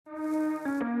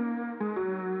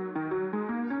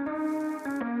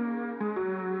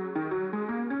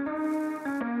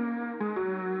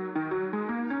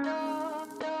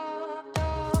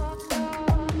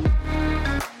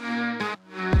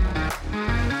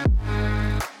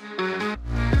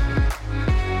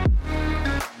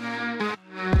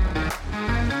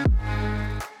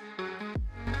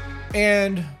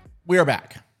And we are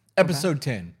back. Episode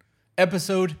 10.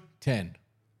 Episode 10.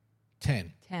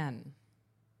 10. 10.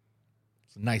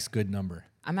 It's a nice, good number.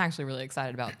 I'm actually really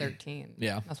excited about 13.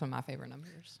 Yeah. That's one of my favorite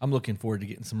numbers. I'm looking forward to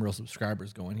getting some real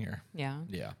subscribers going here. Yeah.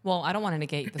 Yeah. Well, I don't want to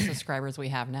negate the subscribers we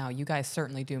have now. You guys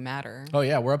certainly do matter. Oh,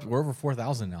 yeah. We're over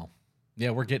 4,000 now. Yeah,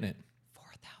 we're getting it.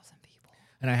 4,000 people.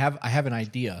 And I have an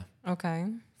idea Okay.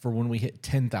 for when we hit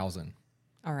 10,000.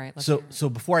 All right. Let's So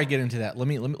before I get into that,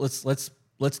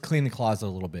 let's clean the closet a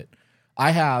little bit.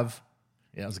 That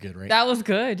was good, right? That was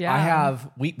good. Yeah.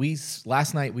 We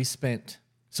last night we spent.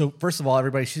 So first of all,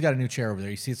 everybody, she's got a new chair over there.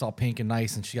 You see, it's all pink and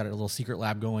nice, and she got a little secret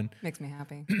lab going. Makes me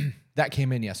happy. That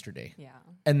came in yesterday. Yeah.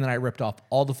 And then I ripped off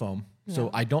all the foam. So Yeah.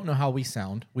 I don't know how we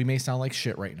sound. We may sound like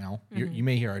shit right now. You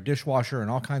may hear our dishwasher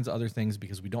and all kinds of other things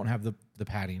because we don't have the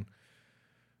padding.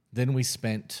 Then we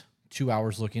spent 2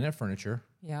 hours looking at furniture,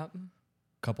 Yep. a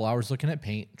couple hours looking at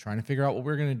paint, trying to figure out what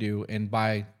we were going to do. And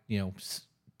by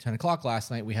 10 o'clock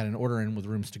last night, we had an order in with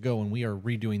rooms to go, and we are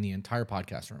redoing the entire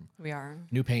podcast room. We are.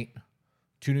 New paint,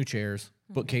 2 new chairs,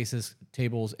 bookcases,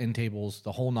 tables, end tables,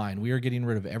 the whole nine. We are getting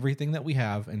rid of everything that we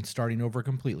have and starting over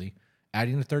completely,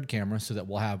 adding a third camera so that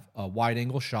we'll have a wide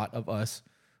angle shot of us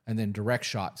and then direct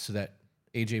shot so that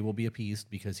AJ will be appeased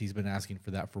because he's been asking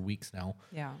for that for weeks now.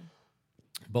 Yeah.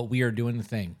 But we are doing the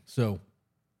thing. So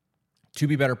To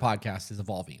Be Better podcast is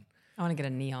evolving. I want to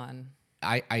get a neon.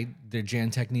 They're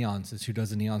Jantech Neons is who does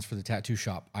the neons for the tattoo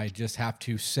shop. I just have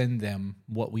to send them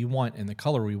what we want and the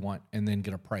color we want and then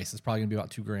get a price. It's probably gonna be about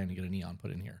 $2,000 to get a neon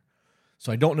put in here.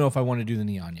 So I don't know if I want to do the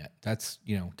neon yet. That's,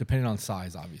 depending on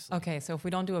size, obviously. Okay, so if we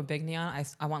don't do a big neon,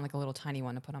 I want like a little tiny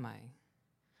one to put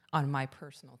on my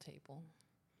personal table.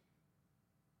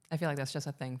 I feel like that's just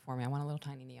a thing for me. I want a little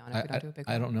tiny neon if we don't do a big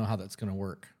one. I don't know how that's gonna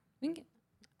work.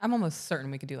 I'm almost certain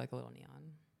we could do like a little neon.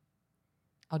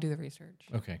 I'll do the research.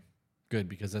 Okay. Good,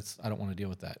 because I don't want to deal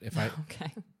with that.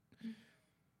 Okay.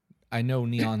 I know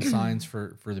neon signs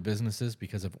for the businesses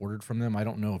because I've ordered from them. I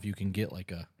don't know if you can get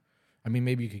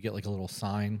maybe you could get like a little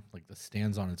sign like that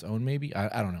stands on its own. Maybe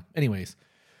I don't know. Anyways,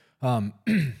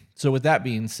 so with that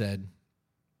being said,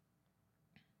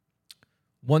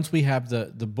 once we have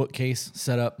the bookcase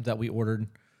set up that we ordered,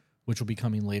 which will be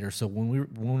coming later. So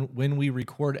when we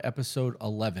record episode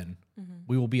 11,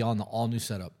 we will be on the all new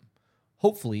setup.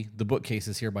 Hopefully the bookcase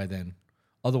is here by then.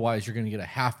 Otherwise, you're going to get a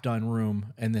half-done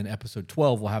room, and then episode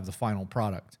 12 will have the final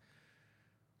product.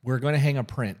 We're going to hang a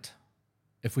print.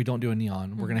 If we don't do a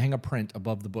neon, we're going to hang a print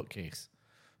above the bookcase.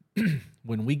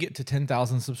 When we get to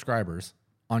 10,000 subscribers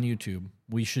on YouTube,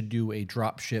 we should do a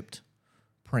drop-shipped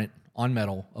print on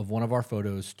metal of one of our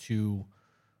photos to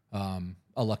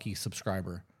a lucky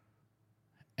subscriber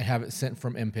and have it sent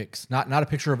from MPix. Not a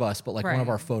picture of us, but like one of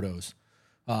our photos.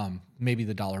 Maybe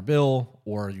the dollar bill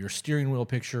or your steering wheel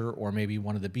picture or maybe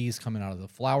one of the bees coming out of the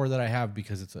flower that I have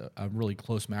because it's a really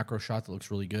close macro shot that looks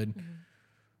really good.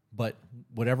 But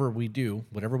whatever we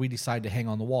decide to hang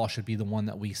on the wall should be the one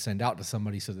that we send out to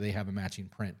somebody so that they have a matching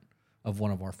print of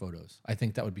one of our photos. I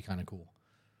think that would be kind of cool.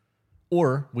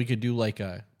 Or we could do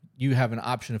you have an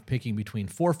option of picking between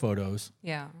 4 photos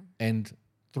and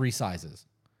 3 sizes.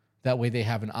 That way they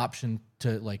have an option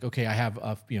to I have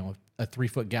a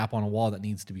 3-foot gap on a wall that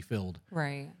needs to be filled.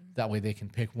 Right. That way they can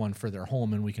pick one for their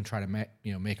home and we can try to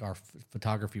make our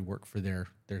photography work for their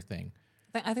thing.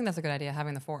 I think that's a good idea,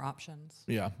 having the 4 options.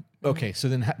 Yeah. Okay. So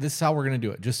then this is how we're going to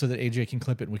do it, just so that AJ can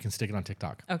clip it and we can stick it on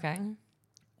TikTok. Okay.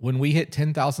 When we hit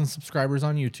 10,000 subscribers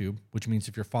on YouTube, which means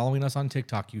if you're following us on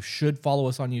TikTok, you should follow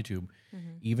us on YouTube,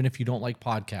 even if you don't like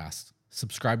podcasts.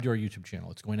 Subscribe to our YouTube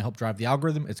channel. It's going to help drive the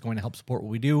algorithm. It's going to help support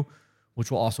what we do, which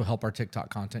will also help our TikTok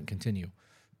content continue.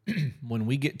 When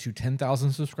we get to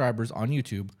 10,000 subscribers on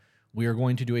YouTube, we are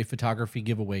going to do a photography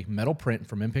giveaway, metal print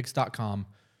from mpix.com,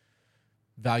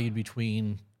 valued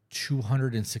between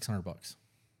 $200 and $600,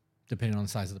 depending on the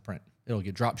size of the print. It'll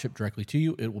get drop shipped directly to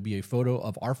you. It will be a photo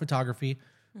of our photography,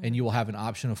 and you will have an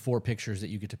option of 4 pictures that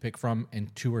you get to pick from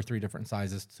and 2 or 3 different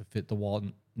sizes to fit the wall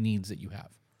needs that you have.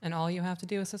 And all you have to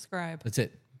do is subscribe. That's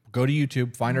it. Go to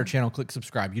YouTube, find our channel, click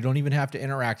subscribe. You don't even have to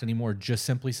interact anymore. Just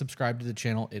simply subscribe to the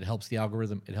channel. It helps the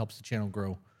algorithm. It helps the channel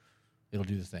grow. It'll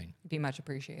do the thing. Be much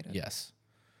appreciated. Yes.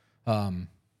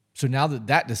 So now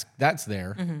that's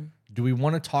there, do we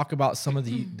want to talk about some of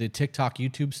the TikTok,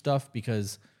 YouTube stuff?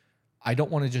 Because I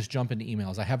don't want to just jump into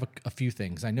emails. I have a few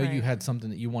things. I know you had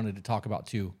something that you wanted to talk about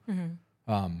too.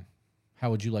 How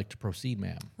would you like to proceed,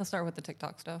 ma'am? Let's start with the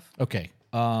TikTok stuff. Okay.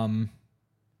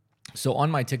 So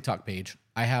on my TikTok page,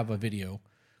 I have a video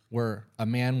where a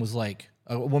woman was like,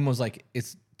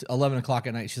 it's 11 o'clock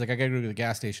at night. She's like, I got to go to the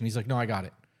gas station. He's like, no, I got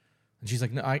it. And she's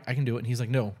like, no, I can do it. And he's like,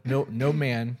 no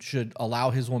man should allow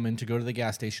his woman to go to the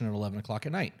gas station at 11 o'clock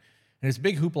at night. And it's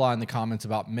big hoopla in the comments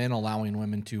about men allowing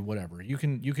women to whatever. You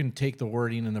can take the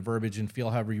wording and the verbiage and feel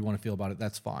however you want to feel about it.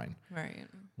 That's fine. Right.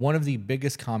 One of the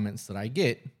biggest comments that I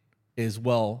get is,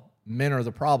 well, men are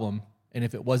the problem. And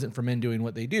if it wasn't for men doing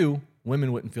what they do,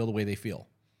 women wouldn't feel the way they feel.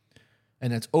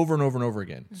 And that's over and over and over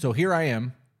again. So here I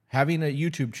am having a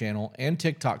YouTube channel and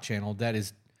TikTok channel that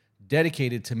is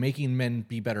dedicated to making men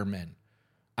be better men.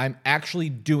 I'm actually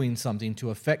doing something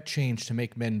to affect change to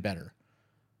make men better.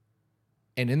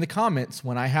 And in the comments,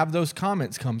 when I have those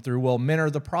comments come through, well, men are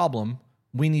the problem,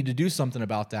 we need to do something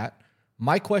about that.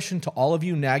 My question to all of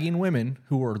you nagging women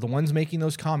who are the ones making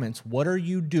those comments, what are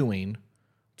you doing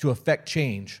to affect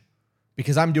change?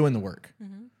 Because I'm doing the work.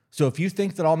 Mm-hmm. So if you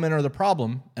think that all men are the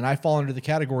problem and I fall under the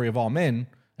category of all men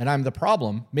and I'm the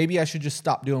problem, maybe I should just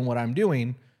stop doing what I'm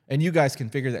doing and you guys can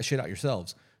figure that shit out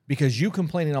yourselves. Because you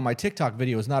complaining on my TikTok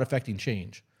video is not affecting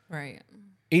change. Right.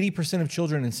 80% of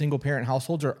children in single-parent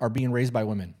households are being raised by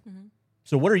women. Mm-hmm.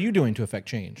 So what are you doing to affect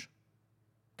change?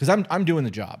 Because I'm doing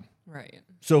the job. Right.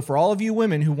 So for all of you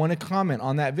women who want to comment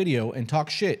on that video and talk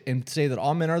shit and say that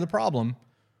all men are the problem,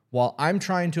 while I'm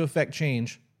trying to affect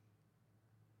change,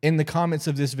 in the comments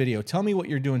of this video, tell me what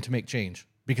you're doing to make change.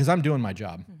 Because I'm doing my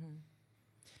job. Mm-hmm.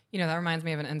 You know, that reminds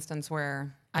me of an instance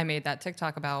where I made that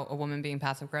TikTok about a woman being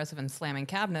passive-aggressive and slamming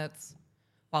cabinets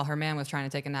while her man was trying to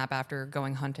take a nap after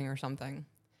going hunting or something.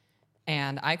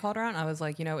 And I called her out and I was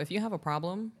like, you know, if you have a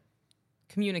problem,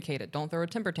 communicate it. Don't throw a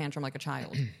temper tantrum like a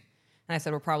child. And I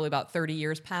said, we're probably about 30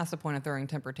 years past the point of throwing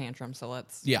temper tantrums, so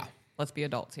let's be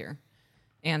adults here.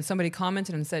 And somebody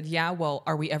commented and said, yeah, well,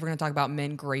 are we ever going to talk about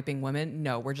men raping women?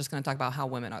 No, we're just going to talk about how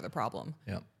women are the problem.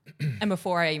 Yeah. And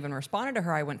before I even responded to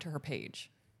her, I went to her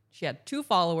page. She had 2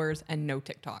 followers and no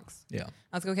TikToks. Yeah.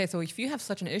 I was like, okay, so if you have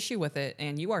such an issue with it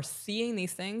and you are seeing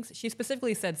these things, she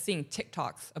specifically said seeing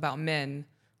TikToks about men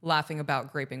laughing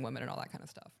about raping women and all that kind of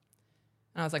stuff.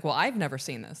 And I was like, well, I've never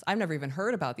seen this. I've never even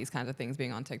heard about these kinds of things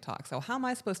being on TikTok. So how am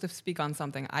I supposed to speak on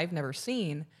something I've never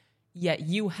seen, yet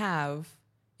you have,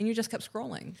 and you just kept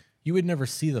scrolling? You would never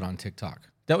see that on TikTok.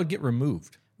 That would get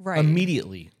removed. Right.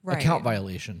 Immediately. Right. Account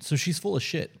violation. So she's full of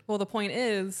shit. Well, the point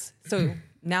is, so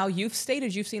now you've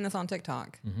stated you've seen this on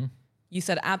TikTok. Mm-hmm. You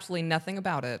said absolutely nothing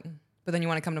about it, but then you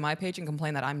want to come to my page and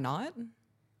complain that I'm not?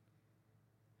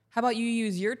 How about you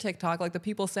use your TikTok, like the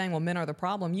people saying, well, men are the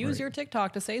problem. Use your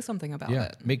TikTok to say something about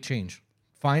it. Make change.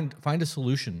 Find a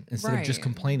solution instead of just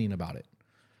complaining about it.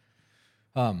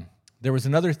 There was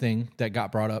another thing that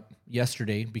got brought up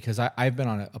yesterday because I've been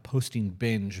on a posting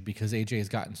binge because AJ has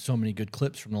gotten so many good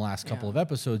clips from the last couple of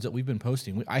episodes that we've been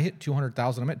posting. I hit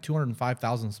 200,000. I'm at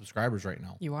 205,000 subscribers right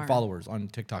now. You are. Followers on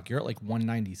TikTok. You're at like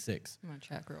 196. I'm going to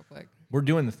check real quick. We're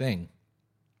doing the thing.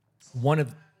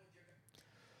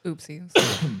 Oopsies.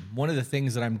 One of the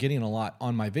things that I'm getting a lot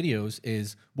on my videos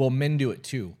is, well, men do it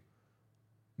too.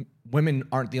 Women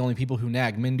aren't the only people who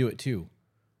nag. Men do it too.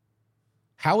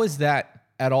 How is that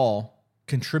at all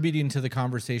contributing to the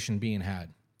conversation being had?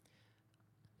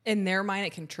 In their mind,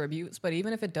 it contributes, but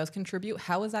even if it does contribute,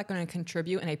 how is that going to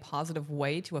contribute in a positive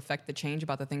way to affect the change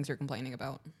about the things you're complaining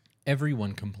about?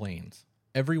 Everyone complains.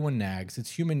 Everyone nags.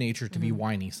 It's human nature to be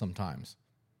whiny sometimes.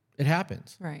 It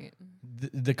happens. Right.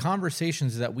 The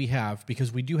conversations that we have,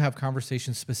 because we do have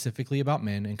conversations specifically about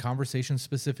men and conversations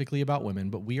specifically about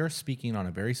women, but we are speaking on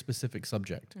a very specific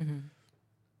subject.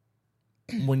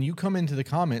 Mm-hmm. When you come into the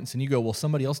comments and you go, well,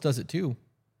 somebody else does it too.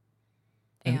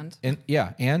 And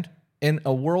in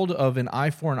a world of an eye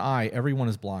for an eye, everyone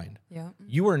is blind. Yeah.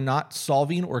 You are not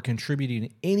solving or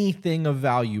contributing anything of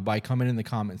value by coming in the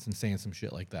comments and saying some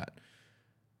shit like that.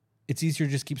 It's easier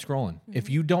to just keep scrolling. Mm-hmm. If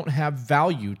you don't have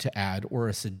value to add or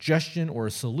a suggestion or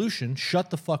a solution, shut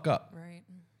the fuck up. Right.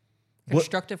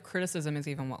 Constructive criticism is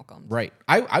even welcome. Right.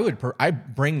 I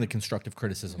bring the constructive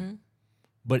criticism,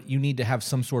 but you need to have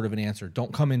some sort of an answer.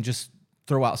 Don't come and just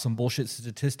throw out some bullshit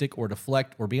statistic or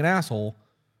deflect or be an asshole.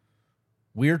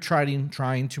 We're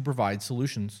trying to provide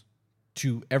solutions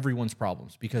to everyone's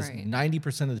problems because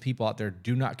 90% of the people out there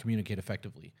do not communicate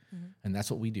effectively. Mm-hmm. And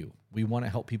that's what we do. We want to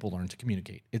help people learn to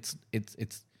communicate. It's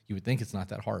you would think it's not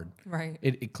that hard. Right.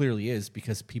 It clearly is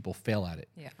because people fail at it.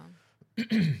 Yeah.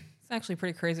 It's actually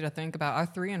pretty crazy to think about. Our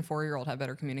 3 and 4-year-old have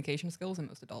better communication skills than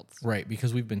most adults. Right,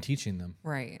 because we've been teaching them.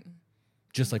 Right.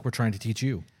 Just like we're trying to teach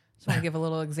you. Just want to give a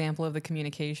little example of the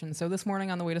communication. So this morning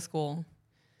on the way to school,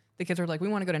 the kids were like, we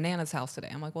want to go to Nana's house today.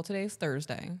 I'm like, well, today's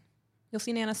Thursday. You'll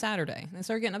see Nana Saturday. And they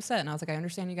started getting upset. And I was like, I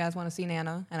understand you guys want to see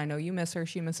Nana. And I know you miss her.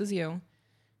 She misses you.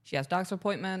 She has doctor's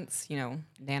appointments. You know,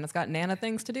 Nana's got Nana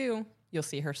things to do. You'll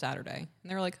see her Saturday. And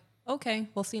they were like, okay,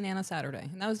 we'll see Nana Saturday.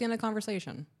 And that was the end of the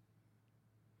conversation.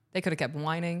 They could have kept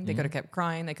whining. They could have kept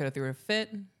crying. They could have threw a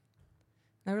fit. And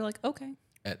they were like, okay.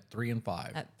 At 3 and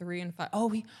 5. At 3 and 5. Oh,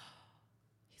 he's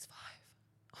 5.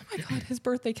 Oh my God, his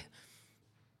birthday.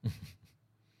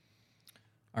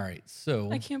 All right,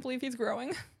 so I can't believe he's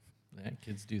growing. yeah,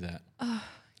 kids do that.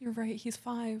 You're right. He's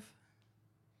 5.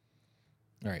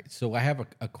 All right, so I have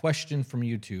a question from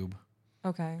YouTube,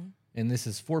 Okay. and this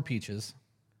is for Peaches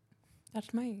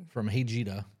That's me. from Hey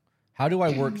Gita. How do I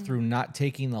work through not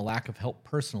taking the lack of help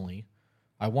personally?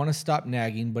 I want to stop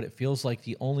nagging, but it feels like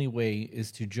the only way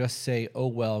is to just say, oh,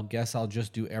 well, guess I'll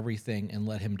just do everything and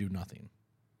let him do nothing.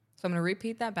 So I'm going to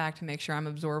repeat that back to make sure I'm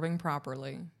absorbing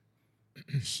properly.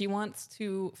 She wants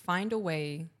to find a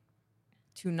way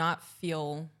to not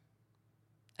feel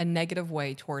a negative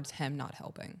way towards him not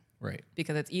helping. Right.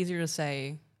 Because it's easier to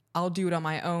say, I'll do it on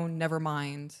my own, never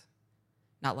mind,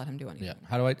 not let him do anything. Yeah.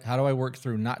 How do I work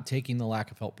through not taking the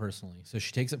lack of help personally? So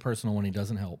she takes it personal when he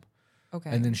doesn't help. Okay.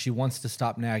 And then she wants to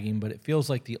stop nagging, but it feels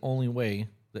like the only way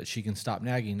that she can stop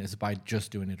nagging is by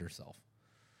just doing it herself.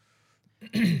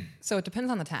 So it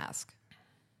depends on the task.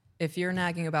 If you're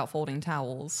nagging about folding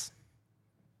towels,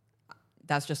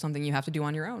 that's just something you have to do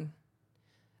on your own.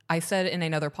 I said in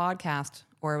another podcast,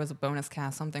 or it was a bonus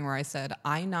cast, something where I said,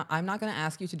 I'm not going to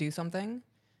ask you to do something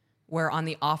where on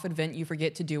the off event you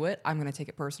forget to do it, I'm going to take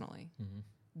it personally. Mm-hmm.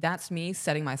 That's me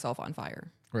setting myself on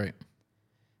fire. Right.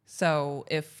 So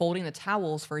if folding the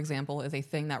towels, for example, is a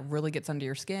thing that really gets under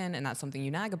your skin and that's something you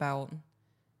nag about,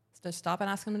 just stop and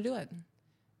ask him to do it.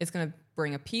 It's going to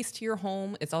bring a peace to your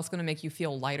home. It's also going to make you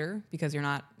feel lighter because you're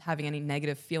not having any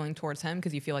negative feeling towards him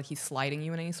because you feel like he's slighting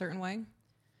you in any certain way.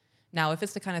 Now, if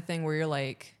it's the kind of thing where you're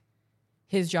like,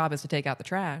 his job is to take out the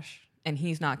trash and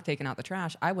he's not taking out the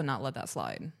trash, I would not let that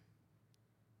slide.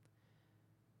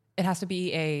 It has to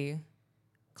be a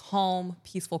calm,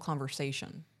 peaceful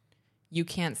conversation. You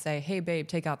can't say, hey, babe,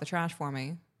 take out the trash for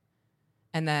me.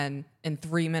 And then in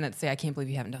 3 minutes say, I can't believe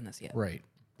you haven't done this yet. Right.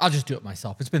 I'll just do it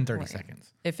myself. It's been 30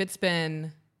 seconds. If it's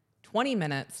been 20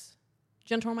 minutes,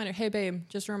 gentle reminder, hey, babe,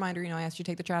 just a reminder, I asked you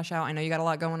to take the trash out. I know you got a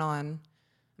lot going on.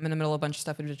 I'm in the middle of a bunch of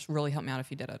stuff. It would just really help me out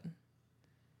if you did it.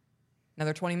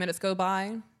 Another 20 minutes go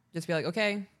by. Just be like,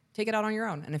 okay, take it out on your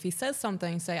own. And if he says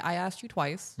something, say, I asked you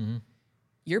twice. Mm-hmm.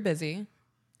 You're busy.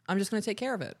 I'm just going to take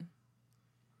care of it.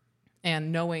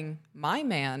 And knowing my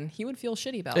man, he would feel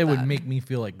shitty about that. It would make me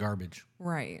feel like garbage.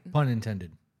 Right. Pun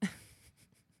intended.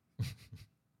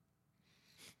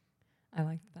 I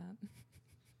like that.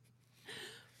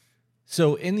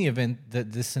 So in the event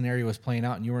that this scenario was playing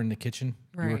out and you were in the kitchen,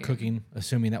 you were cooking,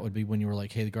 assuming that would be when you were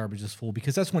like, hey, the garbage is full,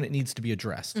 because that's when it needs to be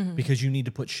addressed. Mm-hmm. Because you need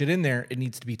to put shit in there. It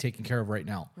needs to be taken care of right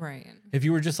now. Right. If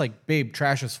you were just like, babe,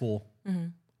 trash is full. Mm-hmm.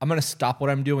 I'm going to stop what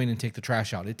I'm doing and take the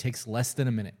trash out. It takes less than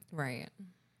a minute. Right.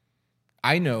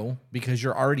 I know because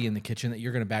you're already in the kitchen that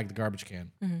you're going to bag the garbage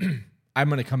can. Mm-hmm. I'm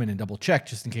going to come in and double check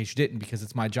just in case you didn't, because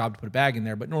it's my job to put a bag in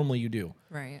there, but normally you do.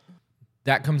 Right.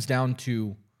 That comes down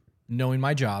to knowing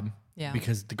my job. Yeah.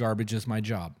 Because the garbage is my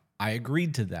job. I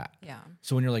agreed to that. Yeah.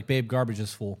 So when you're like, babe, garbage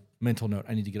is full, mental note,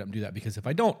 I need to get up and do that, because if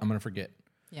I don't, I'm going to forget.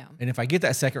 Yeah. And if I get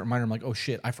that second reminder, I'm like, oh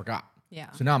shit, I forgot.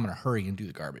 Yeah. So now I'm going to hurry and do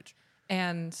the garbage.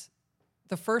 And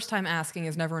the first time asking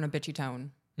is never in a bitchy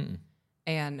tone. Mm-mm.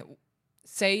 And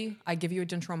say I give you a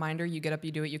gentle reminder, you get up,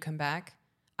 you do it, you come back.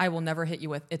 I will never hit you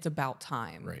with, it's about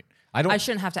time. Right. I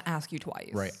shouldn't have to ask you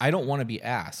twice. Right. I don't want to be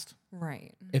asked.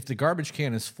 Right. If the garbage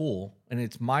can is full and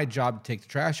it's my job to take the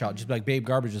trash out, just be like, babe,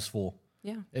 garbage is full.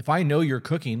 Yeah. If I know you're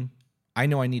cooking, I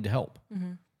know I need to help.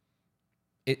 Mm-hmm.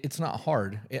 It's not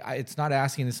hard. It's not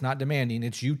asking. It's not demanding.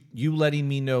 It's you letting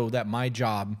me know that my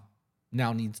job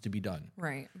now needs to be done.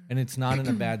 Right. And it's not in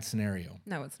a bad scenario.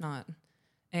 No, it's not.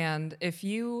 And if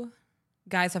you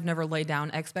guys have never laid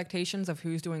down expectations of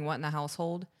who's doing what in the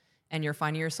household, and you're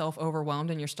finding yourself overwhelmed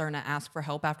and you're starting to ask for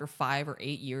help after 5 or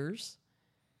 8 years,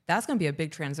 that's going to be a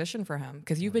big transition for him,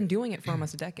 because you've been doing it for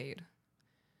almost a decade.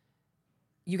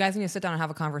 You guys need to sit down and have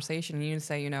a conversation. You need to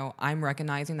say, I'm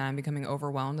recognizing that I'm becoming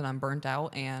overwhelmed and I'm burnt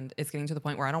out, and it's getting to the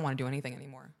point where I don't want to do anything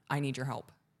anymore. I need your help.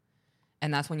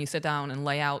 And that's when you sit down and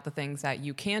lay out the things that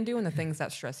you can do and the things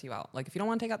that stress you out. Like, if you don't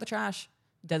want to take out the trash,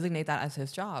 designate that as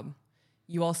his job.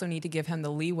 You also need to give him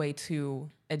the leeway to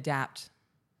adapt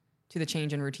to the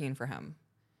change in routine for him.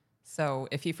 So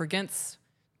if he forgets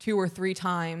 2 or 3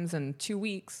 times in 2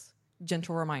 weeks,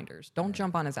 gentle reminders. Don't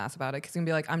jump on his ass about it, because he's gonna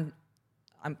be like, I'm.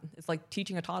 It's like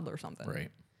teaching a toddler or something. Right.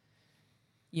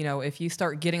 If you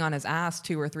start getting on his ass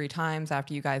 2 or 3 times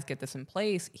after you guys get this in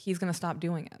place, he's gonna stop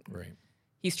doing it. Right.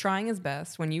 He's trying his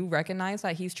best. When you recognize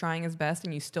that he's trying his best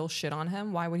and you still shit on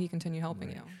him, why would he continue helping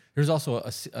you? There's also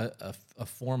a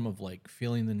form of like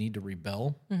feeling the need to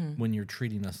rebel when you're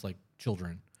treating us like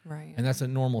children. Right. And that's a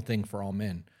normal thing for all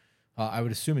men. I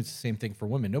would assume it's the same thing for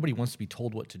women. Nobody wants to be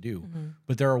told what to do,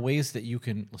 but there are ways that you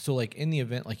can. So like in the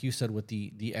event, like you said, with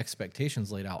the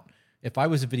expectations laid out, if I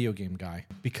was a video game guy,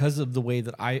 because of the way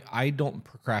that I don't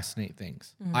procrastinate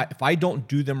things, if I don't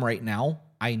do them right now,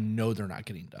 I know they're not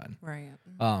getting done. Right.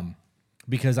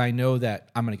 Because I know that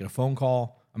I'm going to get a phone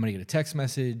call, I'm going to get a text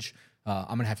message, I'm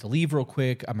going to have to leave real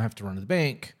quick, I'm going to have to run to the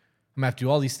bank, I'm going to have to do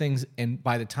all these things, and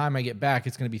by the time I get back,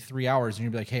 it's going to be 3 hours, and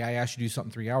you'll be like, hey, I asked you to do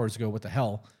something 3 hours ago, what the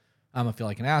hell? I'm going to feel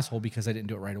like an asshole because I didn't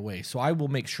do it right away. So I will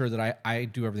make sure that I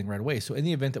do everything right away. So in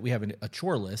the event that we have a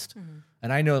chore list,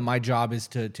 and I know that my job is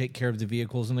to take care of the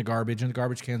vehicles and the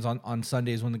garbage cans on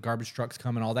Sundays when the garbage trucks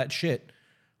come and all that shit,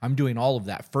 I'm doing all of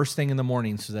that first thing in the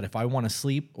morning so that if I want to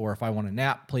sleep or if I want to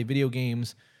nap, play video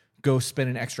games, go spend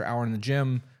an extra hour in the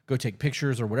gym, go take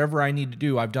pictures or whatever I need to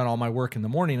do, I've done all my work in the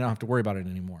morning and I don't have to worry about it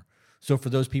anymore. So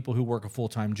for those people who work a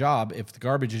full-time job, if the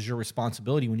garbage is your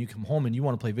responsibility when you come home and you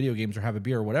want to play video games or have a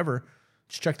beer or whatever,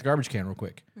 just check the garbage can real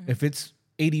quick. If it's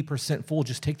 80% full,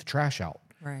 just take the trash out.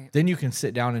 Right. Then you can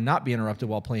sit down and not be interrupted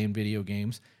while playing video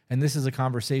games. And this is a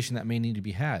conversation that may need to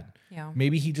be had. Yeah.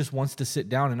 Maybe he just wants to sit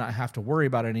down and not have to worry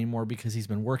about it anymore because he's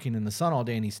been working in the sun all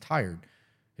day and he's tired.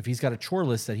 If he's got a chore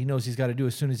list that he knows he's got to do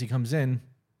as soon as he comes in,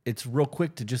 it's real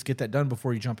quick to just get that done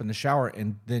before you jump in the shower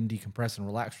and then decompress and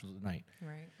relax for the night.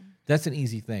 Right. That's an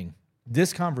easy thing.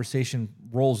 This conversation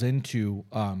rolls into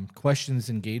questions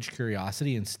engage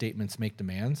curiosity and statements make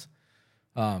demands,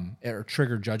 or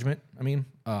trigger judgment.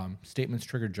 Statements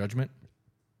trigger judgment.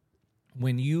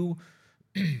 When you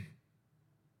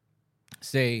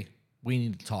say we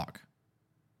need to talk,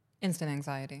 Instant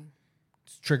anxiety.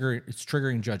 it's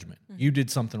triggering judgment. You did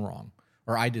something wrong,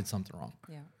 or I did something wrong.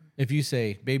 Yeah. If you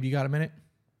say, "Babe, you got a minute?"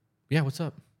 Yeah, what's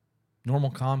up?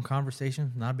 Normal, calm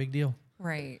conversation, not a big deal.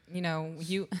 Right. You know,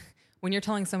 when you're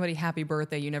telling somebody happy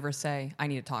birthday, you never say, I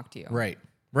need to talk to you. Right.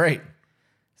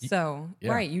 So,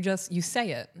 Yeah. right, you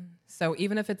say it. So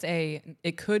even if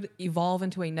it could evolve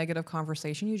into a negative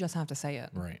conversation, you just have to say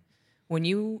it. Right. When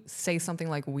you say something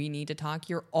like we need to talk,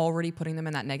 you're already putting them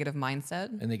in that negative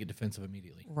mindset. And they get defensive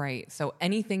immediately. Right. So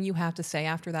anything you have to say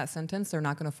after that sentence, they're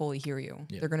not going to fully hear you.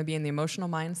 Yeah. They're going to be in the emotional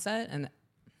mindset and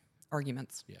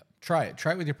arguments. Yeah. Try it.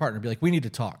 Try it with your partner. Be like, we need to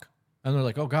talk. And they're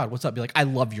like, oh God, what's up? Be like, I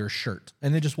love your shirt.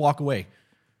 And then just walk away.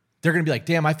 They're going to be like,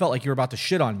 damn, I felt like you were about to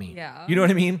shit on me. Yeah. You know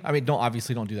what I mean?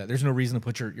 Don't do that. There's no reason to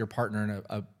put your partner in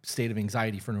a state of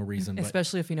anxiety for no reason.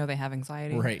 Especially if you know they have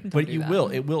anxiety. Right. Don't But do you that. will.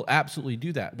 It will absolutely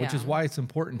do that, which is Yeah. why it's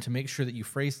important to make sure that you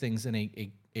phrase things in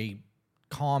a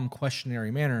calm,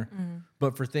 questionary manner.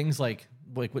 But for things like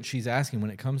what she's asking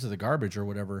when it comes to the garbage or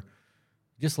whatever,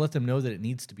 just let them know that it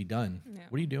needs to be done. Yeah.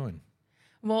 What are you doing?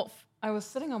 Well, I was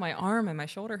sitting on my arm and my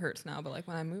shoulder hurts now, but like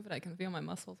when I move it, I can feel my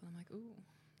muscles and I'm like, ooh.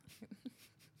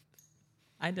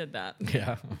 I did that.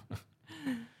 Yeah.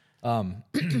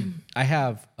 I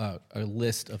have a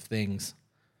list of things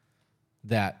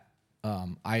that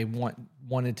I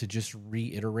wanted to just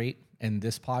reiterate in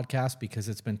this podcast because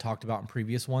it's been talked about in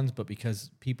previous ones, but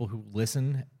because people who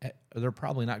listen, they're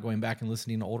probably not going back and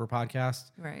listening to older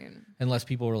podcasts. Right. Unless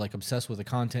people are like obsessed with the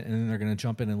content and then they're going to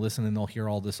jump in and listen and they'll hear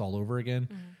all this all over again.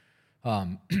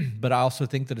 But I also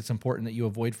think that it's important that you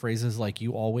avoid phrases like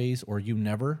you always or you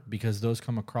never, because those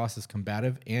come across as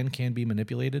combative and can be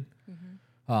manipulated.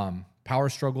 Power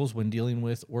struggles when dealing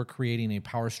with or creating a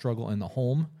power struggle in the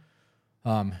home.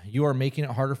 You are making it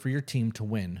harder for your team to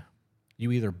win.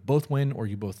 You either both win or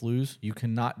you both lose. You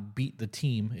cannot beat the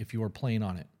team if you are playing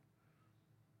on it.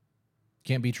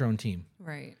 Can't beat your own team.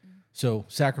 Right. So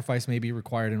sacrifice may be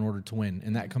required in order to win.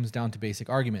 And that comes down to basic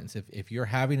arguments. If you're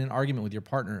having an argument with your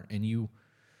partner and you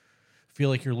feel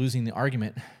like you're losing the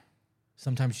argument,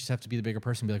 sometimes you just have to be the bigger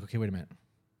person and be like, okay, wait a minute.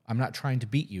 I'm not trying to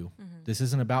beat you. This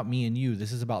isn't about me and you.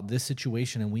 This is about this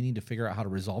situation, and we need to figure out how to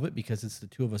resolve it because it's the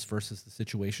two of us versus the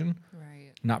situation,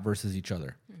 Right. not versus each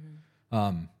other.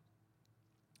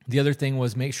 The other thing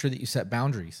was make sure that you set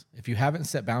boundaries. If you haven't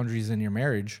set boundaries in your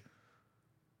marriage,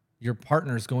 your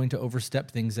partner is going to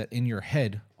overstep things that in your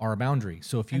head are a boundary.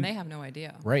 So if you And they have no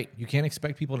idea. right, you can't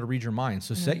expect people to read your mind.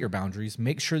 So set your boundaries,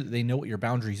 make sure that they know what your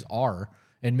boundaries are,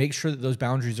 and make sure that those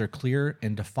boundaries are clear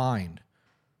and defined.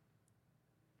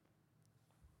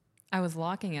 I was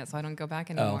locking it so I don't go back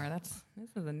anymore.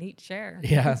 This is a neat chair.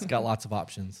 Yeah, it's got lots of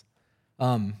options.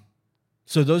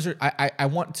 So those are I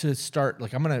want to start,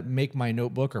 like, I'm gonna make my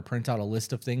notebook or print out a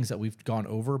list of things that we've gone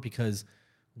over because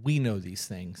we know these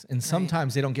things, and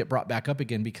sometimes they don't get brought back up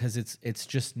again because it's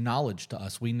just knowledge to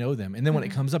us. We know them, and then when it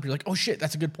comes up, you're like, oh shit,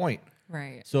 that's a good point.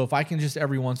 Right. So if I can just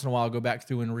every once in a while go back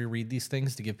through and reread these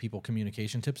things to give people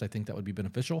communication tips, I think that would be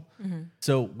beneficial.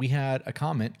 So we had a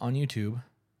comment on YouTube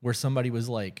where somebody was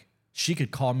like, she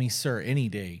could call me sir any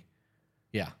day.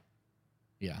 Yeah.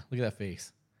 Yeah, look at that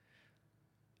face.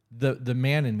 The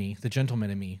man in me, the gentleman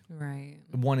in me, Right.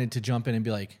 wanted to jump in and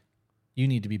be like, you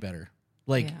need to be better.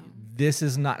 Like, Yeah. this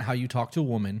is not how you talk to a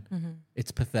woman.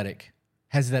 It's pathetic.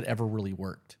 Has that ever really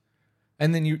worked?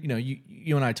 And then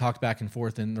you and I talked back and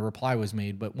forth, and the reply was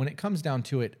made. But when it comes down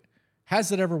to it, has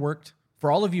that ever worked?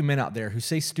 For all of you men out there who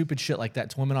say stupid shit like that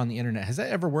to women on the internet, has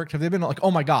that ever worked? Have they been like, oh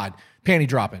my God, panty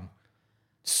dropping?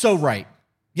 So right.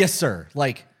 Yes, sir.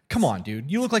 Like, come on,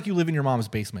 dude. You look like you live in your mom's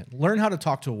basement. Learn how to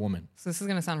talk to a woman. So this is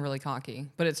going to sound really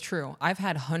cocky, but it's true. I've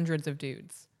had hundreds of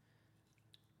dudes,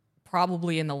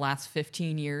 probably in the last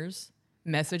 15 years,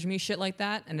 message me shit like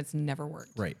that, and it's never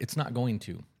worked. Right. It's not going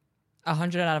to.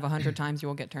 100 out of 100 times you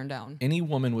will get turned down. Any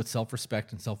woman with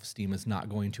self-respect and self-esteem is not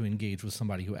going to engage with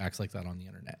somebody who acts like that on the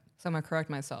internet. So I'm going to correct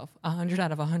myself. 100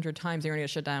 out of 100 times you're going to get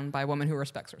shut down by a woman who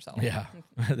respects herself. Yeah.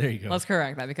 There you go. Let's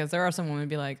correct that, because there are some women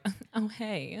be like, oh,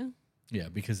 hey. Yeah,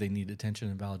 because they need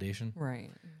attention and validation. Right.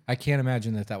 I can't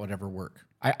imagine that would ever work.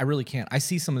 I really can't. I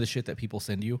see some of the shit that people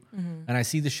send you, and I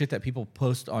see the shit that people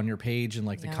post on your page and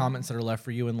like the comments that are left for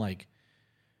you, and like,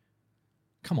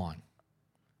 come on.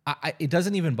 It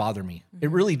doesn't even bother me.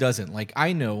 It really doesn't. Like,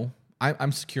 I know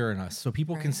I'm secure in us, so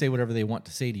people can say whatever they want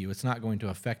to say to you. It's not going to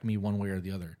affect me one way or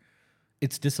the other.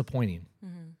 It's disappointing.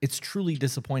 It's truly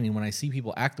disappointing when I see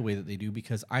people act the way that they do,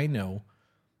 because I know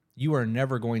you are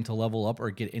never going to level up or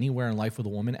get anywhere in life with a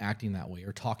woman acting that way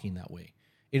or talking that way.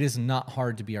 It is not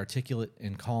hard to be articulate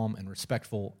and calm and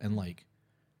respectful and like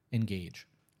engage.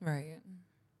 Right.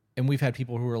 And we've had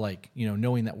people who are like,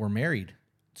 knowing that we're married,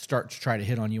 start to try to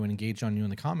hit on you and engage on you in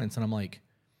the comments. And I'm like,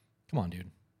 come on,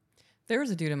 dude. There was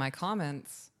a dude in my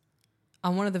comments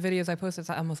on one of the videos I posted. It's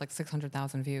almost like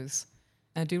 600,000 views.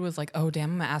 And a dude was like, oh,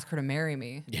 damn, I'm going to ask her to marry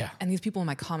me. Yeah. And these people in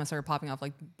my comments started popping off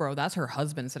like, bro, that's her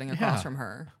husband sitting across from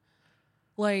her.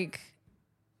 Like,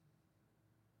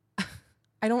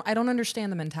 I don't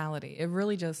understand the mentality. It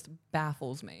really just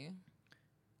baffles me.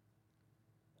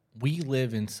 We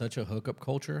live in such a hookup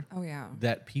culture. Oh, yeah.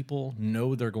 That people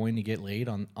know they're going to get laid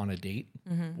on a date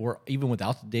or even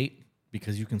without the date,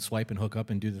 because you can swipe and hook up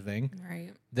and do the thing.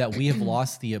 Right. That we have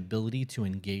lost the ability to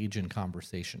engage in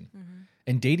conversation.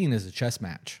 And dating is a chess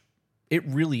match. It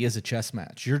really is a chess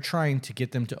match. You're trying to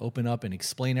get them to open up and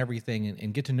explain everything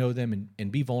and get to know them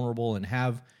and be vulnerable and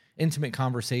have intimate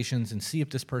conversations and see if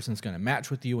this person's going to match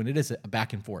with you. And it is a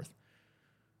back and forth.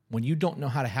 When you don't know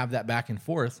how to have that back and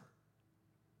forth,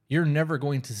 you're never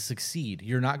going to succeed.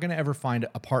 You're not going to ever find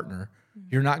a partner.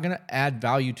 You're not going to add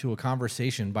value to a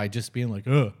conversation by just being like,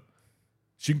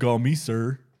 she can call me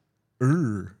sir.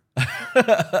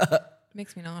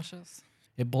 Makes me nauseous.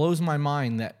 It blows my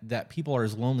mind that people are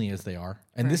as lonely as they are.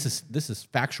 And this is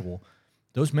factual.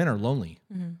 Those men are lonely.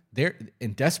 They're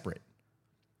and desperate.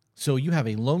 So you have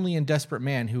a lonely and desperate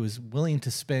man who is willing to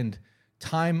spend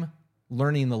time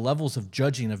learning the levels of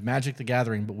judging of Magic the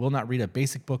Gathering, but will not read a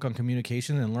basic book on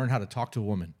communication and learn how to talk to a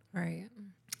woman. Right.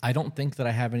 I don't think that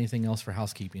I have anything else for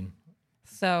housekeeping.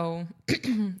 So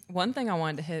one thing I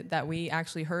wanted to hit that we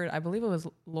actually heard, I believe it was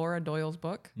Laura Doyle's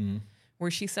book,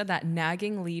 where she said that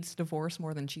nagging leads to divorce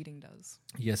more than cheating does.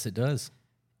 Yes, it does.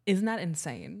 Isn't that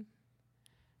insane?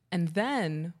 And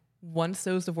then once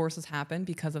those divorces happen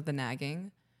because of the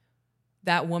nagging,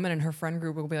 that woman and her friend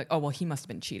group will be like, oh, well, he must have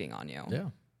been cheating on you. Yeah.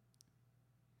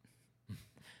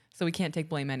 So we can't take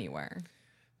blame anywhere.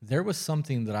 There was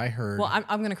something that I heard. Well,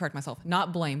 I'm going to correct myself.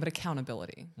 Not blame, but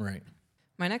accountability. Right.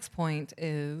 My next point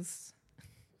is,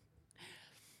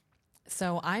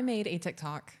 so I made a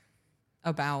TikTok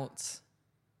about,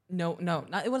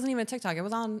 it wasn't even a TikTok. It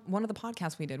was on one of the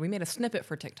podcasts we did. We made a snippet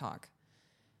for TikTok.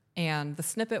 And the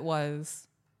snippet was,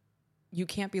 you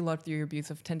can't be loved through your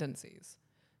abusive tendencies.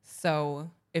 So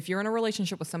if you're in a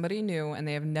relationship with somebody new and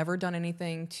they have never done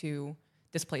anything to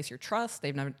displace your trust,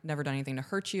 they've never done anything to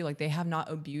hurt you, like they have not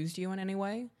abused you in any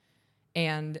way,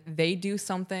 and they do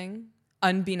something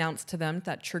unbeknownst to them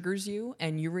that triggers you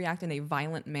and you react in a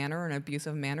violent manner, an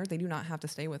abusive manner, they do not have to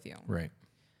stay with you. Right.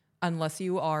 Unless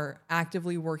you are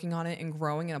actively working on it and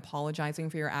growing and apologizing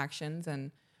for your actions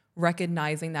and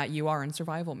recognizing that you are in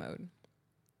survival mode.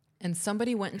 And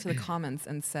somebody went into the comments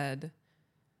and said,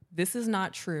 this is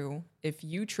not true. If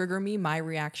you trigger me, my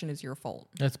reaction is your fault.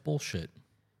 That's bullshit.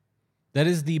 That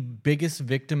is the biggest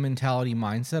victim mentality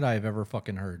mindset I've ever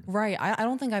fucking heard. Right. I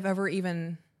don't think I've ever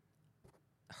even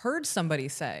heard somebody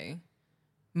say,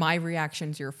 my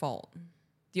reaction's your fault.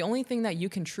 The only thing that you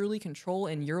can truly control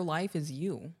in your life is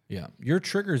you. Yeah. Your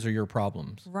triggers are your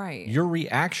problems. Right. Your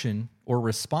reaction or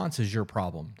response is your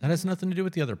problem. That has nothing to do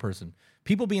with the other person.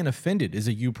 People being offended is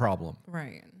a you problem.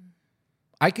 Right.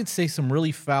 I could say some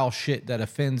really foul shit that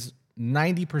offends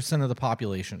 90% of the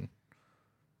population.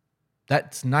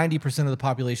 That's 90% of the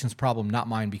population's problem, not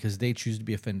mine, because they choose to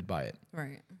be offended by it.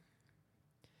 Right.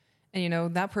 And, you know,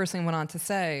 that person went on to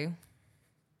say...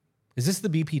 Is this the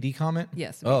BPD comment?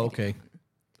 Yes. Oh, okay.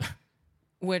 Comment,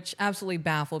 which absolutely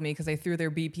baffled me because they threw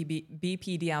their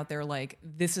BPD out there like,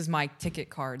 this is my ticket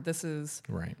card. This is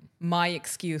my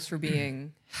excuse for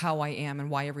being how I am and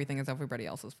why everything is everybody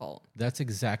else's fault. That's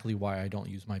exactly why I don't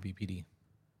use my BPD.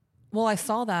 Well, I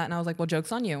saw that and I was like, well,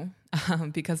 joke's on you.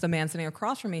 Because the man sitting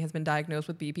across from me has been diagnosed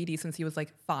with BPD since he was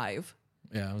like 5.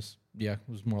 Yeah, it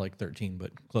was more like 13,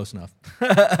 but close enough.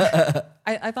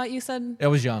 I thought you said... I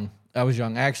was young.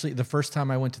 Actually, the first time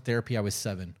I went to therapy, I was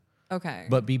 7. Okay.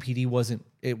 But BPD wasn't,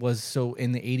 it was, so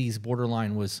in the 80s,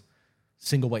 borderline was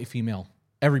single white female.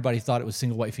 Everybody thought it was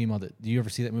single white female. Do you ever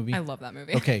see that movie? I love that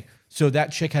movie. Okay, so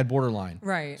that chick had borderline.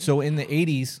 Right. So in the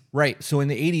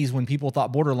 80s, when people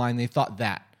thought borderline, they thought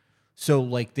that. So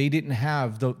like they didn't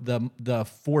have the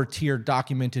 4-tier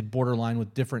documented borderline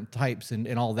with different types and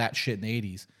all that shit in the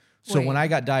 80s. So when I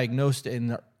got diagnosed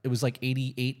it was like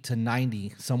 88 to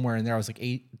 90, somewhere in there, I was like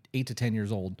 8 to 10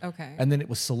 years old. Okay. And then it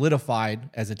was solidified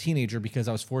as a teenager because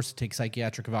I was forced to take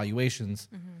psychiatric evaluations.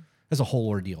 As a whole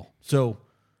ordeal. So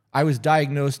I was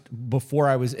diagnosed before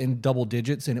I was in double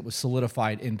digits, and it was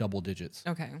solidified in double digits.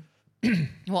 Okay.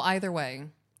 Well, either way,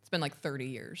 it's been like 30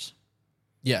 years.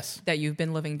 Yes. That you've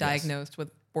been living diagnosed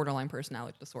with borderline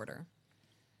personality disorder.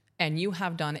 And you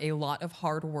have done a lot of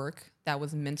hard work that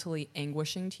was mentally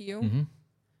anguishing to you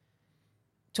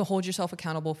to hold yourself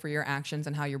accountable for your actions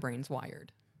and how your brain's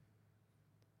wired.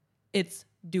 It's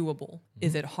doable.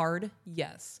 Is it hard?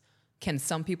 Yes. Can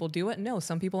some people do it? No.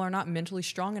 Some people are not mentally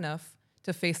strong enough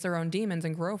to face their own demons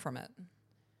and grow from it.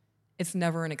 It's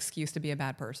never an excuse to be a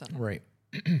bad person. Right.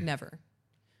 Never.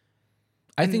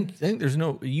 I think there's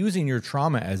no using your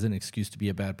trauma as an excuse to be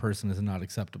a bad person is not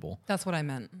acceptable. That's what I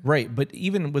meant. Right, but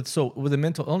even with a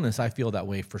mental illness, I feel that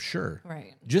way for sure.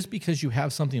 Right. Just because you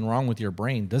have something wrong with your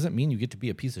brain doesn't mean you get to be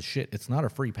a piece of shit. It's not a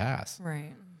free pass.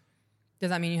 Right. Does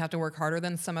that mean you have to work harder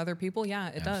than some other people? Yeah,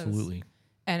 it does. Absolutely.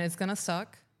 And it's going to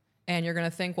suck. And you're going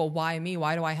to think, well, why me?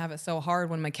 Why do I have it so hard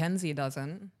when Mackenzie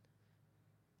doesn't?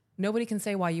 Nobody can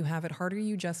say why you have it harder.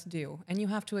 You just do. And you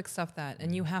have to accept that.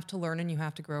 And you have to learn and you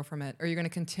have to grow from it. Or you're going to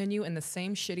continue in the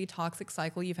same shitty, toxic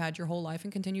cycle you've had your whole life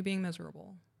and continue being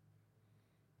miserable.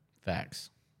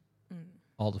 Facts.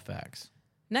 All the facts.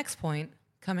 Next point,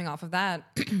 coming off of that,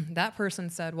 that person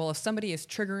said, well, if somebody is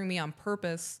triggering me on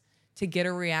purpose to get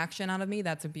a reaction out of me,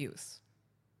 that's abuse.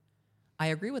 I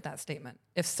agree with that statement.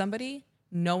 If somebody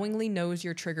knowingly knows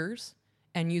your triggers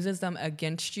and uses them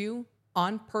against you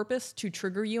on purpose to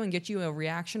trigger you and get you a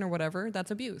reaction or whatever,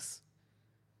 that's abuse.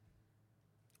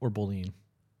 Or bullying.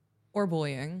 Or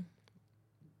bullying.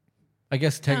 I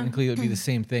guess technically it would be the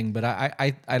same thing, but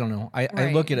I don't know.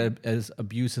 I look at it as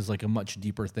abuse as like a much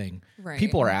deeper thing. Right.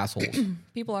 People are assholes.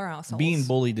 People are assholes. Being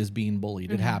bullied is being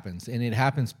bullied. It happens. And it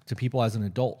happens to people as an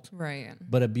adult. Right.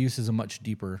 But abuse is a much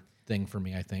deeper thing for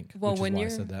me, I think. Well, which is why I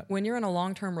said that. When you're in a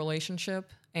long-term relationship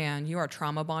and you are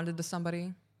trauma bonded to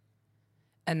somebody,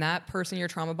 and that person you're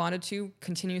trauma bonded to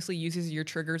continuously uses your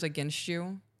triggers against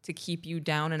you to keep you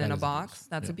down and in a box, abuse.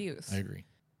 That's abuse. I agree.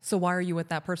 So why are you with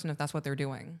that person if that's what they're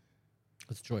doing?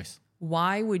 It's a choice.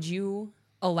 Why would you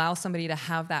allow somebody to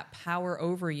have that power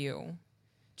over you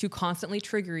to constantly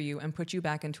trigger you and put you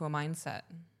back into a mindset?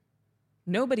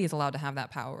 Nobody is allowed to have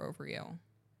that power over you.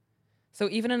 So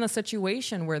even in a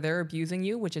situation where they're abusing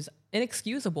you, which is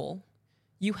inexcusable,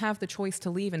 you have the choice to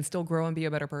leave and still grow and be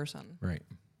a better person. Right.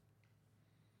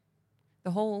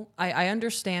 I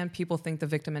understand people think the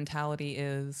victim mentality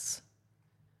is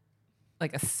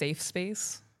like a safe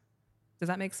space. Does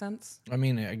that make sense? I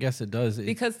mean, I guess it does.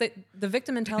 Because the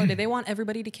victim mentality, they want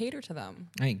everybody to cater to them.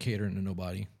 I ain't catering to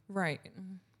nobody. Right.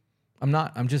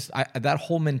 That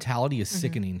whole mentality is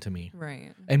sickening to me.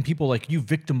 Right. And people like, you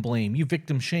victim blame, you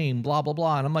victim shame, blah, blah,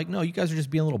 blah. And I'm like, no, you guys are just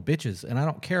being little bitches. And I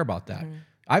don't care about that.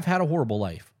 I've had a horrible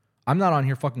life. I'm not on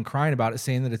here fucking crying about it,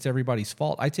 saying that it's everybody's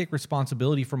fault. I take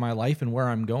responsibility for my life and where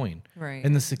I'm going. Right.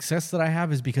 And the success that I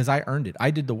have is because I earned it.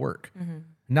 I did the work.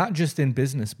 Not just in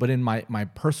business, but in my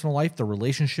personal life, the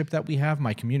relationship that we have,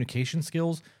 my communication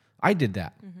skills. I did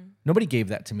that. Nobody gave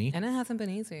that to me. And it hasn't been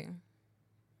easy.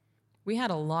 We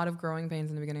had a lot of growing pains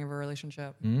in the beginning of our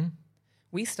relationship.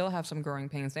 We still have some growing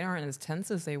pains. They aren't as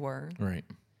tense as they were. Right.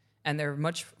 And they're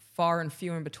much far and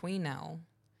few in between now.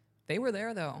 They were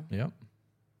there, though. Yep.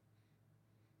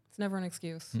 It's never an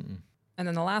excuse. And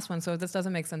then the last one, so if this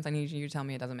doesn't make sense, I need you to tell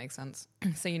me it doesn't make sense.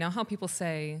 So you know how people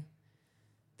say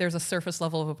there's a surface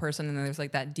level of a person and then there's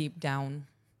like that deep down,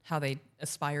 how they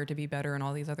aspire to be better and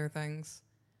all these other things?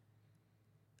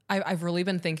 I've really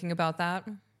been thinking about that.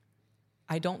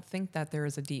 I don't think that there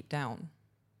is a deep down.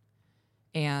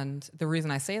 And the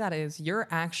reason I say that is your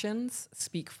actions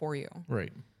speak for you.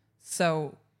 Right.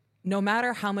 So no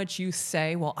matter how much you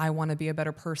say, well, I want to be a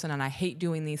better person and I hate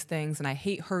doing these things and I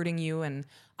hate hurting you and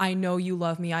I know you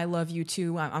love me, I love you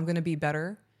too, I'm going to be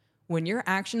better. When your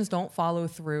actions don't follow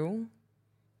through,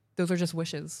 those are just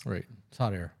wishes. Right. It's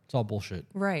hot air. It's all bullshit.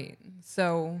 Right.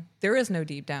 So there is no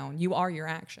deep down. You are your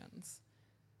actions.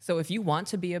 So if you want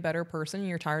to be a better person and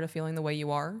you're tired of feeling the way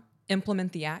you are,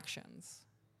 implement the actions.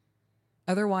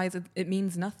 Otherwise, it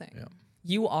means nothing. Yeah.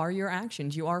 You are your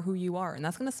actions. You are who you are. And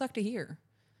that's going to suck to hear.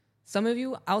 Some of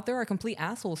you out there are complete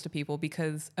assholes to people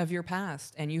because of your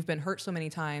past. And you've been hurt so many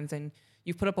times. And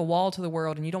you've put up a wall to the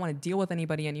world. And you don't want to deal with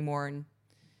anybody anymore. And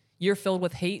you're filled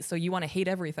with hate, so you want to hate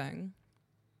everything.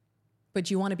 But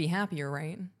you want to be happier,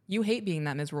 right? You hate being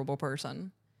that miserable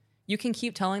person. You can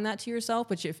keep telling that to yourself.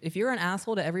 But if you're an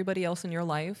asshole to everybody else in your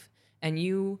life and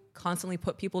you constantly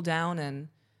put people down and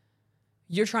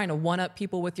you're trying to one-up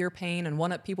people with your pain and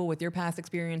one-up people with your past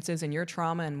experiences and your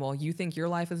trauma and, well, you think your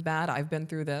life is bad, I've been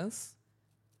through this.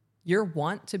 Your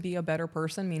want to be a better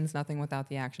person means nothing without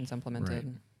the actions implemented.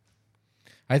 Right.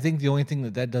 I think the only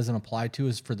thing that doesn't apply to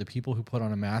is for the people who put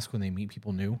on a mask when they meet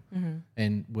people new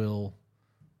and will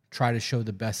try to show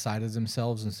the best side of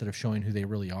themselves instead of showing who they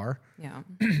really are. Yeah.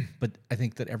 But I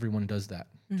think that everyone does that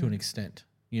to an extent.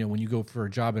 You know, when you go for a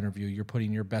job interview, you're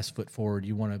putting your best foot forward.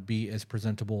 You want to be as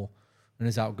presentable and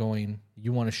as outgoing.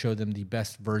 You want to show them the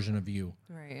best version of you.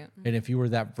 Right. And if you were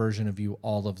that version of you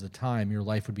all of the time, your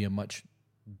life would be a much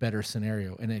better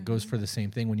scenario. And it goes for the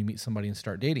same thing when you meet somebody and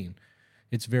start dating.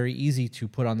 It's very easy to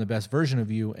put on the best version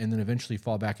of you and then eventually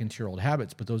fall back into your old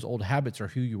habits. But those old habits are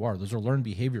who you are. Those are learned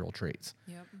behavioral traits.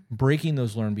 Yep. Breaking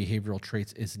those learned behavioral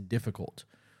traits is difficult.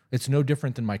 It's no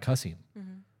different than my cussing.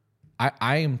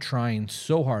 I am trying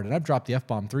so hard, and I've dropped the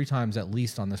F-bomb 3 times at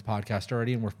least on this podcast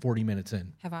already, and we're 40 minutes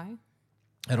in. Have I?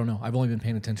 I don't know. I've only been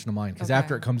paying attention to mine because Okay.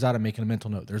 after it comes out, I'm making a mental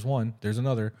note. There's one. There's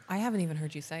another. I haven't even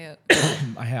heard you say it.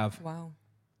 I have. Wow.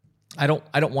 I don't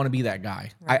want to be that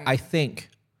guy. Right. I think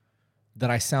that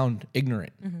I sound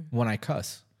ignorant when I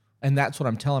cuss. And that's what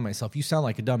I'm telling myself. You sound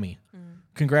like a dummy.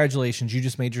 Congratulations. You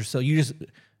just made yourself, you just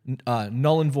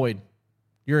null and void.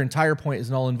 Your entire point is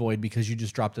null and void because you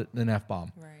just dropped an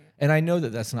F-bomb. Right. And I know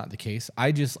that that's not the case.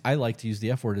 I like to use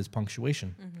the F word as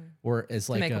punctuation or as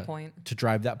like make a point. to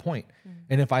drive that point.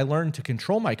 And if I learn to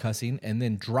control my cussing and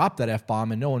then drop that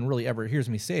F-bomb and no one really ever hears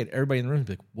me say it, everybody in the room will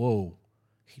be like, whoa,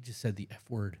 he just said the F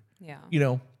word. Yeah. You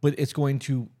know, but it's going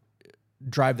to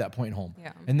drive that point home.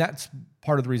 Yeah. And that's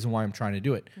part of the reason why I'm trying to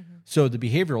do it. So the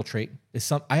behavioral trait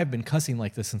is I have been cussing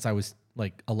like this since I was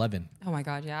like 11. Oh my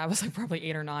God. Yeah. I was like probably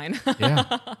 8 or 9.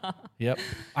 Yeah. Yep.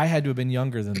 I had to have been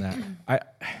younger than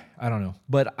that. I don't know.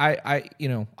 But I you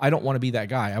know, I don't want to be that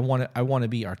guy. I want to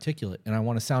be articulate and I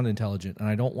want to sound intelligent and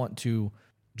I don't want to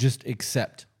just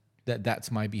accept that that's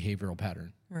my behavioral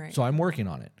pattern. Right. So I'm working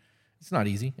on it. It's not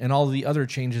easy. And all the other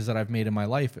changes that I've made in my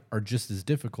life are just as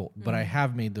difficult, but I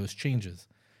have made those changes.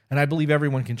 And I believe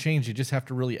everyone can change. You just have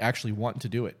to really actually want to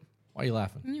do it. Why are you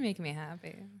laughing? You're making me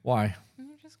happy. Why? You're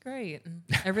just great.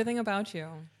 Everything about you.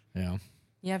 Yeah.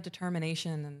 You have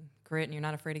determination and grit, and you're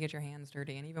not afraid to get your hands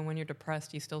dirty. And even when you're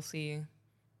depressed, you still see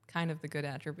kind of the good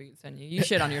attributes in you. You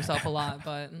shit on yourself a lot,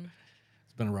 but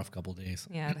It's been a rough couple of days.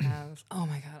 yeah, it has. Oh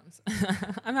my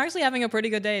God. I'm actually having a pretty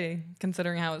good day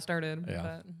considering how it started. Yeah.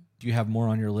 But Do you have more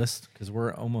on your list? Because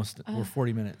we're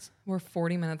 40 minutes. we're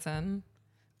 40 minutes in.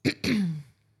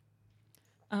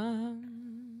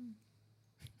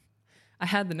 I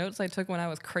had the notes I took when I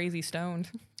was crazy stoned.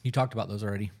 You talked about those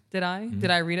already. Did I?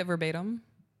 Did I read it verbatim?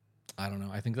 I don't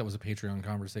know. I think that was a Patreon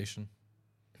conversation.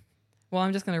 Well,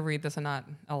 I'm just going to read this and not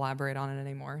elaborate on it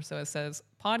anymore. So it says,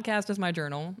 podcast is my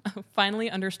journal.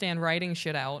 Finally understand writing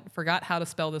shit out. Forgot how to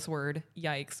spell this word.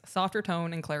 Yikes. Softer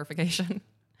tone and clarification.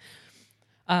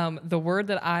 The word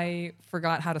that I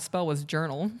forgot how to spell was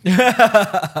journal.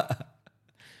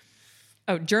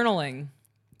 Oh, journaling.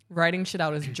 Writing shit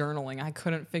out is journaling. I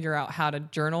couldn't figure out how to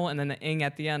journal and then the ing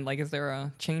at the end. Like, is there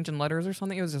a change in letters or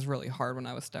something? It was just really hard when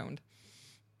I was stoned.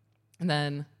 And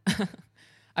then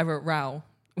I wrote, wow,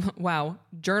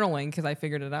 journaling, because I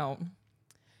figured it out.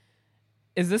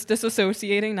 Is this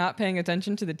disassociating, not paying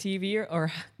attention to the TV,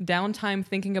 or downtime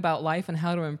thinking about life and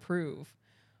how to improve?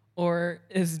 Or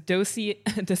is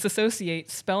disassociate,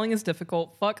 spelling is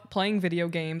difficult, fuck playing video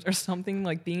games, or something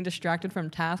like being distracted from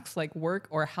tasks like work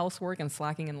or housework and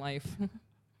slacking in life?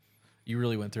 You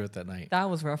really went through it that night. That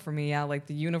was rough for me, yeah. Like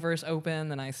the universe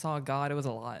opened and I saw God. It was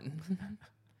a lot.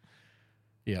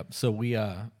 Yeah. So we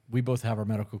both have our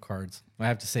medical cards. I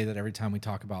have to say that every time we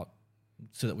talk about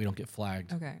so that we don't get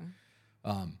flagged. Okay.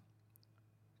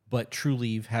 but True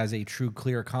Leaf has a true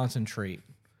clear concentrate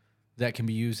that can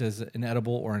be used as an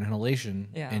edible or an inhalation.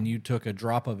 Yeah. And you took a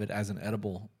drop of it as an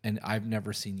edible, and I've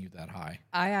never seen you that high.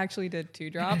 I actually did 2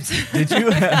 drops. Did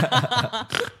you?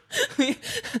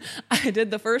 I did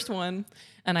the first one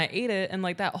and I ate it, and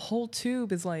like that whole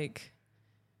tube is like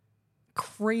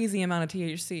crazy amount of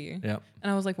THC. Yep.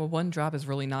 And I was like, well, 1 drop is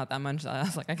really not that much. I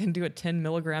was like, I can do a 10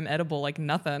 milligram edible like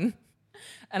nothing.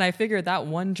 And I figured that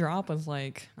 1 drop was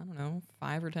like, I don't know,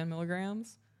 5 or 10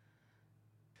 milligrams.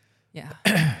 Yeah.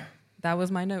 That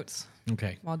was my notes.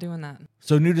 Okay. While doing that.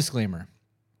 So, new disclaimer.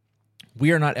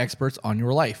 We are not experts on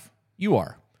your life. You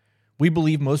are. We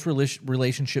believe most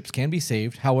relationships can be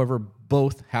saved. However,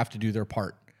 both have to do their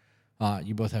part.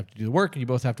 You both have to do the work, and you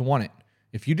both have to want it.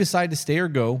 If you decide to stay or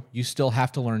go, you still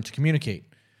have to learn to communicate.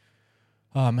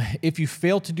 If you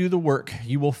fail to do the work,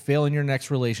 you will fail in your next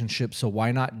relationship. So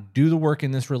why not do the work in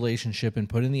this relationship and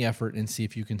put in the effort and see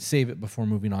if you can save it before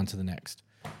moving on to the next?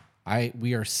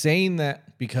 We are saying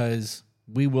that because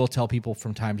we will tell people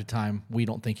from time to time, we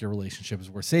don't think your relationship is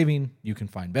worth saving. You can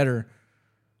find better.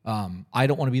 I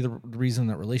don't want to be the reason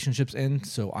that relationships end.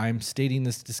 So I'm stating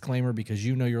this disclaimer because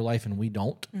you know your life and we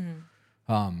don't.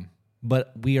 Mm-hmm.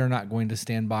 But we are not going to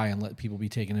stand by and let people be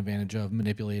taken advantage of,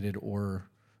 manipulated, or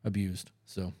abused.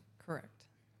 So correct.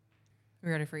 We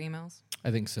ready for emails?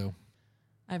 I think so.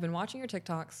 I've been watching your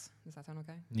TikToks. Does that sound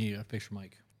okay? Yeah, fix your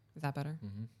mic. Is that better?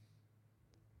 Mm-hmm.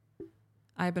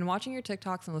 I've been watching your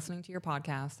TikToks and listening to your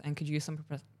podcast and could use some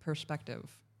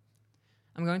perspective.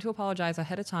 I'm going to apologize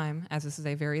ahead of time as this is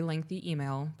a very lengthy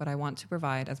email, but I want to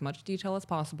provide as much detail as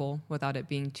possible without it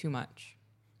being too much.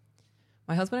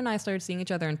 My husband and I started seeing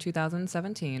each other in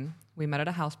 2017. We met at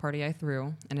a house party I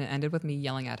threw, and it ended with me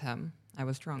yelling at him. I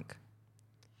was drunk.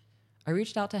 I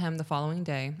reached out to him the following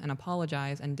day and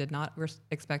apologized and did not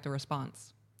expect a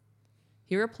response.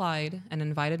 He replied and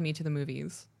invited me to the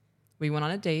movies. We went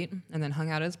on a date and then hung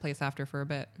out at his place after for a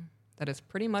bit. That is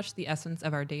pretty much the essence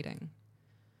of our dating.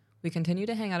 We continue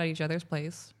to hang out at each other's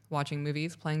place, watching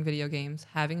movies, playing video games,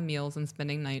 having meals, and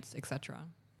spending nights, etc.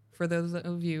 For those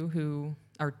of you who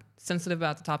are sensitive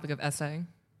about the topic of essay,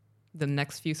 the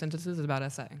next few sentences is about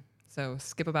essay. So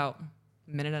skip about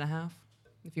a minute and a half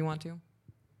if you want to.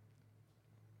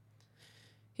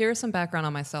 Here is some background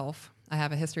on myself. I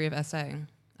have a history of essay.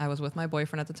 I was with my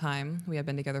boyfriend at the time. We had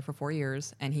been together for 4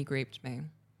 years, and he raped me.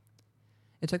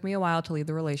 It took me a while to leave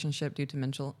the relationship due to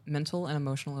mental and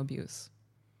emotional abuse.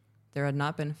 There had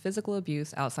not been physical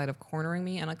abuse outside of cornering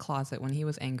me in a closet when he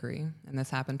was angry, and this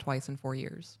happened twice in 4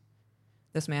 years.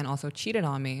 This man also cheated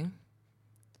on me.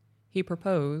 He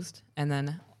proposed, and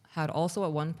then had also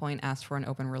at one point asked for an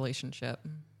open relationship.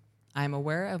 I am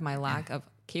aware of my lack of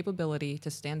capability to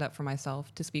stand up for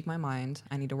myself, to speak my mind.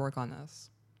 I need to work on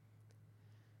this.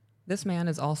 This man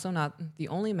is also not the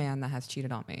only man that has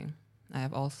cheated on me. I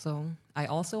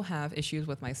also have issues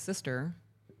with my sister.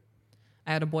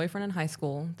 I had a boyfriend in high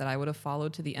school that I would have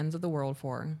followed to the ends of the world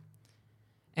for.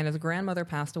 And his grandmother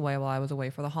passed away while I was away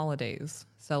for the holidays,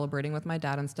 celebrating with my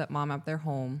dad and stepmom at their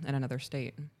home in another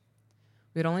state.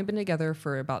 We had only been together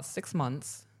for about 6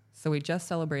 months, so we just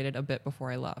celebrated a bit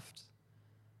before I left.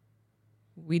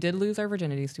 We did lose our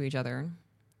virginities to each other.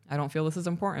 I don't feel this is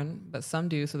important, but some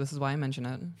do, so this is why I mention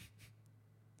it.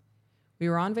 We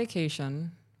were on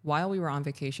vacation. While we were on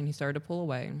vacation, he started to pull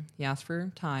away. He asked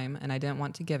for time, and I didn't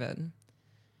want to give it.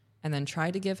 And then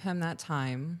tried to give him that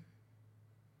time,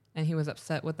 and he was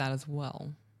upset with that as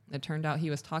well. It turned out he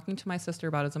was talking to my sister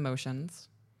about his emotions,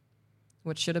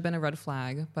 which should have been a red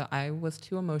flag, but I was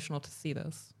too emotional to see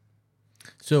this.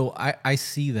 So I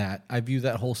see that. I view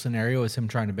that whole scenario as him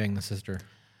trying to bang the sister.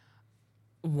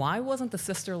 Why wasn't the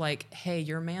sister like, hey,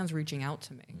 your man's reaching out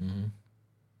to me? Mm-hmm.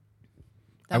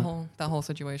 That whole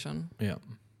situation. Yeah.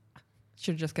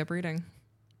 Should have just kept reading.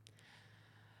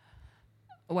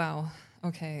 Wow.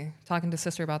 Okay. Talking to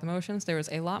sister about the emotions, there was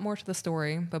a lot more to the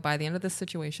story, but by the end of this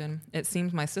situation, it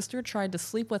seems my sister tried to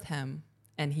sleep with him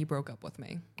and he broke up with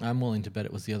me. I'm willing to bet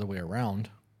it was the other way around,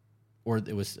 or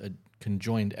it was a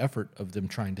conjoined effort of them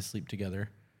trying to sleep together.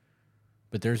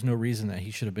 But there's no reason that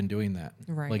he should have been doing that.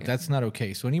 Right. Like, that's not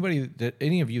okay. So any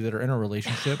of you that are in a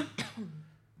relationship,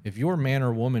 if your man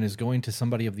or woman is going to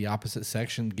somebody of the opposite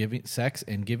sex and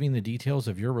giving the details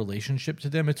of your relationship to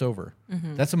them, it's over.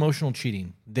 Mm-hmm. That's emotional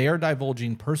cheating. They are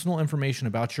divulging personal information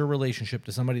about your relationship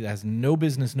to somebody that has no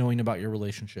business knowing about your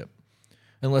relationship,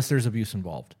 unless there's abuse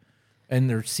involved and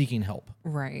they're seeking help.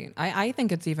 Right. I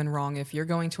think it's even wrong if you're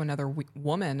going to another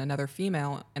woman, another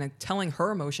female, and telling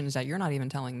her emotions that you're not even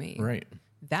telling me. Right.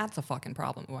 That's a fucking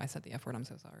problem. Oh, I said the F word. I'm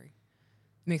so sorry.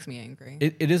 Makes me angry.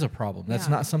 It is a problem. That's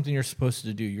Yeah. not something you're supposed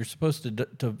to do. You're supposed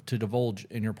to divulge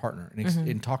in your partner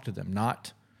and talk to them,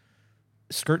 not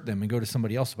skirt them and go to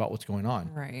somebody else about what's going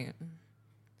on. Right.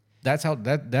 That's how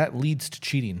that leads to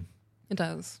cheating. It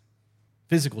does.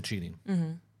 Physical cheating.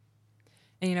 Mm-hmm.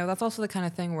 And that's also the kind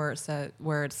of thing where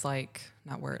it's like,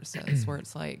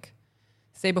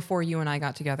 say before you and I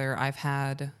got together, I've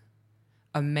had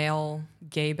a male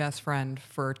gay best friend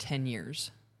for 10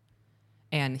 years.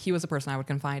 And he was the person I would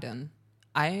confide in.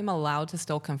 I am allowed to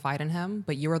still confide in him,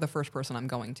 but you are the first person I'm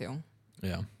going to.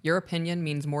 Yeah. Your opinion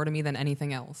means more to me than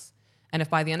anything else. And if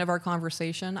by the end of our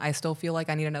conversation, I still feel like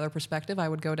I need another perspective, I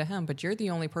would go to him. But you're the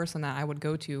only person that I would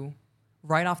go to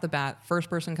right off the bat, first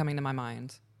person coming to my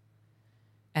mind.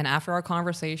 And after our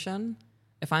conversation,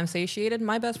 if I'm satiated,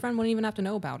 my best friend wouldn't even have to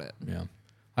know about it. Yeah.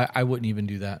 I wouldn't even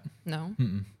do that. No.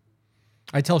 Mm-mm.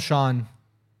 I tell Sean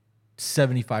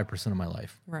 75% of my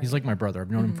life. Right. He's like my brother.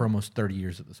 I've known him for almost 30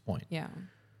 years at this point. Yeah.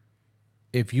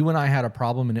 If you and I had a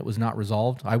problem and it was not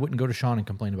resolved, I wouldn't go to Sean and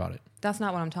complain about it. That's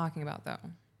not what I'm talking about, though.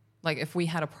 Like, if we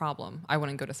had a problem, I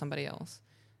wouldn't go to somebody else.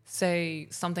 Say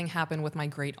something happened with my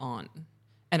great aunt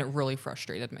and it really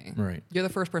frustrated me. Right. You're the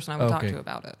first person I would talk to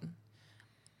about it.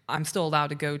 I'm still allowed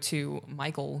to go to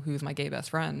Michael, who's my gay best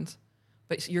friend,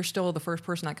 but you're still the first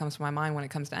person that comes to my mind when it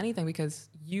comes to anything because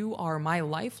you are my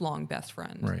lifelong best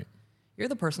friend. Right. You're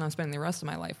the person I'm spending the rest of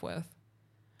my life with.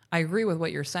 I agree with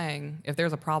what you're saying. If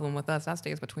there's a problem with us, that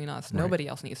stays between us. Right. Nobody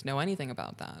else needs to know anything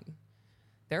about that.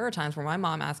 There are times where my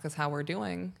mom asks us how we're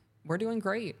doing. We're doing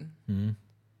great. Mm-hmm.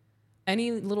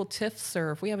 Any little tiffs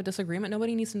or if we have a disagreement,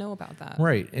 nobody needs to know about that.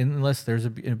 Right, unless there's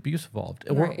an abuse involved.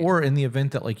 Right. Or in the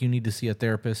event that like you need to see a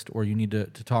therapist or you need to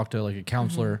talk to like a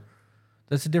counselor,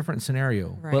 that's a different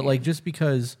scenario. Right. But like just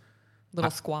because little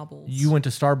squabbles. You went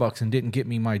to Starbucks and didn't get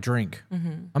me my drink,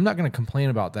 I'm not going to complain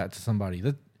about that to somebody.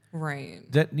 That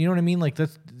you know what I mean? Like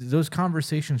those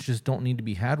conversations just don't need to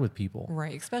be had with people.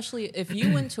 Right, especially if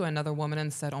you went to another woman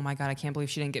and said, "Oh my God, I can't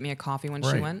believe she didn't get me a coffee when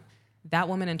she went." That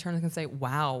woman in turn can say,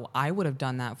 "Wow, I would have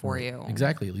done that for you."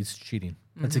 Exactly. It leads to cheating.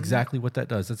 That's exactly what that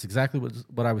does. That's exactly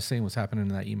what I was saying was happening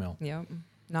in that email. Yep.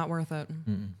 Not worth it.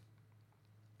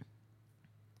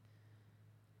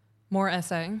 More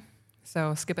essay.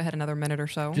 So skip ahead another minute or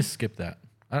so. Just skip that.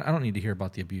 I don't need to hear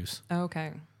about the abuse.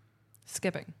 Okay.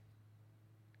 Skipping.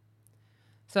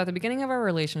 So at the beginning of our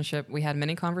relationship, we had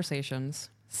many conversations,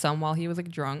 some while he was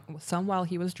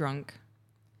drunk,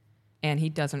 and he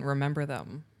doesn't remember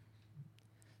them.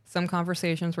 Some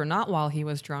conversations were not while he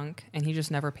was drunk, and he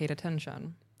just never paid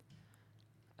attention.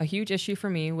 A huge issue for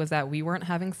me was that we weren't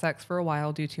having sex for a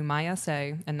while due to my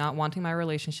essay and not wanting my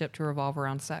relationship to revolve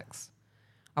around sex.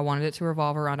 I wanted it to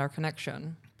revolve around our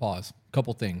connection. Pause.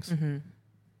 Couple things.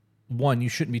 One, you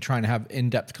shouldn't be trying to have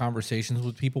in-depth conversations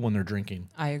with people when they're drinking.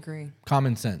 I agree.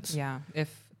 Common sense. Yeah.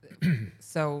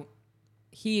 So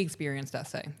he experienced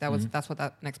essay. That's what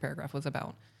that next paragraph was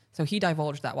about. So he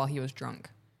divulged that while he was drunk.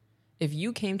 If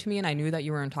you came to me and I knew that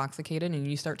you were intoxicated and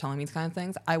you start telling me these kind of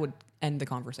things, I would end the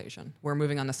conversation. We're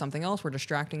moving on to something else. We're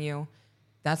distracting you.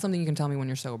 That's something you can tell me when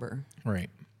you're sober. Right.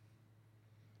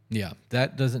 Yeah,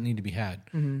 that doesn't need to be had.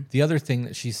 The other thing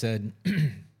that she said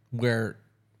where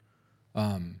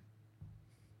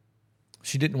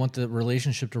she didn't want the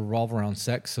relationship to revolve around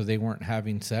sex, so they weren't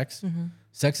having sex.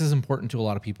 Sex is important to a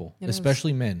lot of people,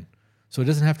 especially men. So it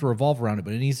doesn't have to revolve around it,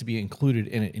 but it needs to be included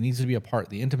in it. It needs to be a part.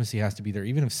 The intimacy has to be there.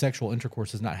 Even if sexual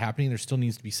intercourse is not happening, there still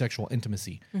needs to be sexual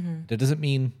intimacy. That doesn't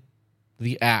mean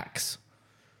the acts.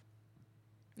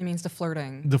 It means the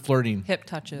flirting. The flirting. Hip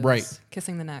touches. Right.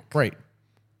 Kissing the neck. Right.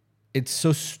 It's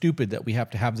so stupid that we have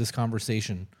to have this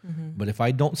conversation. But if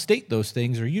I don't state those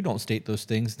things or you don't state those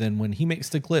things, then when he makes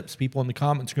the clips, people in the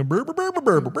comments are going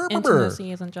to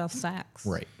Intimacy isn't just sex.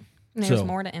 Right. There's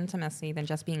more to intimacy than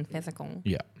just being physical.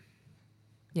 Yeah.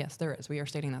 Yes, there is. We are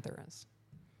stating that there is.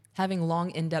 Having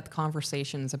long, in-depth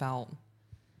conversations about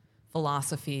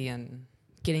philosophy and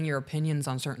getting your opinions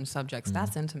on certain subjects,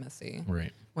 that's intimacy.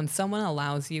 Right. When someone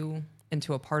allows you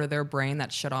into a part of their brain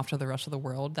that's shut off to the rest of the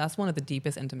world, that's one of the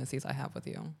deepest intimacies I have with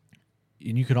you.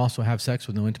 And you can also have sex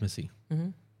with no intimacy.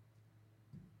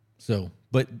 So,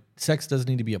 but sex does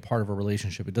need to be a part of a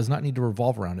relationship. It does not need to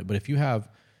revolve around it. But if you have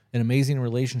an amazing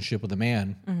relationship with a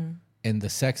man and the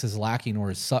sex is lacking or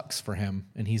it sucks for him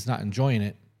and he's not enjoying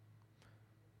it,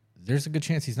 there's a good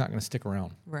chance he's not going to stick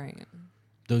around. Right.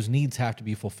 Those needs have to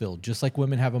be fulfilled. Just like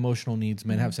women have emotional needs,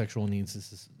 men have sexual needs.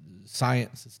 This is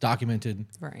science. It's documented.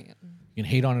 Right. You can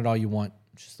hate on it all you want.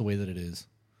 It's just the way that it is.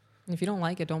 If you don't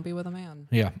like it, don't be with a man.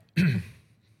 Yeah.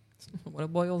 What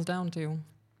it boils down to.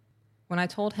 When I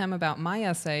told him about my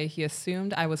essay, he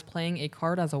assumed I was playing a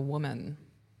card as a woman.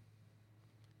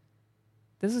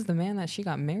 This is the man that she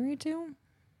got married to?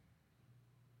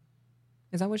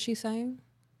 Is that what she's saying?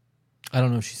 I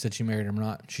don't know if she said she married him or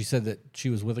not. She said that she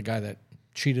was with a guy that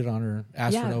cheated on her,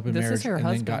 asked for an open this marriage, is her and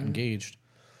then got husband. engaged.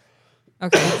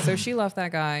 Okay, so she left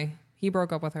that guy. He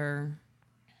broke up with her.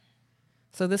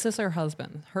 So this is her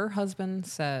husband. Her husband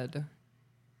said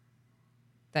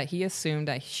that he assumed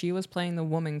that she was playing the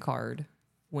woman card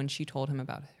when she told him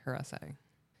about her essay.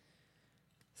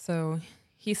 So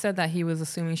he said that he was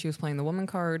assuming she was playing the woman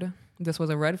card. This was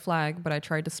a red flag, but I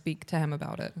tried to speak to him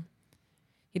about it.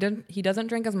 He doesn't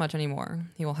drink as much anymore.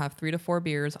 He will have 3 to 4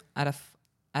 beers at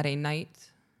a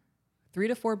night. 3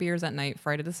 to 4 beers at night,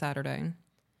 Friday to Saturday.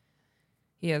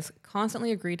 He has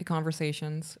constantly agreed to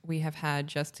conversations we have had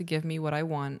just to give me what I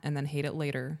want and then hate it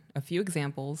later. A few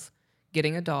examples: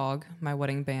 getting a dog, my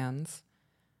wedding bands.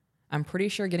 I'm pretty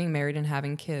sure getting married and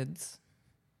having kids.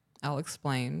 I'll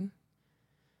explain.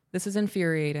 This is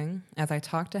infuriating as I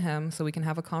talk to him so we can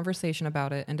have a conversation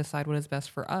about it and decide what is best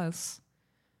for us.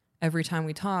 Every time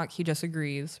we talk, he just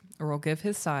agrees or will give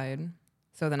his side.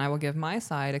 So then I will give my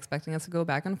side, expecting us to go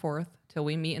back and forth till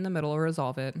we meet in the middle or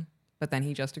resolve it. But then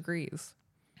he just agrees.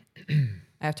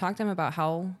 I have talked to him about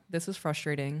how this is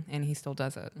frustrating, and he still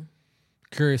does it.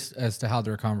 Curious as to how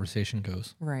their conversation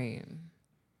goes. Right.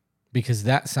 Because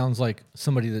that sounds like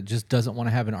somebody that just doesn't want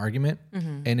to have an argument.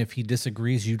 Mm-hmm. And if he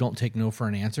disagrees, you don't take no for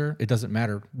an answer. It doesn't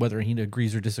matter whether he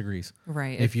agrees or disagrees.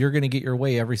 Right. If you're going to get your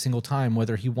way every single time,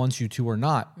 whether he wants you to or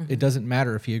not, it doesn't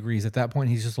matter if he agrees. At that point,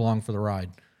 he's just along for the ride.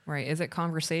 Right. Is it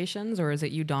conversations, or is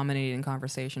it you dominating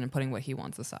conversation and putting what he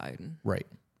wants aside? Right.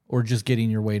 Or just getting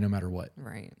your way no matter what.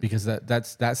 Right. Because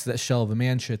that's that shell of a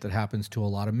man shit that happens to a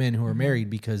lot of men who are married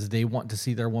because they want to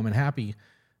see their woman happy,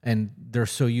 and they're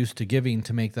so used to giving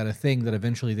to make that a thing that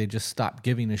eventually they just stop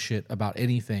giving a shit about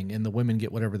anything, and the women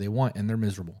get whatever they want and they're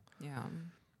miserable. Yeah.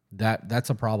 That's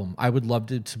a problem. I would love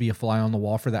to be a fly on the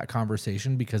wall for that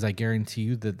conversation, because I guarantee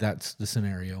you that that's the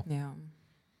scenario. Yeah.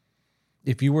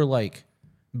 If you were like,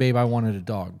 babe, I wanted a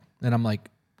dog, and I'm like,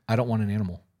 I don't want an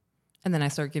animal. And then I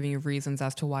start giving you reasons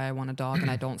as to why I want a dog,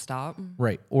 and I don't stop.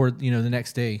 Right. Or, the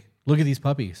next day, look at these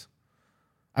puppies.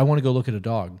 I want to go look at a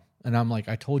dog. And I'm like,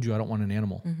 I told you I don't want an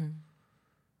animal. Mm-hmm.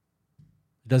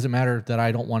 It doesn't matter that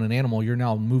I don't want an animal. You're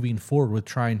now moving forward with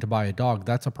trying to buy a dog.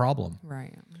 That's a problem.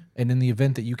 Right. And in the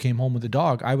event that you came home with a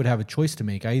dog, I would have a choice to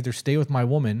make. I either stay with my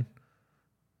woman,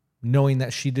 knowing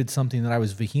that she did something that I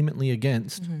was vehemently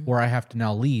against, or I have to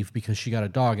now leave because she got a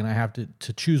dog, and I have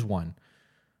to choose one.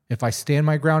 If I stand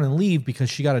my ground and leave because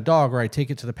she got a dog, or I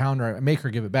take it to the pound, or I make her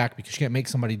give it back because you can't make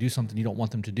somebody do something you don't want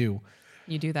them to do.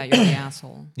 You do that, you're the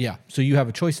asshole. Yeah. So you have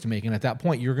a choice to make. And at that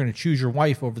point, you're going to choose your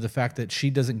wife over the fact that she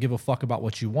doesn't give a fuck about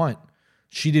what you want.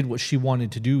 She did what she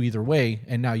wanted to do either way.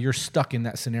 And now you're stuck in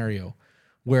that scenario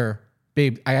where,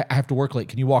 babe, I have to work late.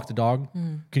 Can you walk the dog?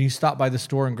 Can you stop by the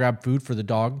store and grab food for the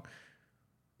dog?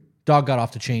 Dog got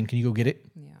off the chain. Can you go get it?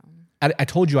 Yeah. I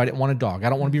told you I didn't want a dog. I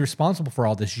don't want to be responsible for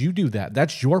all this. You do that.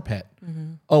 That's your pet.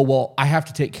 Oh, well, I have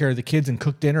to take care of the kids and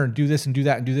cook dinner and do this and do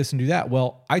that and do this and do that.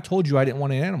 Well, I told you I didn't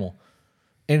want an animal.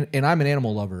 And I'm an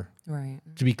animal lover, Right.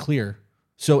 to be clear.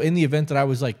 So in the event that I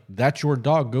was like, that's your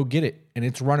dog, go get it, and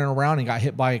it's running around and got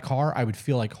hit by a car, I would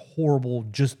feel like horrible,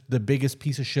 just the biggest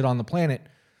piece of shit on the planet.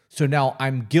 So now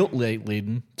I'm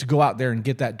guilt-laden to go out there and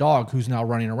get that dog who's now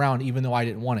running around, even though I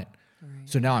didn't want it. Right.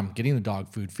 So now I'm getting the dog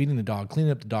food, feeding the dog,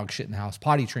 cleaning up the dog shit in the house,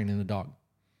 potty training the dog.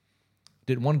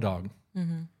 Didn't want a dog.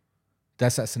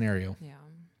 That's that scenario. Yeah.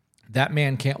 That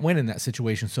man can't win in that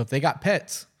situation. So if they got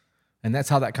pets, and that's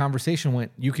how that conversation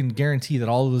went, you can guarantee that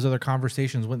all of those other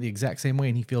conversations went the exact same way,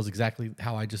 and he feels exactly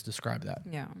how I just described that.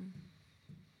 Yeah.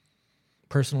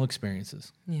 Personal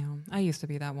experiences. Yeah. I used to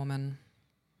be that woman.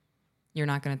 You're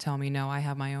not going to tell me no, I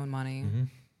have my own money.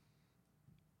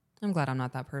 I'm glad I'm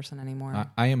not that person anymore.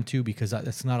 I am too, because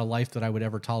it's not a life that I would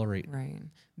ever tolerate. Right.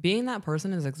 Being that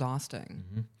person is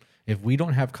exhausting. If we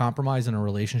don't have compromise in a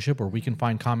relationship, or we can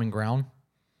find common ground,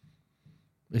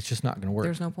 it's just not going to work.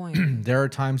 There's no point. There are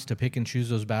times to pick and choose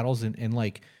those battles. And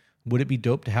like, would it be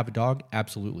dope to have a dog?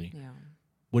 Absolutely. Yeah.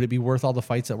 Would it be worth all the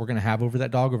fights that we're going to have over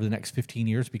that dog over the next 15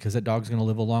 years because that dog's going to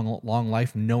live a long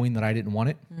life knowing that I didn't want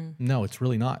it? No, it's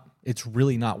really not. It's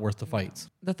really not worth the fights.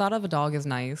 The thought of a dog is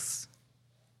nice,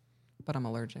 but I'm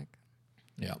allergic.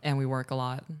 Yeah. And we work a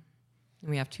lot. And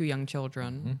we have 2 young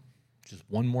children. Just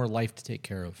one more life to take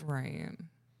care of. Right.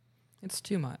 It's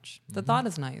too much. The thought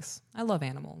is nice. I love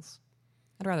animals.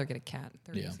 I'd rather get a cat.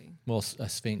 They're easy. Well, a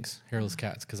Sphinx, hairless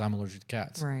cats, because I'm allergic to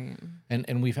cats. Right. And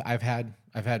I've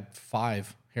had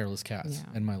 5 hairless cats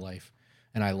in my life,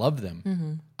 and I love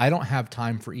them. I don't have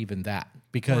time for even that,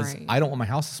 because I don't want my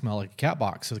house to smell like a cat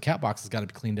box. So the cat box has got to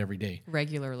be cleaned every day.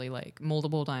 Regularly, like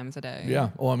multiple times a day. Yeah.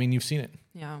 Well, I mean, you've seen it.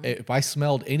 Yeah. If I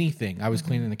smelled anything, I was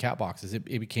cleaning the cat boxes. It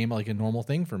became like a normal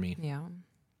thing for me. Yeah.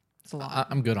 It's a lot.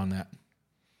 I'm good on that.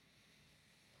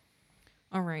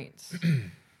 All right.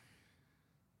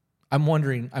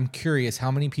 I'm curious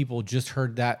how many people just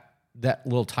heard that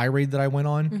little tirade that I went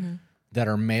on that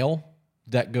are male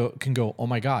that can go, oh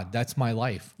my God, that's my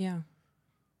life. Yeah.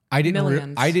 I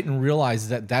didn't realize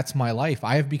that that's my life.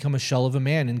 I have become a shell of a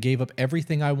man and gave up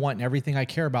everything I want and everything I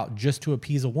care about just to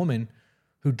appease a woman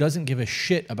who doesn't give a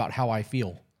shit about how I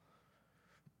feel.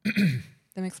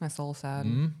 That makes my soul sad.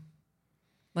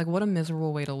 Like, what a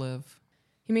miserable way to live.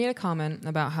 He made a comment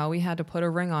about how we had to put a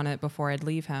ring on it before I'd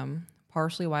leave him,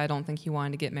 partially why I don't think he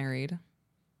wanted to get married.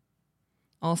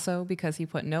 Also, because he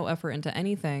put no effort into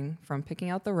anything from picking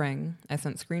out the ring, I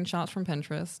sent screenshots from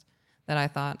Pinterest that I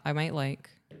thought I might like.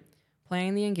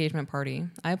 Planning the engagement party.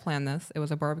 I planned this. It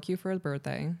was a barbecue for his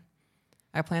birthday.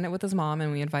 I planned it with his mom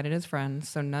and we invited his friends,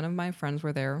 so none of my friends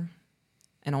were there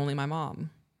and only my mom.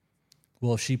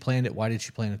 Well, if she planned it, why did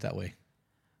she plan it that way?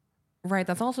 Right,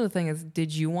 that's also the thing is,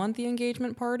 did you want the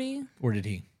engagement party? Or did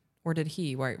he? Or did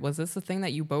he? Right, was this the thing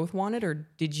that you both wanted or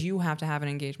did you have to have an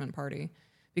engagement party?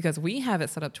 Because we have it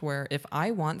set up to where if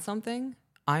I want something,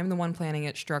 I'm the one planning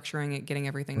it, structuring it, getting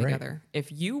everything together.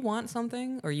 If you want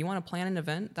something or you want to plan an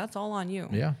event, that's all on you.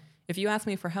 Yeah. If you ask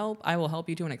me for help, I will help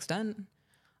you to an extent.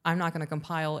 I'm not going to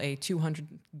compile a 200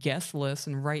 guest list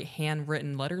and write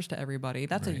handwritten letters to everybody.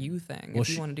 That's a you thing if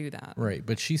you want to do that. Right.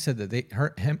 But she said that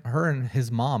her and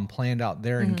his mom planned out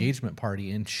their engagement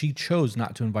party and she chose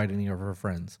not to invite any of her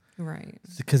friends. Right.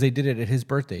 Because they did it at his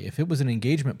birthday. If it was an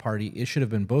engagement party, it should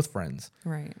have been both friends.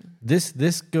 Right.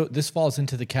 This falls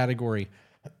into the category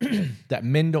that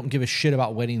men don't give a shit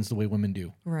about weddings the way women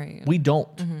do. Right. We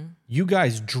don't. You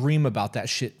guys dream about that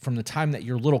shit from the time that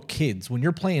you're little kids. When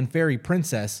you're playing fairy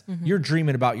princess, you're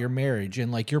dreaming about your marriage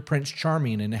and like your Prince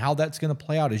Charming and how that's going to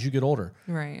play out as you get older.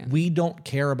 Right. We don't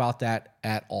care about that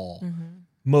at all.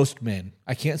 Most men.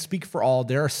 I can't speak for all.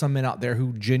 There are some men out there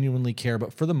who genuinely care,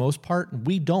 but for the most part,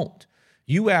 we don't.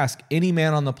 You ask any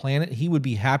man on the planet, he would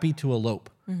be happy to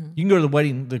elope. You can go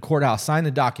to the courthouse, sign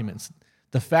the documents.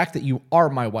 The fact that you are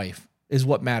my wife is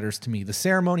what matters to me. The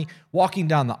ceremony, walking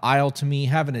down the aisle to me,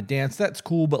 having a dance, that's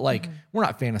cool, but like we're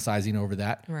not fantasizing over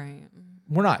that. Right.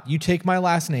 We're not. You take my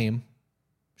last name,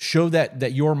 show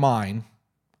that you're mine,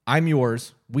 I'm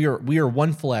yours. We are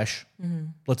one flesh.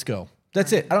 Let's go.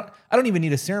 That's it. I don't even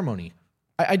need a ceremony.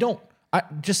 I don't. I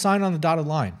just sign on the dotted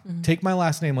line. Take my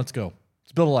last name, let's go.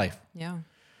 Let's build a life. Yeah.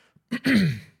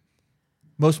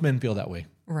 Most men feel that way.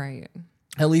 Right.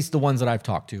 At least the ones that I've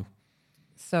talked to.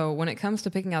 So when it comes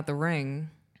to picking out the ring,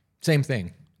 same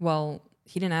thing. Well,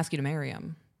 he didn't ask you to marry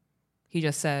him. He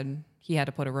just said he had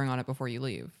to put a ring on it before you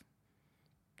leave.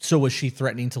 So was she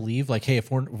threatening to leave? Like, hey, if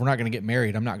we're not going to get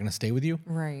married, I'm not going to stay with you?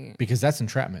 Right. Because that's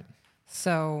entrapment.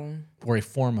 So... Or a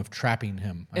form of trapping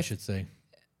him, I should say.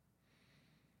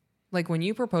 Like, when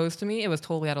you proposed to me, it was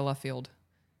totally out of left field.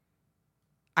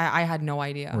 I had no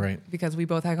idea. Right. Because we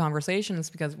both had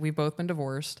conversations, because we've both been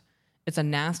divorced. It's a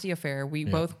nasty affair. We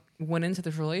both went into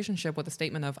this relationship with a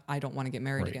statement of, I don't want to get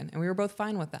married again. And we were both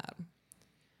fine with that.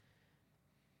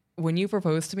 When you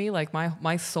proposed to me, like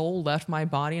my soul left my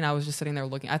body and I was just sitting there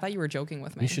looking. I thought you were joking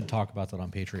with me. We should talk about that on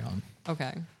Patreon.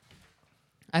 Okay.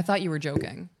 I thought you were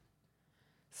joking.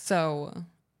 So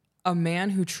a man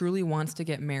who truly wants to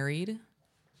get married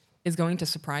is going to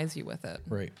surprise you with it.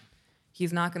 Right.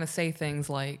 He's not going to say things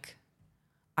like,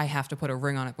 I have to put a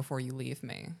ring on it before you leave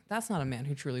me. That's not a man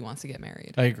who truly wants to get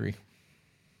married. I agree.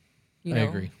 You know, I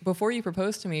agree. Before you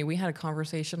proposed to me, we had a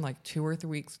conversation like 2 or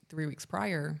 3 weeks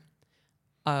prior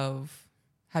of,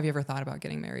 have you ever thought about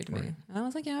getting married to me? And I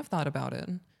was like, yeah, I've thought about it.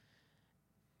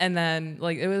 And then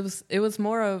like it was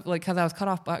more of like, because I was cut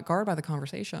off guard by the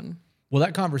conversation. Well,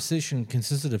 that conversation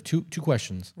consisted of two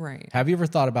questions. Right. Have you ever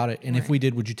thought about it? And if we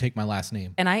did, would you take my last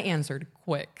name? And I answered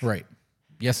quick. Right.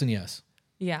 Yes and yes.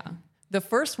 Yeah. The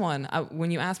first one, when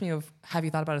you asked me of, have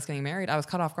you thought about us getting married? I was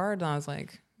cut off guard and I was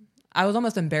like, I was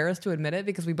almost embarrassed to admit it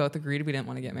because we both agreed we didn't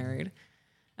want to get married.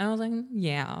 And I was like,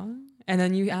 yeah. And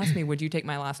then you asked me, would you take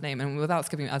my last name? And without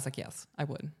skipping, I was like, yes, I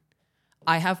would.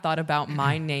 I have thought about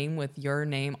my name with your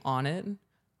name on it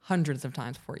hundreds of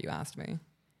times before you asked me.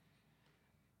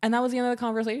 And that was the end of the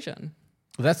conversation.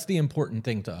 Well, that's the important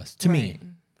thing to us, to me.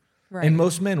 Right. And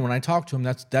most men, when I talk to them,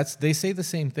 that's they say the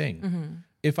same thing.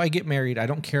 If I get married, I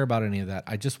don't care about any of that.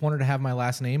 I just wanted to have my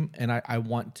last name, and I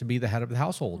want to be the head of the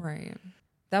household. Right.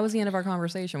 That was the end of our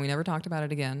conversation. We never talked about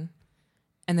it again.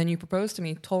 And then you proposed to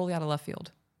me totally out of left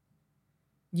field.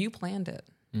 You planned it.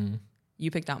 You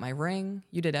picked out my ring.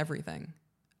 You did everything.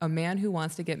 A man who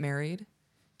wants to get married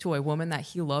to a woman that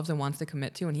he loves and wants to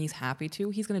commit to and he's happy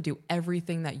to, he's going to do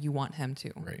everything that you want him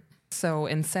to. Right. So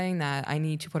in saying that, I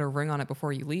need to put a ring on it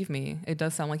before you leave me, it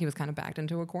does sound like he was kind of backed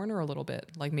into a corner a little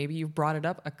bit. Like maybe you've brought it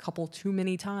up a couple too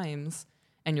many times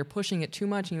and you're pushing it too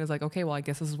much. And he was like, okay, well, I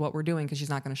guess this is what we're doing because she's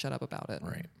not going to shut up about it.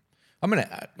 Right. I'm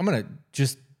gonna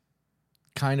just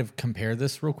kind of compare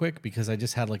this real quick because I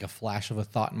just had like a flash of a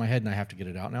thought in my head and I have to get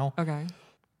it out now. Okay.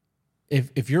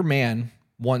 If your man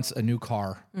wants a new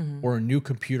car or a new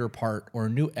computer part or a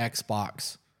new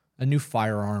Xbox, a new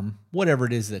firearm, whatever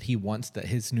it is that he wants that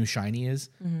his new shiny is,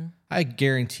 I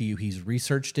guarantee you he's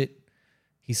researched it.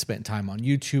 He's spent time on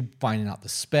YouTube finding out the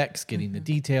specs, getting the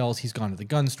details. He's gone to the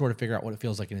gun store to figure out what it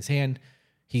feels like in his hand.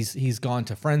 He's gone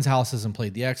to friends' houses and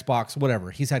played the Xbox,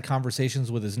 whatever. He's had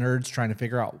conversations with his nerds trying to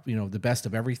figure out, the best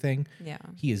of everything. Yeah.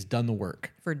 He has done the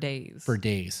work. For days.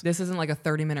 This isn't like a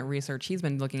 30-minute research. He's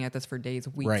been looking at this for days,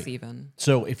 weeks even.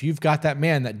 So if you've got that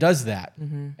man that does that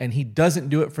and he doesn't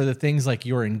do it for the things like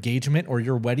your engagement or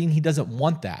your wedding, he doesn't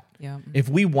want that. Yeah. If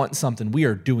we want something, we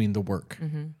are doing the work.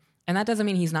 And that doesn't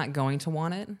mean he's not going to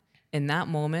want it. In that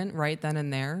moment, right then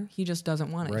and there, he just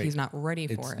doesn't want it. Right. He's not ready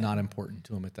for it. It's not important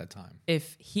to him at that time.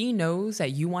 If he knows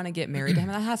that you want to get married to him,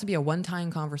 that has to be a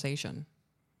one-time conversation.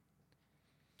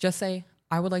 Just say,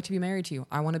 I would like to be married to you.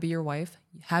 I want to be your wife.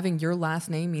 Having your last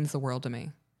name means the world to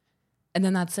me. And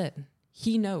then that's it.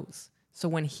 He knows. So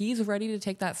when he's ready to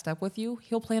take that step with you,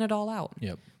 he'll plan it all out.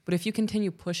 Yep. But if you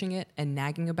continue pushing it and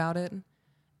nagging about it,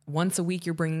 once a week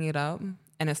you're bringing it up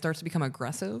and it starts to become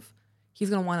aggressive, he's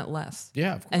going to want it less.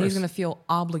 Yeah, of course. And he's going to feel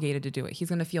obligated to do it. He's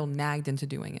going to feel nagged into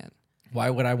doing it. Why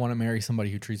would I want to marry somebody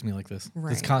who treats me like this?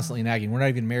 Right. It's constantly nagging. We're not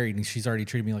even married, and she's already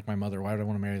treated me like my mother. Why would I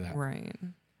want to marry that? Right.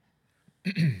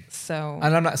 So.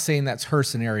 And I'm not saying that's her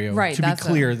scenario. Right. To be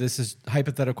clear, this is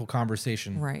hypothetical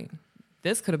conversation. Right.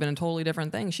 This could have been a totally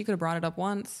different thing. She could have brought it up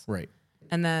once. Right.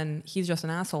 And then he's just an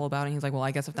asshole about it. He's like, well,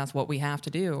 I guess if that's what we have to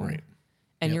do. Right.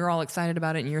 And you're all excited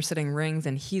about it and you're sitting rings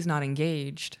and he's not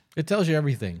engaged. It tells you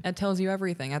everything. It tells you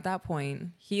everything. At that point,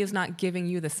 he is not giving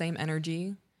you the same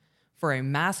energy for a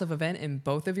massive event in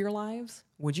both of your lives.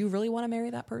 Would you really want to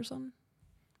marry that person?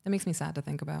 That makes me sad to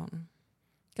think about.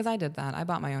 Because I did that. I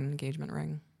bought my own engagement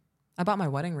ring. I bought my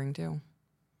wedding ring too.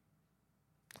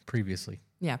 Previously.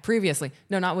 Yeah, previously.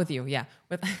 No, not with you. Yeah,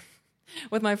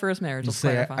 with my first marriage. Let's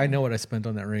clarify. I know what I spent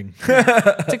on that ring.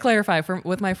 To clarify,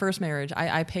 with my first marriage,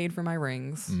 I paid for my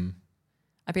rings.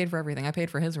 I paid for everything. I paid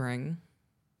for his ring.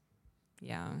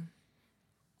 Yeah.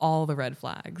 All the red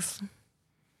flags.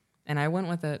 And I went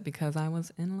with it because I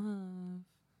was in love.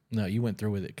 No, you went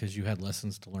through with it because you had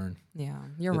lessons to learn. Yeah,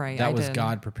 you're right. That was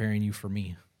God preparing you for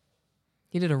me.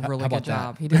 He did a really good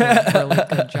job. That? He did a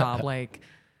really good job. Like,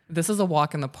 this is a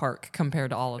walk in the park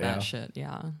compared to all of that shit.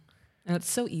 Yeah. And it's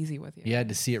so easy with you. You had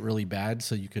to see it really bad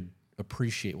so you could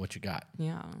appreciate what you got.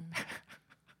 Yeah.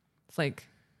 It's like,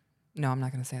 no, I'm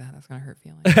not going to say that. That's going to hurt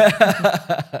feelings.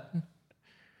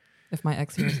 If my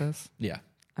ex hears this. Yeah.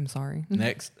 I'm sorry.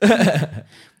 Next.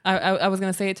 I was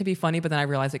going to say it to be funny, but then I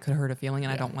realized it could hurt a feeling,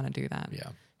 and I don't want to do that. Yeah.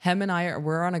 Him and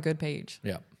we're on a good page.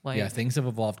 Yeah. Like, things have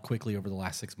evolved quickly over the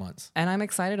last 6 months. And I'm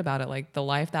excited about it. Like, the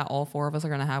life that all four of us are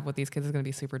going to have with these kids is going to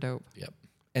be super dope. Yep.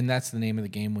 And that's the name of the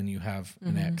game when you have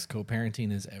an ex.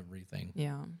 Co-parenting is everything.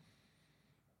 Yeah.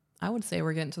 I would say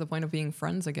we're getting to the point of being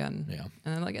friends again. Yeah.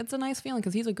 And like, it's a nice feeling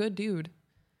because he's a good dude.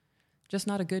 Just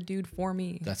not a good dude for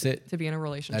me. That's it. To be in a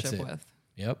relationship with.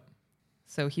 Yep.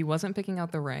 So he wasn't picking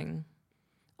out the ring.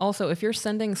 Also, if you're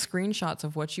sending screenshots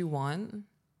of what you want,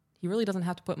 he really doesn't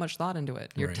have to put much thought into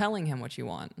it. You're telling him what you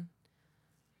want.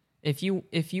 If you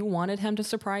wanted him to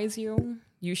surprise you,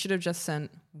 you should have just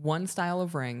sent one style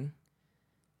of ring.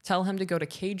 Tell him to go to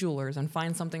K Jewelers and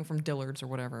find something from Dillard's or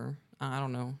whatever. I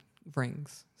don't know.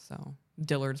 Rings. So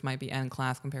Dillard's might be N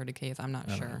class compared to K's. I'm not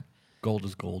sure. Know. Gold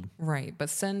is gold. Right. But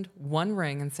send one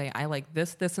ring and say, I like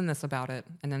this, this, and this about it.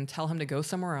 And then tell him to go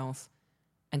somewhere else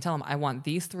and tell him, I want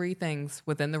these 3 things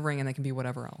within the ring and they can be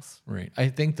whatever else. Right. I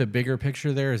think the bigger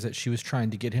picture there is that she was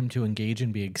trying to get him to engage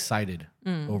and be excited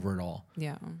over it all.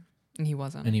 Yeah. And he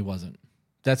wasn't. And he wasn't.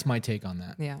 That's my take on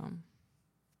that. Yeah.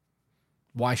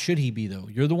 Why should he be, though?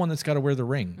 You're the one that's got to wear the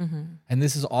ring. And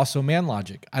this is also man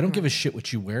logic. I don't give a shit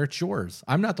what you wear. It's yours.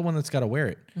 I'm not the one that's got to wear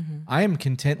it. I am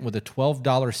content with a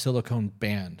 $12 silicone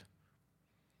band.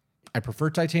 I prefer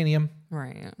titanium.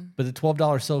 Right. But the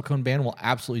 $12 silicone band will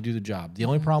absolutely do the job. The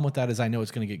only problem with that is I know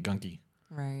it's going to get gunky.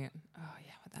 Right. Oh,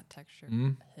 yeah, with that texture.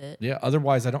 Yeah,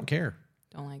 otherwise I don't care.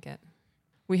 Don't like it.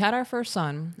 We had our first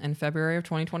son in February of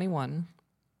 2021.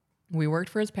 We worked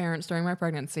for his parents during my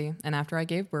pregnancy, and after I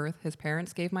gave birth, his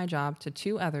parents gave my job to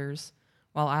 2 others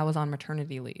while I was on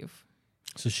maternity leave.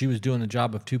 So she was doing the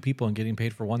job of 2 people and getting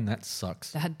paid for 1? That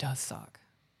sucks. That does suck.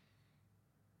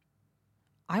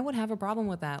 I would have a problem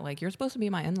with that. Like, you're supposed to be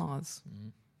my in-laws.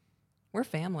 We're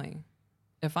family.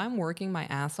 If I'm working my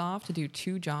ass off to do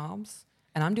 2 jobs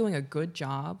and I'm doing a good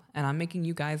job and I'm making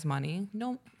you guys money,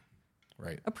 no.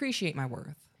 Right. Appreciate my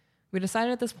worth. We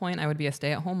decided at this point I would be a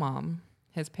stay-at-home mom.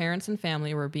 His parents and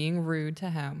family were being rude to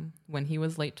him when he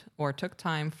was late or took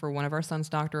time for one of our son's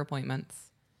doctor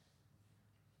appointments.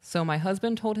 So my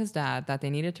husband told his dad that they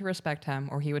needed to respect him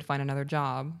or he would find another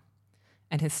job.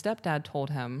 And his stepdad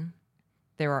told him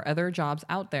there are other jobs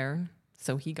out there,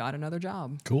 so he got another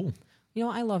job. Cool. You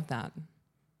know, I love that.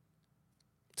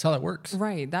 That's how that works.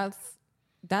 Right.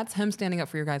 That's him standing up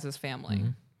for your guys' family. Mm-hmm.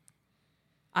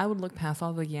 I would look past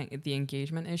all the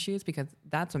engagement issues because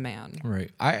that's a man.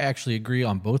 Right. I actually agree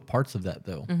on both parts of that,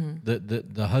 though.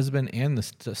 The husband and the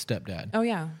stepdad. Oh,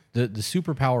 yeah. The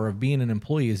superpower of being an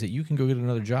employee is that you can go get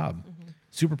another job.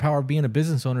 Superpower of being a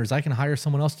business owner is I can hire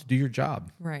someone else to do your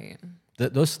job. Right.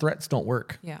 Those threats don't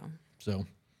work. Yeah. So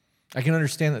I can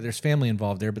understand that there's family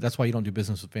involved there, but that's why you don't do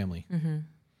business with family.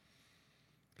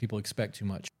 People expect too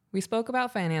much. We spoke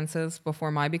about finances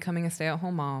before my becoming a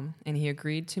stay-at-home mom, and he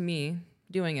agreed to me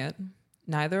doing it.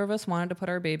 Neither of us wanted to put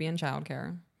our baby in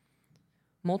childcare.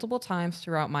 Multiple times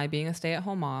throughout my being a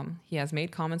stay-at-home mom, he has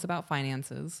made comments about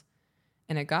finances,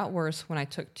 and it got worse when I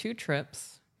took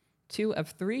 2 of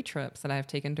 3 trips that I have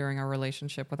taken during our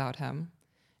relationship without him,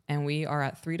 and we are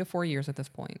at 3 to 4 years at this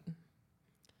point.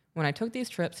 When I took these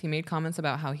trips, he made comments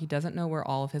about how he doesn't know where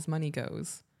all of his money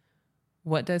goes.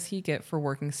 What does he get for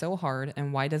working so hard,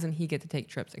 and why doesn't he get to take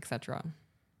trips, etc.?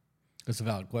 That's a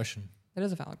valid question. That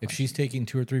is a valid question. If she's taking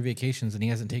 2 or 3 vacations and he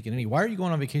hasn't taken any, why are you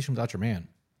going on vacation without your man?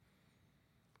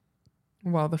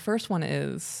 Well, the first one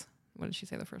is, what did she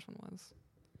say the first one was?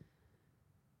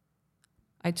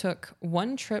 I took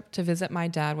 1 trip to visit my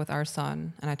dad with our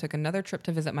son, and I took another trip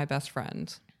to visit my best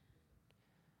friend.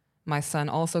 My son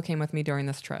also came with me during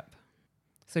this trip.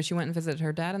 So she went and visited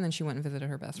her dad, and then she went and visited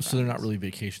her best friend. So they're not really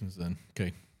vacations then.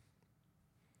 Okay.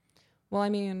 Well, I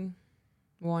mean,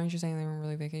 why aren't you saying they weren't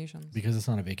really vacations? Because it's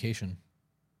not a vacation.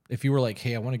 If you were like,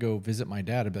 hey, I want to go visit my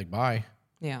dad, I'd be like, bye.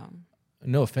 Yeah.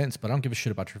 No offense, but I don't give a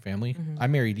shit about your family. I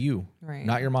married you, Right.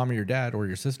 not your mom or your dad or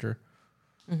your sister.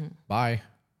 Bye.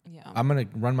 Yeah. I'm going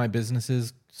to run my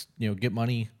businesses, get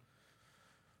money,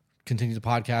 continue the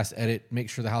podcast, edit, make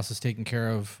sure the house is taken care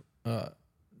of,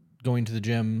 going to the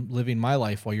gym, living my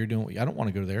life while you're doing. I don't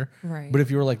want to go there. Right. But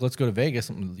if you were like, let's go to Vegas,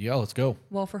 yeah, let's go.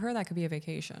 Well, for her, that could be a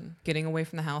vacation. Getting away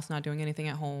from the house, not doing anything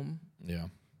at home. Yeah.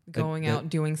 Going out,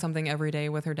 doing something every day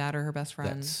with her dad or her best That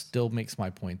friend. still makes my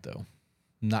point, though.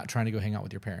 Not trying to go hang out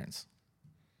with your parents.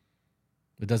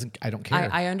 It doesn't, I don't care.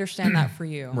 I understand that for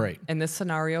you. Right. In this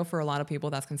scenario, for a lot of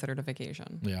people, that's considered a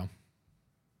vacation. Yeah.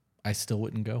 I still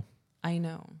wouldn't go. I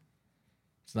know.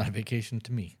 It's not a vacation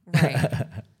to me. Right.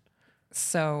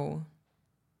 So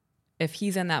if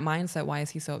he's in that mindset, why is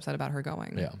he so upset about her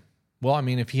going? Yeah. Well, I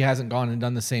mean, if he hasn't gone and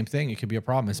done the same thing, it could be a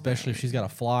problem, especially if she's got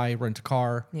to fly, rent a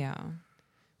car. Yeah.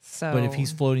 So, But if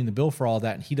he's floating the bill for all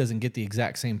that and he doesn't get the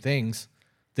exact same things,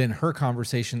 then her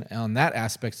conversation on that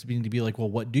aspect is being to be like, well,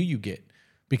 what do you get?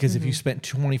 Because if you spent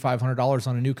 $2,500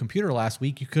 on a new computer last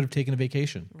week, you could have taken a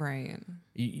vacation. right.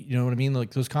 You know what I mean?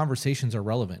 Like those conversations are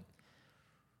relevant.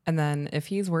 And then if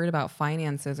he's worried about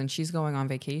finances and she's going on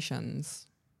vacations,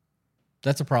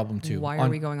 That's a problem too. why are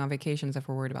we going on vacations if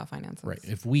we're worried about finances? Right.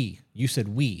 If you said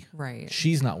we. Right.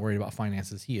 She's not worried about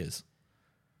finances. He is.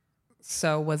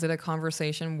 So was it a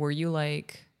conversation? Were you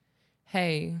like,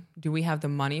 hey, do we have the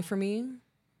money for me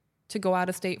to go out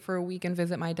of state for a week and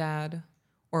visit my dad?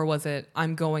 Or was it,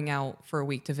 I'm going out for a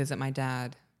week to visit my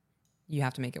dad. You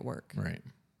have to make it work. Right.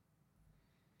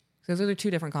 So those are 2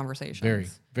 different conversations. Very,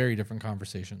 very different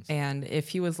conversations. And if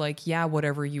he was like, yeah,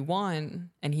 whatever you want,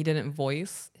 and he didn't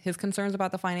voice his concerns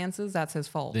about the finances, that's his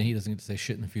fault. Then he doesn't get to say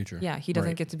shit in the future. Yeah, he doesn't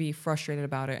Right. get to be frustrated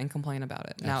about it and complain about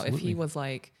it. Now, if Absolutely. he was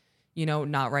like,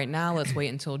 not right now, let's wait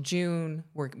until June,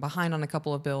 we're behind on a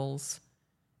couple of bills,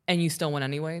 and you still went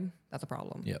anyway, that's a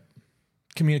problem. Yep.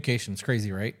 Communication's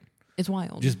crazy, right? It's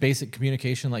wild. Just basic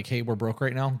communication, like, hey, we're broke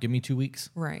right now. Give me 2 weeks.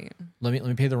 right. Let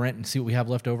me pay the rent and see what we have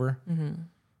left over.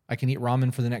 I can eat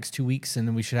ramen for the next 2 weeks, and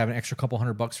then we should have an extra couple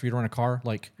 $100 for you to rent a car.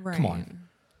 Like, Right. come on.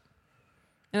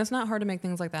 And it's not hard to make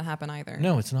things like that happen either.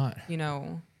 No, it's not.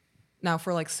 Now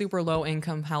for like super low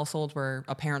income households where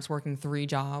a parent's working 3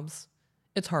 jobs,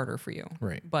 it's harder for you.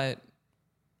 Right. But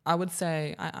I would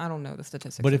say I don't know the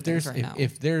statistics. But of if there's things right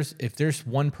now. if there's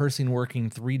one person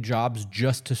working 3 jobs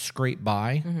just to scrape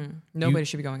by, Nobody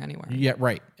should be going anywhere. yeah,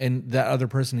 right, and that other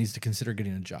person needs to consider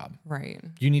getting a job. Right.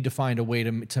 You need to find a way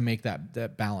to make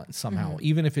that balance somehow,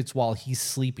 even if it's while he's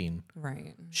sleeping.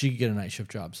 Right. She could get a night shift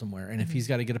job somewhere, and if he's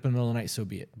got to get up in the middle of the night, so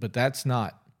be it. But that's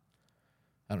not.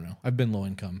 I don't know. I've been low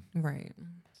income. Right.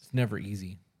 It's never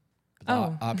easy.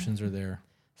 But the options are there.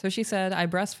 So she said, I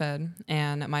breastfed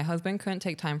and my husband couldn't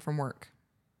take time from work.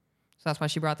 So that's why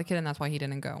she brought the kid and that's why he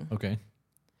didn't go. Okay.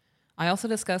 I also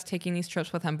discussed taking these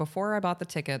trips with him before I bought the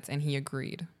tickets, and he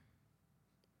agreed.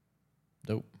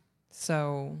 Dope.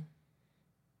 So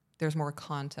there's more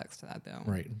context to that, though.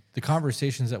 Right. The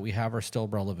conversations that we have are still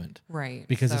relevant. Right.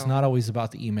 Because it's not always about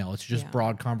the email. It's just Yeah.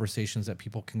 broad conversations that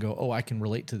people can go, oh, I can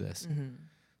relate to this. Mm-hmm.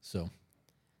 So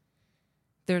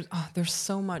there's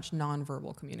so much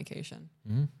nonverbal communication.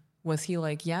 mm-hmm. Was he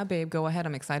like, yeah, babe, go ahead.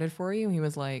 I'm excited for you. And he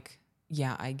was like,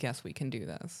 yeah, I guess we can do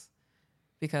this.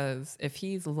 Because if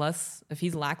he's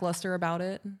lackluster about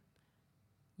it,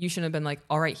 you shouldn't have been like,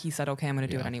 all right, he said, okay, I'm going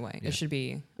to do it anyway. Yeah. It should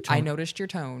be, I noticed your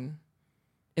tone.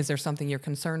 Is there something you're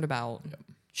concerned about? Yep.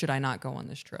 Should I not go on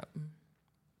this trip?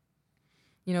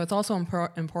 You know, it's also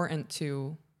important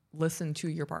to listen to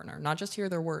your partner, not just hear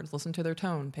their words, listen to their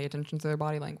tone, pay attention to their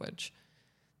body language.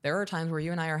 There are times where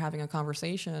you and I are having a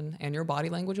conversation and your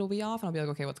body language will be off and I'll be like,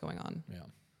 okay, what's going on? Yeah.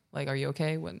 Like, are you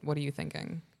okay? What are you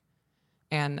thinking?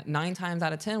 And 9 times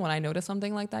out of 10, when I notice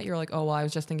something like that, you're like, oh, well, I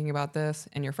was just thinking about this,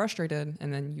 and you're frustrated,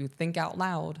 and then you think out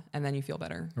loud, and then you feel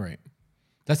better. Right.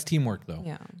 That's teamwork, though.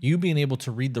 Yeah. You being able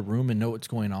to read the room and know what's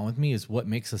going on with me is what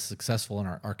makes us successful in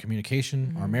our communication,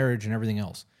 mm-hmm. our marriage, and everything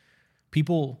else.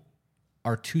 People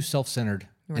are too self-centered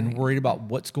and worried about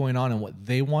what's going on and what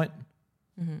they want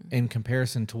mm-hmm. in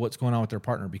comparison to what's going on with their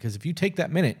partner. Because if you take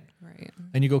that minute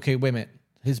and you go, okay, wait a minute,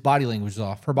 his body language is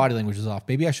off, her body language is off,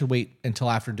 maybe I should wait until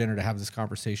after dinner to have this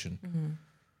conversation. Mm-hmm.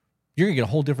 You're going to get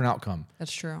a whole different outcome.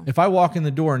 That's true. If I walk in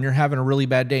the door and you're having a really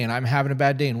bad day and I'm having a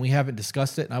bad day and we haven't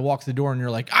discussed it and I walk to the door and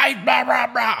you're like, blah, blah,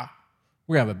 blah,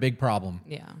 we're going to have a big problem.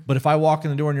 Yeah. But if I walk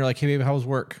in the door and you're like, hey, baby, how was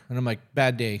work? And I'm like,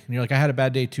 bad day. And you're like, I had a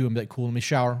bad day too. I'm like, cool, let me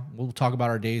shower. We'll talk about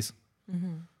our days. Mm-hmm.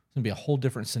 It's going to be a whole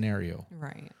different scenario.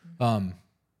 Right.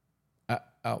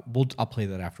 I'll play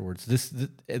that afterwards.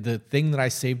 The thing that I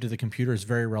saved to the computer is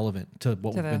very relevant to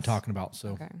what we've been talking about. So,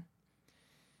 okay.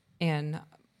 And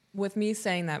with me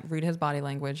saying that, read his body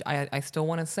language, I still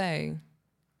want to say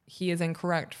he is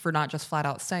incorrect for not just flat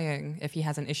out saying if he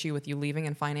has an issue with you leaving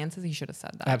in finances, he should have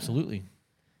said that. Absolutely.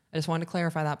 I just wanted to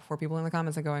clarify that before people in the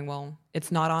comments are going, well,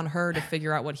 it's not on her to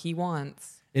figure out what he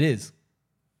wants. It is.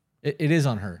 It is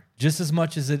on her just as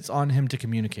much as it's on him to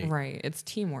communicate. Right. It's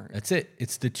teamwork. That's it.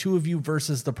 It's the two of you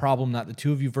versus the problem, not the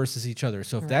two of you versus each other.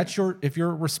 So if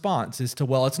your response is to,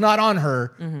 well, it's not on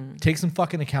her, mm-hmm. take some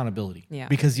fucking accountability. Yeah.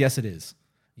 Because yes, it is.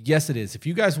 Yes, it is. If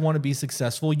you guys want to be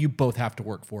successful, you both have to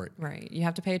work for it. Right. You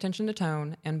have to pay attention to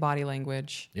tone and body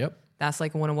language. Yep. That's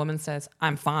like when a woman says,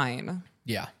 I'm fine.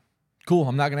 Yeah. Cool.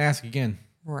 I'm not going to ask again.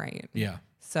 Right. Yeah.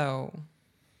 So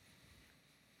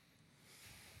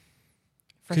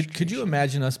Could you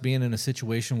imagine us being in a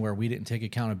situation where we didn't take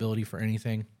accountability for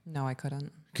anything? No, I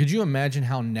couldn't. Could you imagine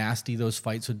how nasty those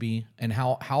fights would be and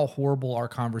how horrible our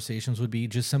conversations would be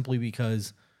just simply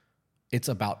because it's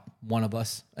about one of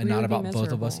us and not about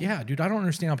both of us? Yeah, dude, I don't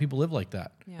understand how people live like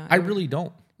that. Yeah, I really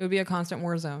don't. It would be a constant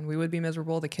war zone. We would be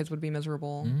miserable. The kids would be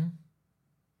miserable. Mm-hmm.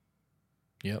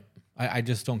 Yep. I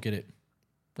just don't get it.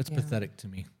 It's pathetic to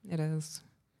me. It is.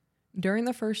 During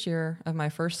the first year of my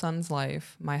first son's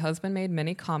life, my husband made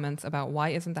many comments about why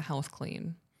isn't the house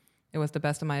clean? It was the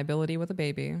best of my ability with a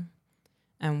baby.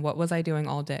 And what was I doing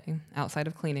all day? Outside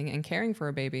of cleaning and caring for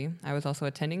a baby, I was also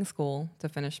attending school to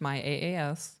finish my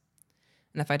AAS.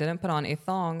 And if I didn't put on a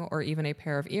thong or even a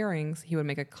pair of earrings, he would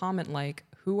make a comment like,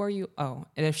 who are you? Oh,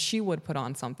 and if she would put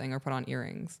on something or put on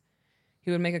earrings, he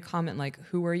would make a comment like,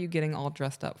 who are you getting all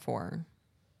dressed up for?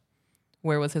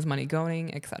 Where was his money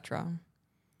going, etc.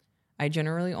 I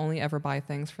generally only ever buy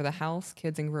things for the house,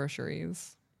 kids, and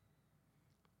groceries.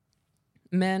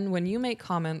 Men, when you make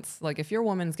comments, like if your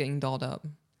woman's getting dolled up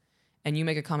and you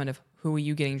make a comment of who are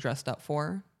you getting dressed up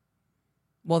for?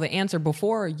 Well, the answer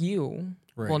before you,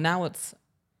 well, now it's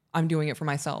I'm doing it for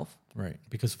myself. Right,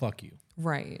 because fuck you.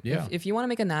 Right. Yeah. If you want to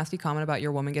make a nasty comment about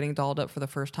your woman getting dolled up for the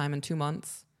first time in 2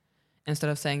 months, instead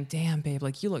of saying, damn, babe,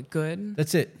 like you look good.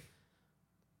 That's it.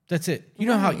 That's it. You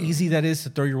know how easy that is to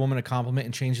throw your woman a compliment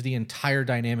and change the entire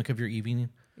dynamic of your evening?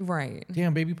 Right.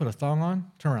 Damn, baby, put a thong on?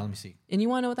 Turn around, let me see. And you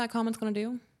want to know what that comment's going to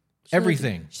do?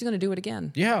 Everything. She's going to do it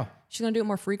again. Yeah. She's going to do it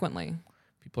more frequently.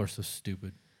 People are so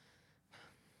stupid.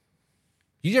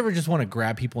 You ever just want to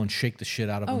grab people and shake the shit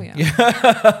out of them? Oh,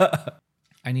 yeah.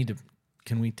 I need to...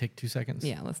 Can we take 2 seconds?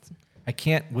 Yeah, let's... I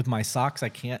can't... With my socks, I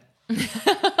can't...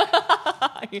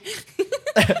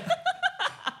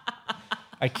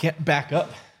 I can't back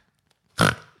up.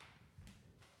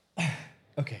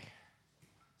 Okay.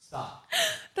 Stop.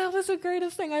 That was the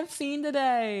greatest thing I've seen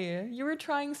today. You were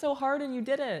trying so hard and you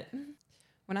did it.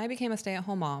 When I became a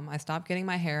stay-at-home mom, I stopped getting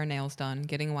my hair and nails done,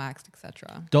 getting waxed,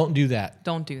 etc. Don't do that.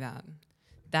 Don't do that.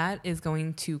 that is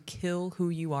going to kill who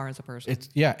you are as a person.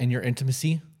 And your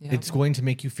intimacy. Yep. It's going to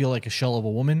make you feel like a shell of a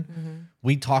woman.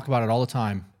 We talk about it all the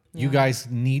time. You guys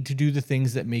need to do the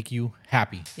things that make you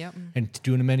happy. Yep. And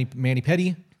doing a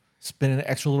mani-pedi, spending an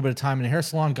extra little bit of time in a hair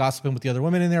salon, gossiping with the other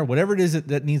women in there, whatever it is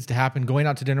that needs to happen, going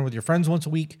out to dinner with your friends once a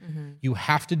week. You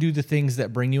have to do the things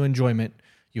that bring you enjoyment.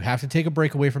 You have to take a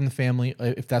break away from the family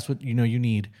if that's what you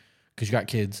need, because you got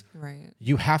kids. Right.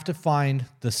 You have to find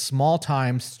the small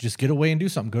times, just get away and do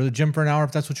something. Go to the gym for an hour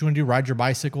if that's what you want to do. Ride your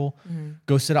bicycle.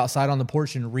 Go sit outside on the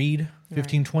porch and read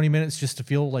 15, 20 minutes just to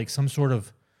feel like some sort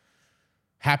of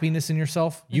happiness in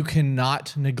yourself. You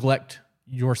cannot neglect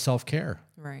your self-care.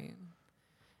 Right.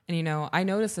 And, I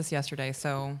noticed this yesterday.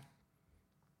 So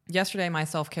yesterday my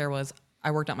self-care was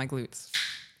I worked out my glutes.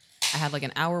 I had like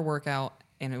an hour workout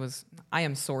and I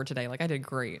am sore today. Like I did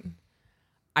great.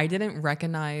 I didn't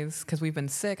recognize, because we've been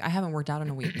sick, I haven't worked out in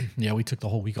a week. Yeah, we took the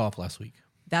whole week off last week.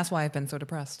 That's why I've been so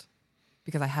depressed,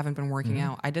 because I haven't been working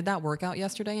out. I did that workout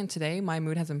yesterday, and today my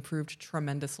mood has improved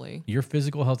tremendously. Your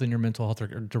physical health and your mental health are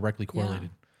directly correlated. Yeah.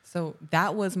 So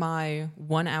that was my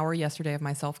 1 hour yesterday of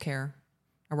my self-care.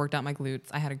 I worked out my glutes.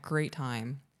 I had a great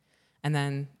time. And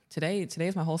then today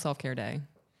is my whole self-care day.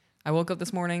 I woke up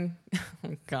this morning.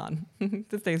 Oh, God.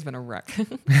 This day's been a wreck.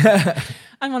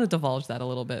 I want to divulge that a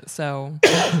little bit. So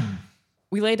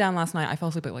we laid down last night. I fell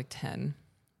asleep at like 10.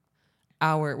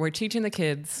 We're teaching the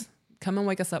kids, come and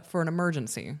wake us up for an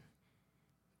emergency.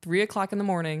 3 o'clock in the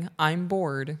morning, I'm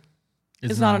bored.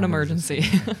 It's not an emergency.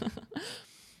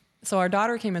 So our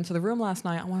daughter came into the room last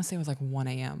night. I want to say it was like 1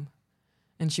 a.m.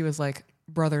 And she was like,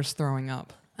 brother's throwing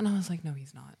up. And I was like, no,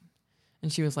 he's not.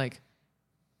 And she was like,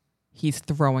 he's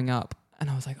throwing up. And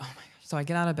I was like, oh my gosh. So I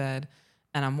get out of bed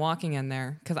and I'm walking in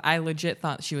there because I legit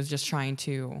thought she was just trying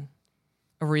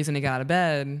a reason to get out of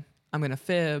bed. I'm going to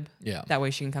fib. Yeah. That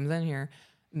way she can come in here.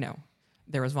 No,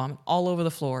 there was vomit all over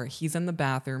the floor. He's in the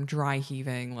bathroom, dry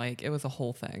heaving. Like it was a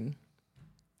whole thing.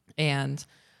 And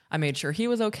I made sure he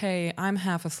was okay. I'm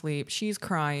half asleep. She's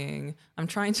crying. I'm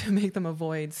trying to make them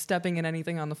avoid stepping in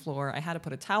anything on the floor. I had to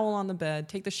put a towel on the bed,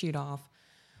 take the sheet off.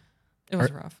 It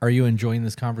was rough. Are you enjoying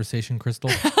this conversation, Crystal?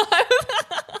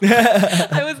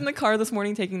 I was in the car this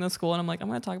morning taking them to school, and I'm like, I'm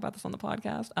going to talk about this on the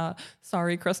podcast.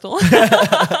 Sorry, Crystal.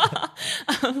 I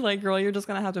was like, girl, you're just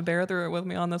going to have to bear through it with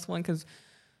me on this one because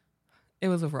it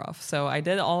was rough. So I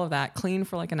did all of that, cleaned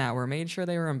for like an hour, made sure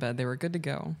they were in bed. They were good to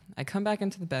go. I come back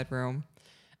into the bedroom,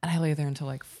 and I lay there until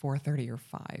like 4:30 or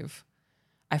 5.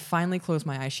 I finally closed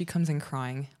my eyes. She comes in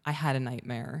crying. I had a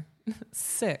nightmare.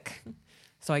 Sick.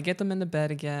 So I get them into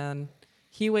bed again.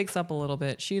 He wakes up a little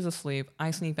bit. She's asleep.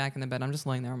 I sneak back in the bed. I'm just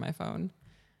laying there on my phone.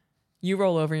 You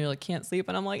roll over and you're like, can't sleep.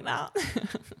 And I'm like, no,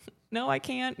 no, I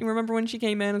can't. You remember when she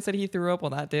came in and said he threw up?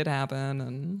 Well, that did happen.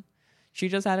 And she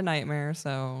just had a nightmare.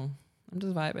 So I'm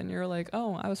just vibing. You're like,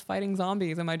 oh, I was fighting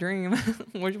zombies in my dream.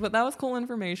 But that was cool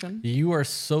information. You are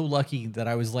so lucky that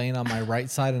I was laying on my right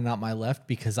side and not my left,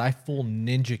 because I full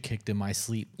ninja kicked in my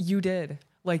sleep. You did.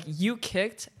 Like you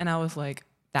kicked and I was like,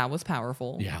 that was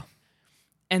powerful. Yeah.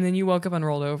 And then you woke up and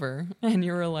rolled over and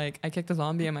you were like, I kicked a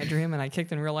zombie in my dream and I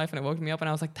kicked in real life and it woke me up and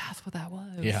I was like, that's what that was.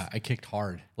 Yeah, I kicked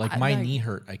hard. Like my knee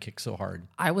hurt. I kicked so hard.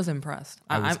 I was impressed.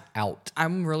 I was out.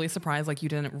 I'm really surprised like you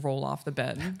didn't roll off the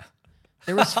bed.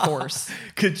 There was force.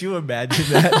 Could you imagine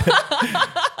that?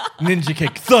 Ninja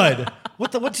kick, thud.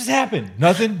 What just happened?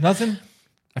 Nothing?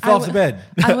 I fell off the bed.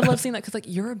 I would love seeing that because like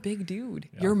you're a big dude.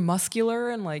 Yeah. You're muscular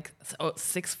and like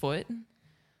 6 foot.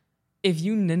 If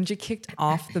you ninja kicked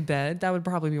off the bed, that would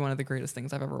probably be one of the greatest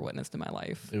things I've ever witnessed in my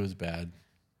life. It was bad.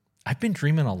 I've been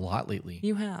dreaming a lot lately.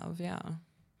 You have, yeah.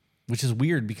 Which is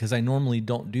weird because I normally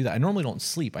don't do that. I normally don't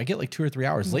sleep. I get like 2 or 3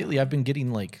 hours. Lately, I've been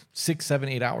getting like 6, 7,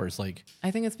 8 hours. Like I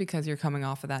think it's because you're coming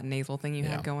off of that nasal thing you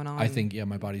had going on. I think,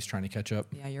 my body's trying to catch up.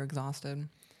 Yeah, you're exhausted.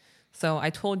 So I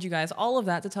told you guys all of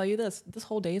that to tell you this. This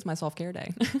whole day is my self-care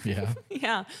day. Yeah.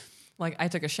 Yeah. Like I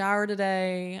took a shower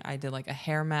today. I did like a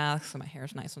hair mask so my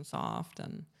hair's nice and soft.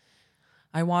 And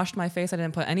I washed my face. I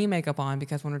didn't put any makeup on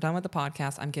because when we're done with the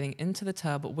podcast, I'm getting into the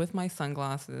tub with my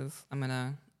sunglasses. I'm going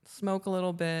to smoke a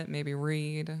little bit, maybe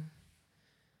read,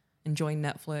 enjoy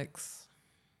Netflix.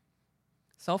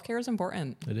 Self-care is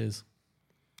important. It is.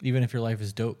 Even if your life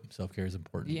is dope, self-care is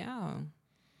important. Yeah.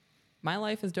 My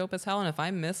life is dope as hell. And if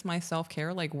I miss my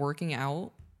self-care, like working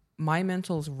out, my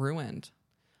mental's ruined.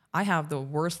 I have the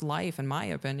worst life, in my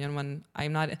opinion, when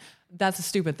I'm not. That's a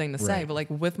stupid thing to say, but like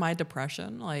with my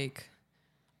depression, like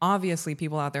obviously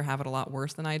people out there have it a lot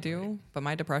worse than I do. But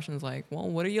my depression is like, well,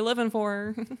 what are you living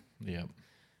for? Yep.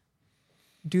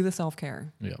 Do the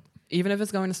self-care. Yep. Even if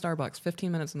it's going to Starbucks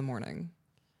 15 minutes in the morning.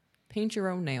 Paint your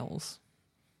own nails.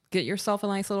 Get yourself a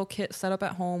nice little kit set up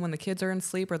at home when the kids are in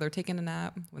sleep or they're taking a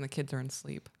nap when the kids are in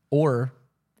sleep. Or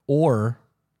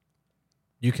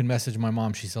you can message my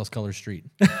mom. She sells Color Street.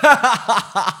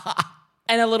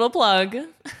 And a little plug.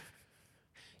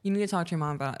 You need to talk to your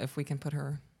mom about if we can put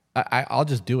her. I'll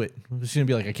just do it. She's going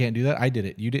to be like, I can't do that. I did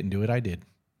it. You didn't do it. I did.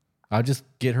 I'll just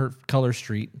get her Color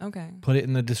Street. Okay. Put it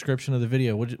in the description of the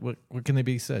video. What can they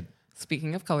be said?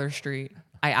 Speaking of Color Street,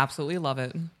 I absolutely love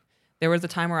it. There was a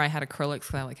time where I had acrylics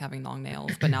because I like having long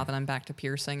nails. But now that I'm back to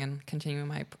piercing and continuing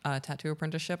my tattoo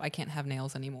apprenticeship, I can't have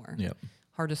nails anymore. Yep.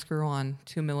 Hard to screw on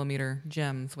 2mm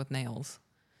gems with nails.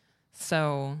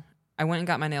 So I went and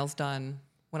got my nails done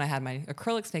when I had my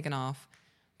acrylics taken off.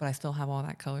 But I still have all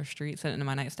that Color Street sitting in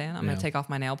my nightstand. I'm going to take off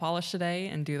my nail polish today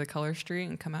and do the Color Street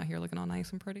and come out here looking all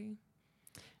nice and pretty.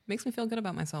 Makes me feel good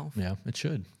about myself. Yeah, it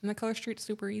should. And the Color Street's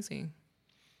super easy.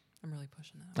 I'm really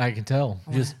pushing that. I can tell.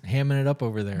 Just hamming it up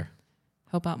over there.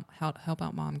 Help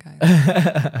out mom,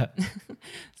 guys.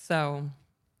 So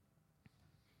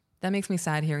that makes me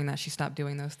sad hearing that she stopped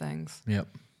doing those things. Yep.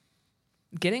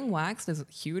 Getting waxed is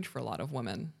huge for a lot of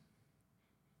women.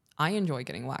 I enjoy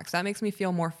getting waxed. That makes me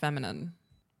feel more feminine.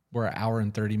 We're an hour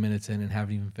and 30 minutes in and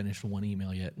haven't even finished one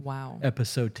email yet. Wow.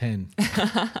 Episode 10.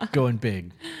 Going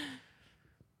big.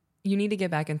 You need to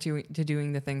get back into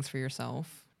doing the things for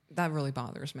yourself. That really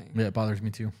bothers me. Yeah, it bothers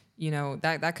me too. You know,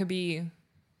 that could be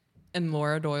in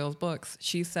Laura Doyle's books.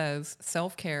 She says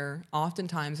self-care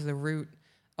oftentimes is the root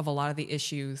of a lot of the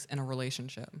issues in a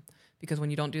relationship. Because when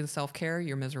you don't do the self-care,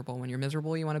 you're miserable. When you're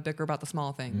miserable, you want to bicker about the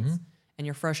small things. Mm-hmm. And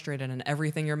you're frustrated and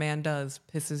everything your man does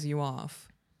pisses you off.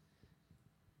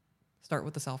 Start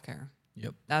with the self-care.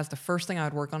 Yep. That's the first thing I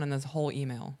would work on in this whole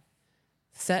email.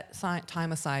 Set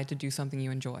time aside to do something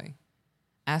you enjoy.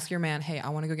 Ask your man, hey, I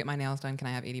want to go get my nails done. Can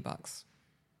I have $80?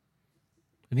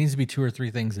 It needs to be 2 or 3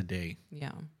 things a day.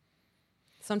 Yeah.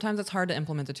 Sometimes it's hard to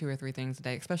implement the 2 or 3 things a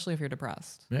day, especially if you're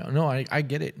depressed. Yeah, no, I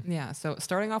get it. Yeah, so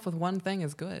starting off with one thing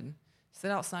is good.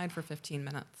 Sit outside for 15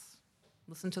 minutes.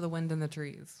 Listen to the wind in the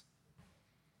trees.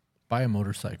 Buy a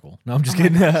motorcycle. No, I'm just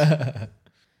kidding.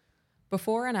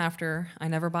 Before and after, I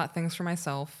never bought things for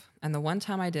myself. And the one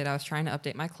time I did, I was trying to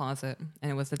update my closet.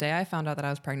 And it was the day I found out that I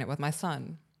was pregnant with my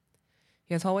son.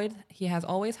 He has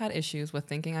always had issues with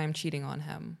thinking I am cheating on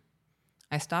him.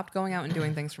 I stopped going out and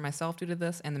doing things for myself due to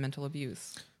this and the mental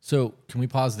abuse. So can we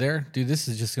pause there? Dude, this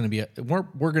is just going to be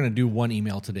we're going to do one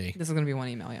email today. This is going to be one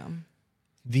email, yeah.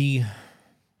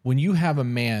 When you have a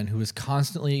man who is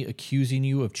constantly accusing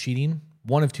you of cheating,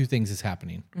 one of 2 things is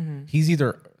happening. Mm-hmm. He's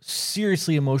either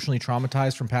seriously emotionally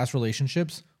traumatized from past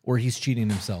relationships or he's cheating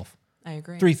himself. I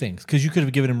agree. 3 things, because you could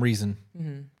have given him reason.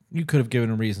 Mm-hmm. You could have given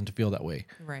him reason to feel that way.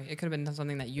 Right. It could have been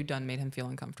something that you done made him feel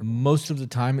uncomfortable. Most of the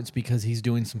time, it's because he's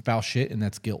doing some foul shit, and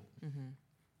that's guilt. Mm-hmm.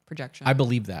 Projection. I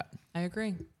believe that. I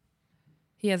agree.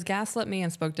 He has gaslit me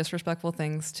and spoke disrespectful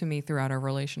things to me throughout our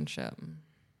relationship.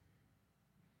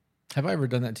 Have I ever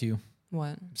done that to you?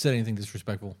 What? Said anything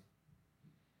disrespectful?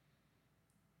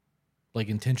 Like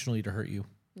intentionally to hurt you?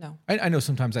 No. I know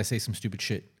sometimes I say some stupid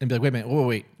shit and be like, wait a minute,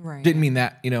 wait. Right. Didn't mean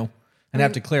that, and I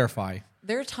have to clarify.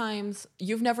 There are times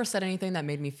you've never said anything that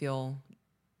made me feel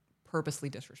purposely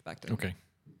disrespected. Okay.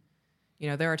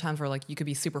 There are times where like you could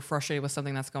be super frustrated with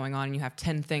something that's going on and you have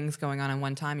 10 things going on in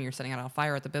one time and you're setting out a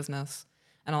fire at the business.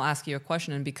 And I'll ask you a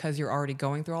question, and because you're already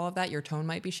going through all of that, your tone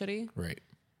might be shitty. Right.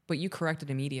 But you correct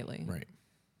it immediately. Right.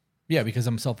 Yeah, because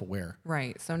I'm self-aware.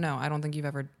 Right. So no, I don't think you've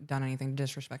ever done anything to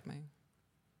disrespect me.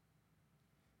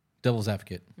 Devil's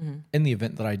advocate. Mm-hmm. In the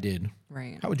event that I did,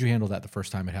 right. How would you handle that the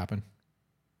first time it happened?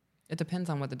 It depends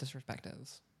on what the disrespect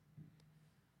is.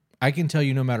 I can tell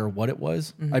you no matter what it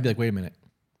was, mm-hmm. I'd be like, wait a minute.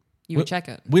 You would check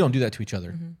it. We don't do that to each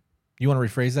other. Mm-hmm. You want to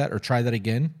rephrase that or try that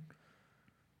again?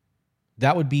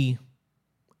 That would be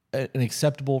an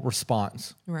acceptable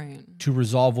response, right, to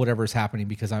resolve whatever is happening,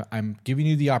 because I'm giving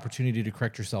you the opportunity to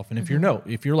correct yourself. And if mm-hmm.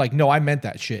 if you're like, no, I meant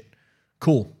that shit,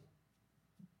 cool.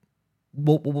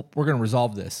 We're going to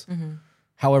resolve this. Mm-hmm.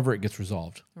 However it gets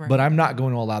resolved. Right. But I'm not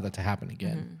going to allow that to happen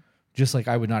again. Mm-hmm. Just like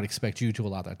I would not expect you to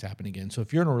allow that to happen again. So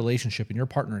if you're in a relationship and your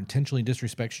partner intentionally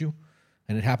disrespects you,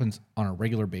 and it happens on a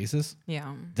regular basis,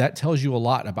 yeah, that tells you a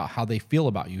lot about how they feel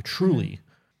about you, truly.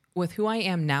 Mm-hmm. With who I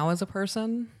am now as a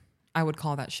person, I would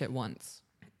call that shit once.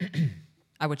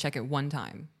 I would check it one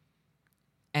time.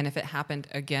 And if it happened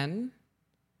again,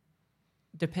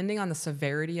 depending on the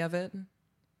severity of it,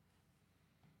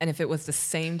 and if it was the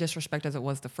same disrespect as it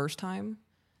was the first time,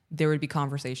 there would be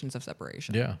conversations of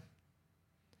separation. Yeah.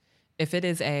 If it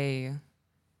is say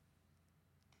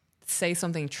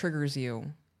something triggers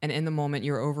you, and in the moment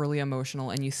you're overly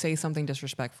emotional and you say something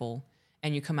disrespectful,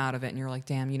 and you come out of it and you're like,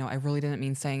 damn, I really didn't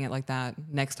mean saying it like that.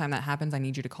 Next time that happens, I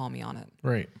need you to call me on it.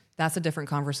 Right. That's a different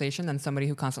conversation than somebody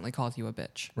who constantly calls you a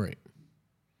bitch. Right.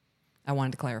 I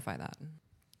wanted to clarify that.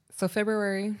 So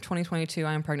February 2022,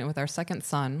 I am pregnant with our second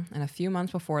son, and a few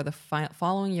months before the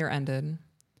following year ended,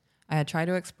 I had tried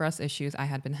to express issues I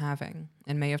had been having.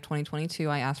 In May of 2022,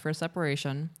 I asked for a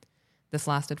separation. This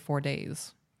lasted 4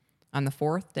 days. On the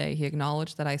fourth day, he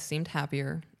acknowledged that I seemed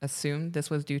happier, assumed this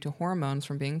was due to hormones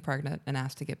from being pregnant, and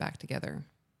asked to get back together.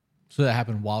 So that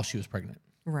happened while she was pregnant.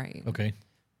 Right. Okay.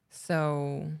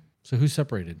 So who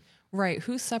separated? Right.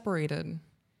 Who separated?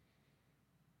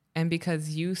 And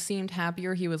because you seemed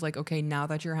happier, he was like, okay, now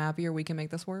that you're happier, we can make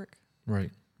this work.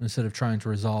 Right. Instead of trying to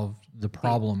resolve the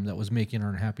problem that was making her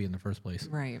unhappy in the first place.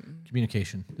 Right.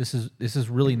 Communication. This is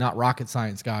really not rocket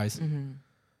science, guys. Mm-hmm.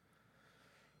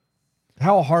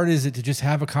 How hard is it to just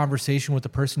have a conversation with the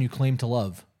person you claim to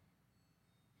love?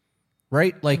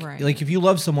 Right? Like if you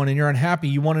love someone and you're unhappy,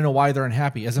 you want to know why they're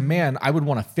unhappy. As a man, I would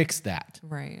want to fix that.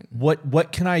 Right.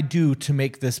 What can I do to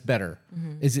make this better?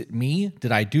 Mm-hmm. Is it me?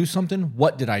 Did I do something?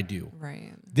 What did I do?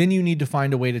 Right. Then you need to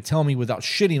find a way to tell me without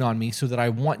shitting on me so that I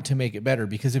want to make it better.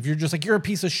 Because if you're just like, you're a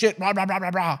piece of shit, blah, blah, blah,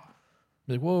 blah, blah.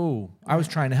 Like, whoa, I was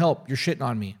trying to help. You're shitting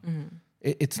on me. Mm-hmm.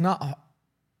 It's not...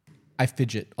 I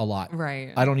fidget a lot.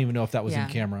 Right. I don't even know if that was in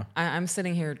camera. I'm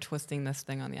sitting here twisting this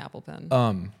thing on the Apple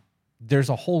Pen. There's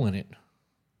a hole in it.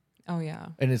 Oh, yeah.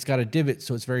 And it's got a divot,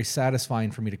 so it's very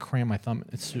satisfying for me to cram my thumb.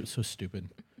 It's so stupid.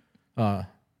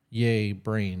 Yay,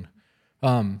 brain.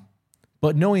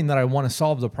 But knowing that I want to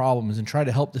solve the problems and try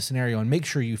to help the scenario and make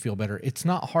sure you feel better, it's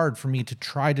not hard for me to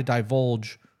try to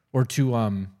divulge or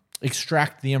to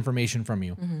extract the information from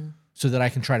you so that I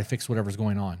can try to fix whatever's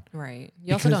going on. Right.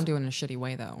 You also don't do it in a shitty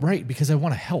way, though. Right, because I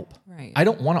want to help. Right. I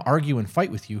don't want to argue and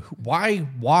fight with you.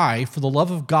 Why, for the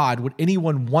love of God, would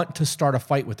anyone want to start a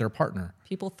fight with their partner?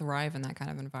 People thrive in that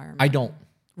kind of environment. I don't.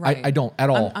 Right. I don't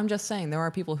at all. I'm just saying there are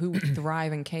people who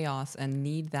thrive in chaos and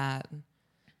need that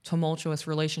tumultuous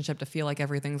relationship to feel like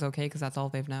everything's okay because that's all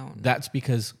they've known. That's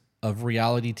because of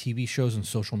reality TV shows and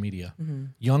social media.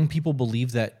 Young people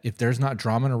believe that if there's not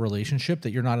drama in a relationship,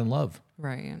 that you're not in love.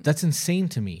 Right. That's insane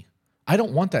to me. I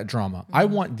don't want that drama. I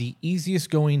want the easiest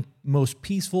going, most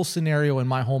peaceful scenario in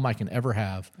my home I can ever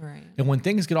have. Right. And when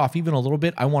things get off even a little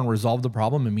bit, I want to resolve the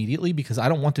problem immediately because I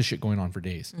don't want this shit going on for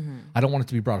days. I don't want it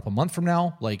to be brought up a month from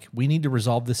now. Like, we need to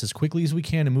resolve this as quickly as we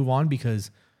can and move on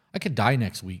because I could die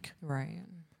next week. Right.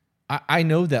 I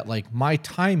know that, like, my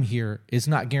time here is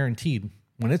not guaranteed.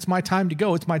 When it's my time to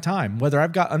go, it's my time. Whether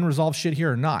I've got unresolved shit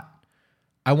here or not,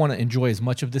 I want to enjoy as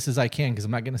much of this as I can because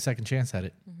I'm not getting a second chance at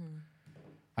it.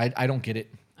 I don't get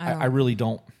it. I really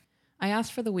don't. I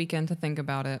asked for the weekend to think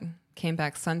about it, came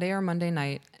back Sunday or Monday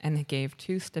night, and gave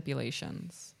 2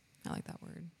 stipulations. I like that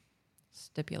word.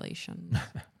 Stipulations.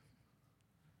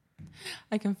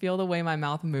 I can feel the way my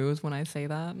mouth moves when I say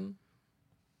that.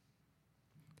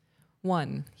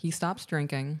 1, he stops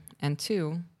drinking, and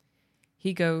 2,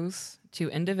 he goes to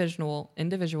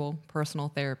individual personal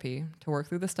therapy to work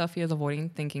through the stuff he is avoiding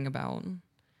thinking about.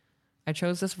 I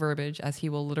chose this verbiage as he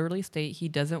will literally state he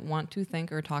doesn't want to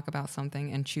think or talk about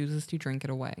something and chooses to drink it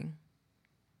away.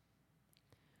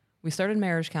 We started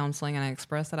marriage counseling and I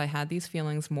expressed that I had these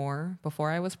feelings more before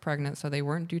I was pregnant, so they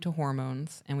weren't due to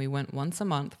hormones, and we went once a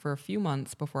month for a few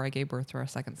months before I gave birth to our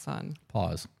second son.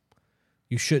 Pause.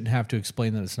 You shouldn't have to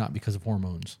explain that it's not because of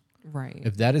hormones. Right.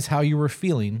 If that is how you were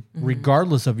feeling,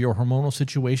 regardless of your hormonal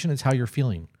situation, it's how you're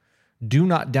feeling. Do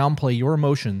not downplay your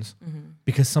emotions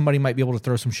because somebody might be able to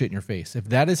throw some shit in your face. If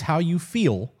that is how you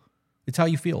feel, it's how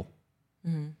you feel.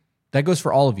 That goes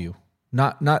for all of you,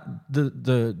 not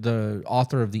the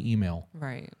author of the email.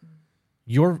 Right.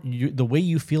 The way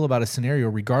you feel about a scenario,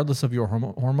 regardless of your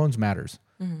hormones, matters.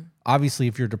 Obviously,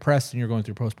 if you're depressed and you're going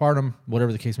through postpartum,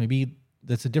 whatever the case may be,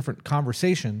 that's a different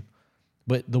conversation.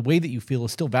 But the way that you feel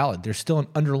is still valid. There's still an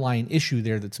underlying issue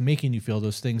there that's making you feel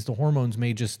those things. The hormones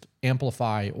may just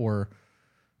amplify or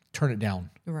turn it down.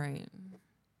 Right.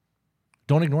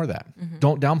 Don't ignore that.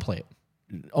 Don't downplay it.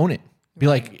 Own it. Be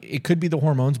like, it could be the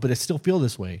hormones, but I still feel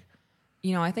this way.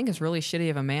 You know, I think it's really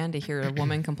shitty of a man to hear a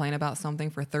woman complain about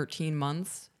something for 13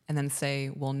 months and then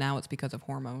say, well, now it's because of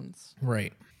hormones.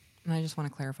 Right. And I just want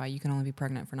to clarify, you can only be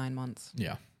pregnant for 9 months.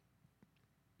 Yeah.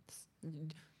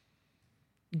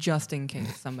 Just in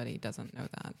case somebody doesn't know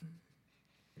that.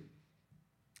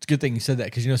 It's a good thing you said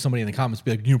that because somebody in the comments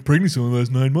be like, pregnancy only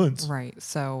lasts 9 months. Right.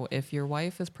 So if your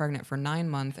wife is pregnant for 9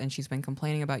 months and she's been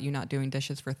complaining about you not doing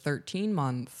dishes for 13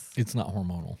 months. It's not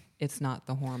hormonal. It's not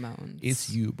the hormones. It's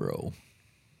you, bro.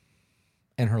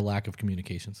 And her lack of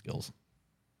communication skills.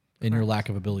 And your lack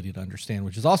of ability to understand,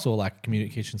 which is also a lack of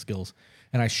communication skills.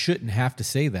 And I shouldn't have to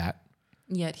say that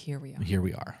Yet here we are. Here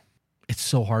we are. It's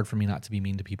so hard for me not to be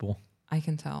mean to people. I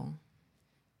can tell.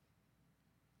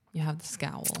 You have the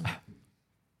scowl.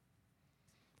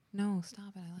 No,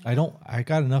 stop it. I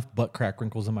got enough butt crack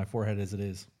wrinkles in my forehead as it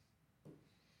is.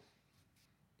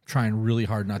 Trying really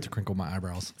hard not to crinkle my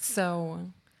eyebrows.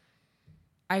 So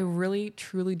I really,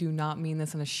 truly do not mean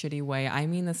this in a shitty way. I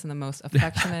mean this in the most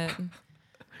affectionate,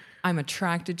 I'm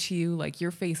attracted to you, like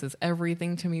your face is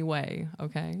everything to me way,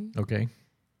 okay? Okay.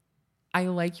 I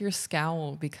like your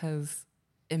scowl because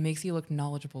it makes you look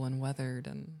knowledgeable and weathered.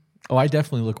 And Oh, I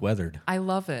definitely look weathered. I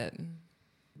love it.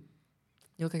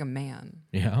 You look like a man.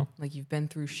 Yeah. Like you've been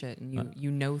through shit and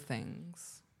you know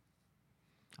things.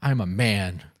 I'm a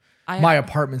man. My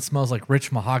apartment smells like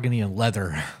rich mahogany and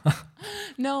leather.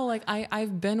 No, like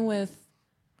I've been with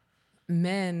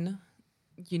men,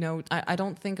 you know, I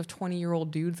don't think of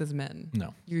 20-year-old dudes as men.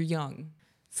 No. You're young.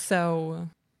 So,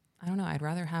 I don't know. I'd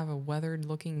rather have a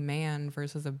weathered-looking man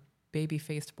versus a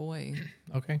baby-faced boy.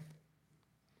 Okay.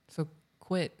 So,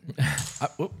 quit.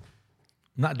 I'm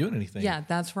not doing anything. Yeah,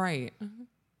 that's right.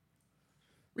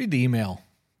 Read the email.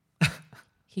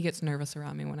 He gets nervous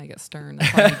around me when I get stern.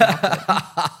 That's why he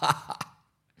blocked it.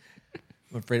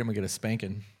 I'm afraid I'm going to get a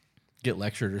spanking. Get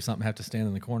lectured or something. Have to stand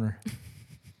in the corner.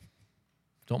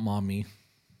 Don't mom me.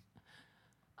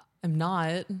 I'm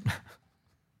not.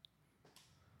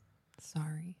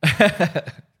 Sorry.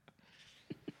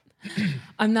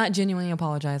 I'm not genuinely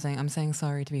apologizing. I'm saying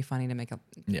sorry to be funny to make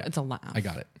it's a laugh. I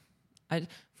got it.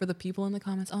 For the people in the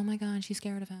comments, oh my God, she's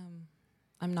scared of him.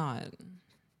 I'm not.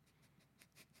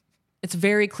 It's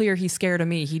very clear he's scared of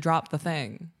me. He dropped the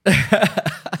thing.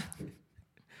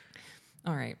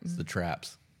 All right. It's the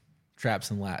traps. Traps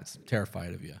and lats.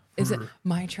 Terrified of you. Is it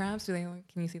my traps? Can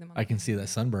you see them? I can see that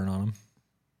sunburn on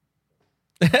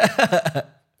them.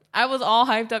 I was all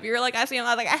hyped up. You were like, I see him.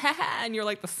 I was like, ah, and you're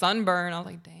like, the sunburn. I was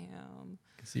like, damn.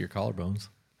 I can see your collarbones.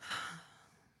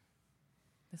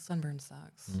 The sunburn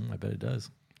sucks. I bet it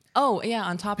does. Oh, yeah.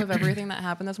 On top of everything that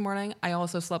happened this morning, I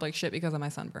also slept like shit because of my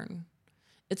sunburn.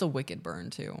 It's a wicked burn,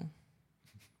 too.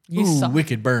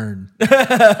 Wicked burn.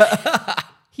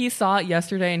 He saw it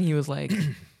yesterday and he was like,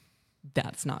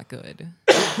 that's not good.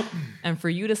 And for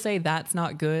you to say that's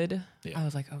not good, I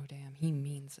was like, oh, damn, he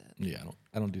means it. Yeah,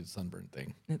 I don't do the sunburn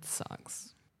thing. It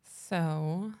sucks.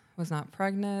 So, was not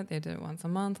pregnant. They did it once a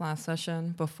month last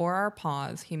session. Before our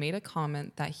pause, he made a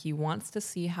comment that he wants to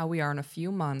see how we are in a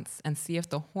few months and see if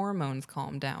the hormones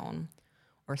calm down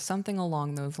or something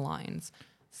along those lines.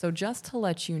 So just to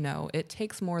let you know, it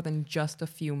takes more than just a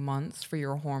few months for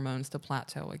your hormones to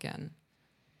plateau again.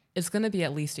 It's going to be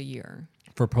at least a year.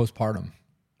 For postpartum.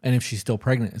 And if she's still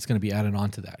pregnant, it's going to be added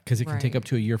on to that. Because it can take up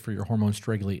to a year for your hormones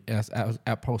to regulate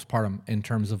at postpartum in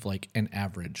terms of like an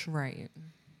average. Right.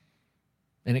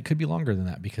 And it could be longer than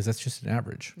that because that's just an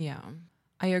average. Yeah.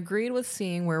 I agreed with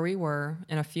seeing where we were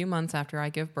in a few months after I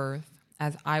give birth,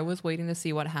 as I was waiting to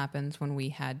see what happens when we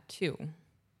had two.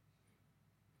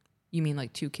 You mean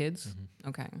like two kids? Mm-hmm.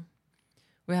 Okay.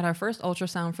 We had our first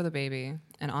ultrasound for the baby,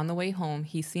 and on the way home,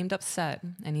 he seemed upset,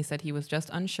 and he said he was just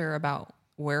unsure about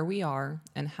where we are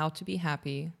and how to be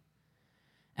happy,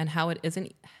 and how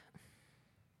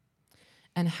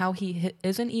he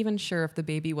isn't even sure if the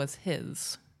baby was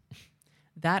his.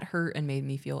 That hurt and made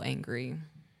me feel angry.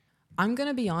 I'm going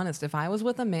to be honest. If I was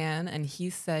with a man and he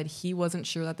said he wasn't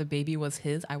sure that the baby was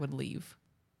his, I would leave.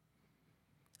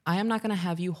 I am not going to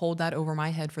have you hold that over my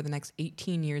head for the next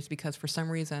 18 years because for some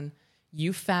reason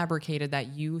you fabricated that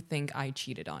you think I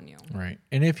cheated on you. Right.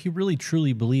 And if he really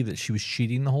truly believed that she was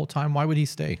cheating the whole time, why would he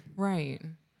stay? Right.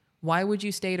 Why would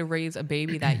you stay to raise a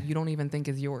baby that you don't even think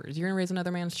is yours? You're going to raise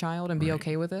another man's child and be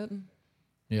okay with it?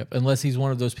 Yep. Unless he's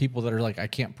one of those people that are like, I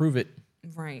can't prove it.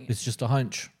 Right. It's just a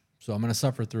hunch. So I'm going to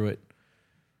suffer through it.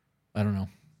 I don't know.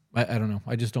 I don't know.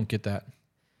 I just don't get that.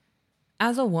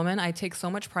 As a woman, I take so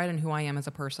much pride in who I am as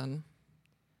a person.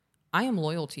 I am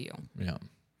loyal to you. Yeah.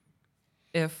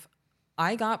 If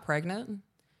I got pregnant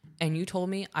and you told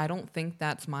me I don't think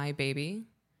that's my baby,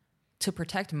 to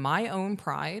protect my own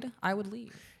pride, I would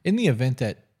leave. In the event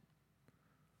that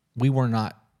we were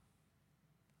not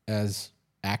as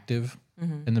active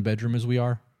in the bedroom as we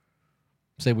are,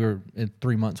 say we were in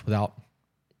 3 months without,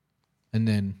 and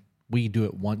then we do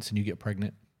it once and you get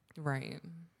pregnant. Right.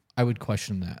 I would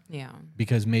question that. Yeah.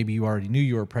 Because maybe you already knew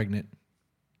you were pregnant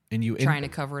and you... Trying to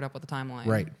cover it up with the timeline.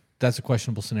 Right. That's a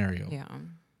questionable scenario.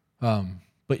 Yeah.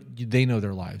 But they know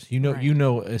their lives. You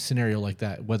know a scenario like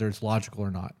that, whether it's logical or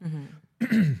not.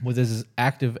 Mm-hmm. With as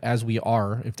active as we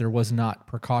are, if there was not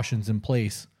precautions in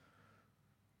place,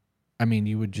 I mean,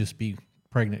 you would just be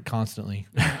pregnant constantly.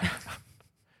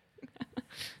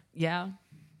 Yeah.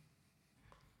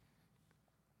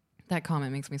 That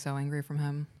comment makes me so angry from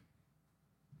him.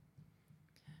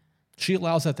 She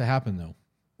allows that to happen, though.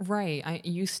 Right.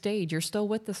 You stayed. You're still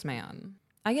with this man.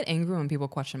 I get angry when people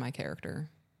question my character.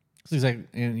 It's like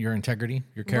your integrity,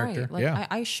 your character. Right. Like, yeah.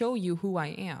 I show you who I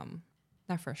am.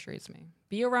 That frustrates me.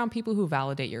 Be around people who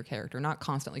validate your character, not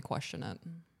constantly question it.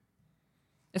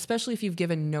 Especially if you've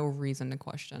given no reason to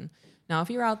question. Now, if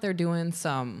you're out there doing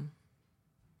some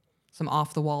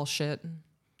off-the-wall shit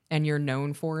and you're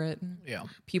known for it, Yeah.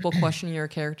 people questioning your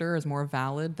character is more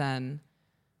valid than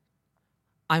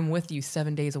I'm with you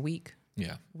 7 days a week.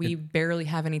 Yeah. We barely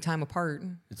have any time apart.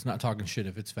 It's not talking shit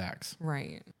if it's facts.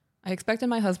 Right. I expected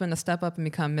my husband to step up and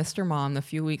become Mr. Mom the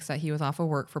few weeks that he was off of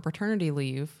work for paternity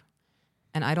leave,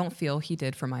 and I don't feel he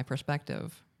did from my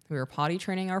perspective. We were potty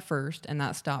training our first, and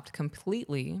that stopped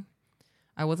completely.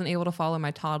 I wasn't able to follow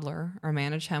my toddler or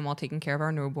manage him while taking care of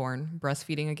our newborn,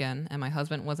 breastfeeding again, and my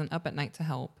husband wasn't up at night to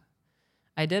help.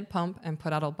 I did pump and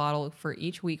put out a bottle for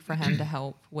each week for him to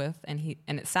help with, and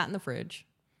it sat in the fridge.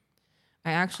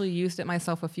 I actually used it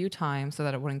myself a few times so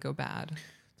that it wouldn't go bad.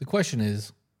 The question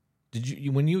is, did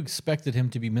you when you expected him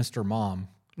to be Mr. Mom,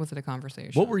 Was it a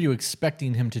conversation? what were you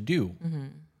expecting him to do?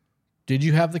 Did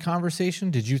you have the conversation?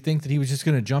 Did you think that he was just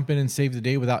going to jump in and save the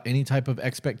day without any type of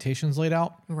expectations laid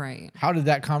out? Right. How did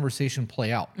that conversation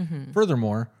play out?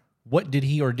 Furthermore, what did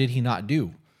he or did he not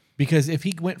do? Because if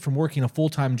he went from working a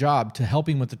full-time job to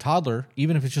helping with the toddler,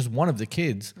 even if it's just one of the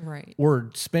kids, Right.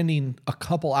 or spending a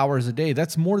couple hours a day,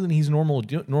 that's more than he's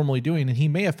normally doing, and he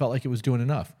may have felt like it was doing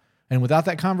enough. And without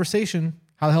that conversation,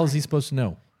 how the hell is he supposed to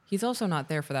know? He's also not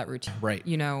there for that routine. Right.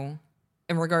 You know,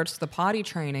 in regards to the potty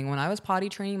training, when I was potty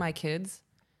training my kids,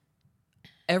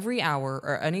 every hour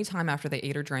or any time after they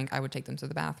ate or drank, I would take them to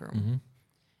the bathroom.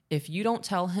 If you don't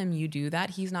tell him you do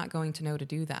that, he's not going to know to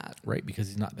do that. Right, because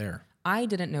he's not there. I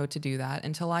didn't know to do that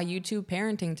until I YouTube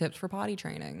parenting tips for potty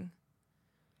training.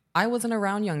 I wasn't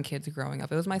around young kids growing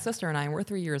up. It was my sister and I, and we're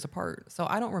 3 years apart. So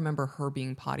I don't remember her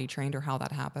being potty trained or how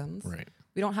that happens. Right.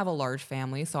 We don't have a large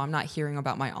family, so I'm not hearing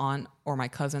about my aunt or my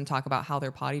cousin talk about how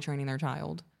they're potty training their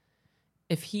child.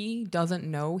 If he doesn't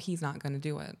know, he's not going to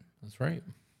do it. That's right.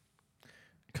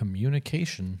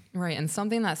 Communication. Right. And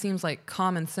something that seems like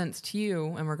common sense to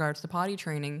you in regards to potty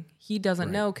training, he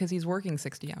doesn't know because he's working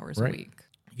 60 hours a week.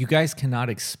 You guys cannot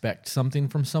expect something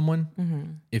from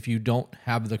someone if you don't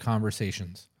have the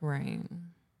conversations. Right.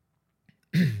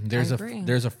 There's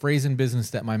a phrase in business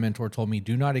that my mentor told me: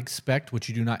 do not expect what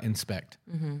you do not inspect.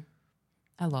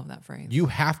 I love that phrase. You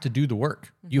have to do the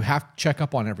work. You have to check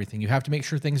up on everything. You have to make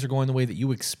sure things are going the way that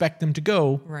you expect them to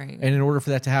go. Right. And in order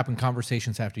for that to happen,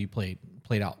 conversations have to be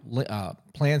played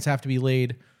out. Plans have to be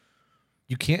laid.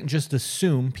 You can't just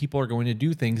assume people are going to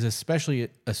do things, especially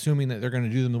assuming that they're going to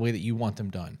do them the way that you want them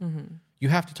done. You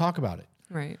have to talk about it.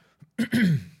 Right.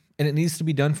 And it needs to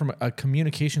be done from a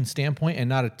communication standpoint and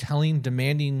not a telling,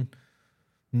 demanding,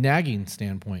 nagging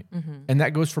standpoint. And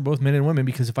that goes for both men and women,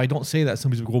 because if I don't say that,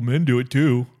 somebody's like, well, men do it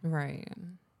too. Right.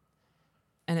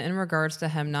 And in regards to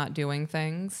him not doing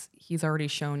things, he's already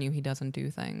shown you he doesn't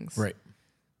do things. Right.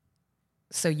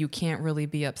 So you can't really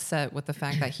be upset with the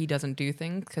fact that he doesn't do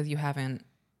things because you haven't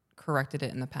corrected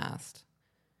it in the past.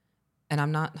 And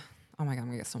I'm not, oh my God, I'm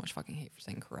going to get so much fucking hate for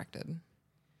saying corrected.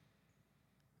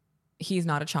 He's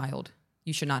not a child.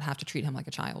 You should not have to treat him like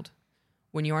a child.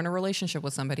 When you're in a relationship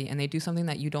with somebody and they do something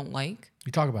that you don't like,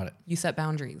 You talk about it. you set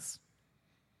boundaries.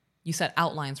 You set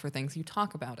outlines for things. You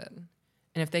talk about it.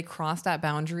 And if they cross that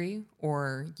boundary,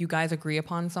 or you guys agree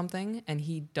upon something and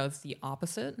he does the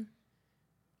opposite,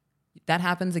 that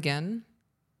happens again,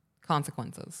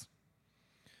 consequences.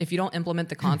 If you don't implement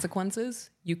the consequences,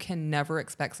 you can never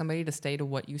expect somebody to stay to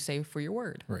what you say for your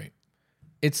word. Right.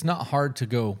 It's not hard to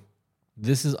go,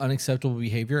 this is unacceptable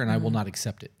behavior and I will not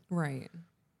accept it. Right.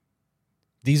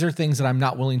 These are things that I'm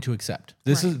not willing to accept.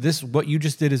 This what you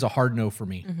just did is a hard no for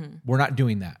me. We're not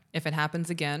doing that. If it happens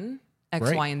again, X,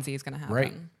 Right. Y, and Z is going to happen.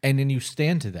 Right. And then you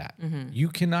stand to that. You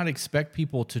cannot expect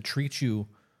people to treat you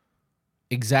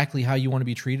exactly how you want to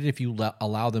be treated if you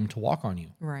allow them to walk on you.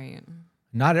 Right.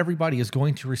 Not everybody is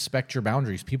going to respect your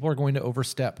boundaries. People are going to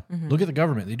overstep. Look at the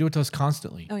government. They do it to us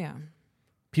constantly. Oh, yeah.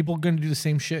 People are going to do the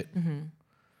same shit.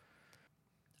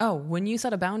 Oh, when you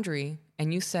set a boundary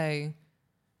and you say,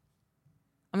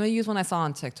 I'm going to use one I saw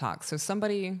on TikTok. So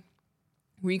somebody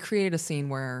recreated a scene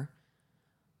where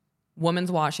woman's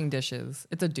washing dishes.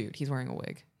 It's a dude. He's wearing a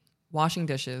wig. Washing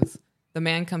dishes. The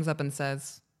man comes up and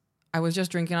says, I was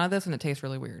just drinking out of this and it tastes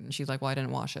really weird. And she's like, well, I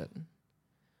didn't wash it.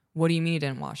 What do you mean you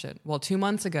didn't wash it? Well, 2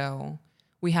 months ago,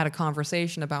 we had a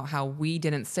conversation about how we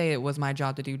didn't say it was my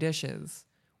job to do dishes.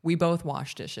 We both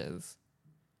wash dishes.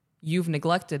 You've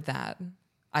neglected that.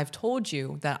 I've told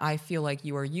you that I feel like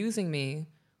you are using me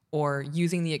or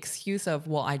using the excuse of,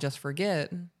 well, I just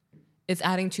forget, it's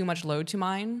adding too much load to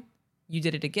mine. You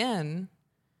did it again,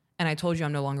 and I told you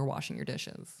I'm no longer washing your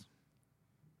dishes.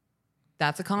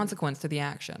 That's a consequence to the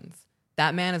actions.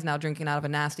 That man is now drinking out of a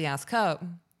nasty ass cup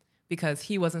because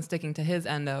he wasn't sticking to his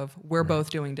end of, we're both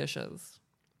doing dishes.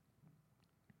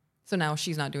 So now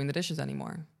she's not doing the dishes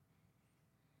anymore.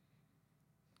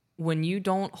 When you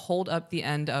don't hold up the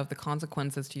end of the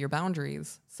consequences to your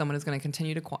boundaries, someone is going to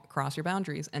continue to cross your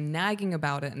boundaries, and nagging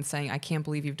about it and saying, I can't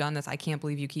believe you've done this. I can't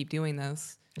believe you keep doing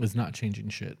this. It's not changing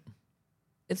shit.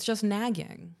 It's just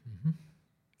nagging. Mm-hmm.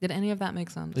 Did any of that make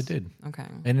sense? It did. Okay.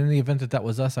 And in the event that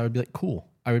was us, I would be like, cool.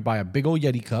 I would buy a big old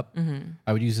Yeti cup. Mm-hmm.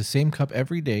 I would use the same cup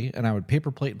every day, and I would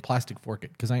paper plate and plastic fork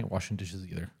it because I ain't washing dishes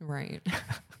either. Right.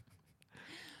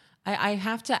 I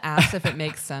have to ask if it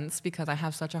makes sense because I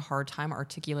have such a hard time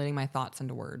articulating my thoughts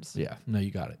into words. Yeah. No,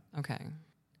 you got it. Okay.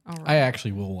 All right. I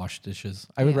actually will wash dishes.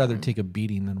 I would rather take a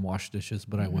beating than wash dishes,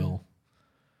 but I will.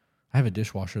 I have a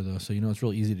dishwasher, though, so it's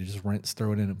real easy to just rinse,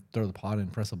 throw it in, and throw the pot in,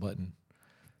 press a button.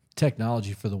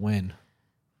 Technology for the win.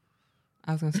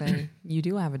 I was going to say, you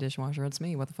do have a dishwasher. It's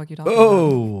me. What the fuck are you talking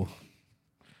about?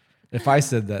 If I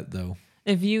said that, though.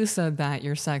 If you said that,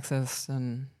 you're sexist.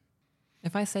 And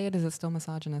if I say it, is it still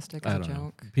misogynistic as a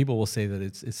joke? Know. People will say that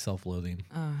it's self-loathing.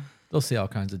 They'll say all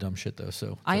kinds of dumb shit, though.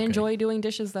 So I enjoy doing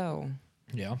dishes, though.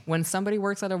 Yeah. When somebody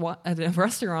works at a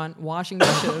restaurant washing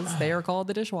dishes, they are called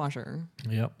the dishwasher.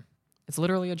 Yep. It's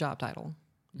literally a job title.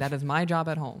 That is my job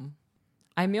at home.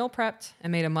 I meal prepped and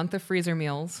made a month of freezer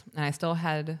meals, and I still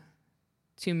had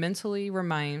to mentally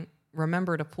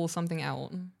remember to pull something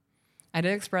out. I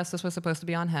did express this was supposed to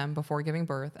be on him before giving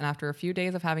birth, and after a few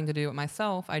days of having to do it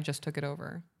myself, I just took it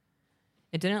over.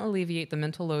 It didn't alleviate the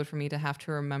mental load for me to have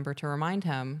to remember to remind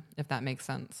him, if that makes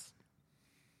sense.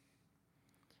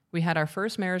 We had our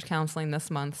first marriage counseling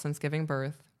this month since giving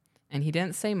birth, and he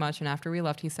didn't say much, and after we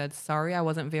left, he said, sorry I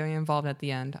wasn't very involved at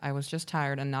the end. I was just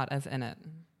tired and not as in it.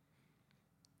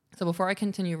 So before I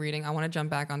continue reading, I want to jump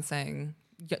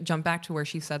back to where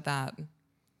she said that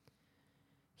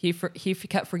he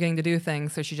kept forgetting to do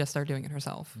things, so she just started doing it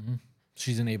herself. Mm-hmm.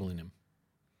 She's enabling him.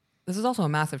 This is also a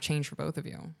massive change for both of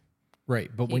you.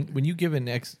 Right, but when you give an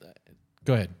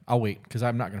go ahead. I'll wait because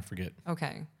I'm not going to forget.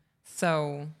 Okay,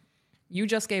 so you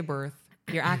just gave birth.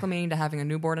 You're acclimating to having a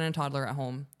newborn and a toddler at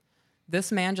home.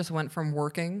 This man just went from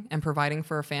working and providing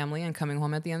for a family and coming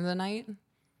home at the end of the night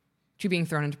to being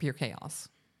thrown into pure chaos.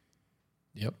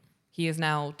 Yep. He is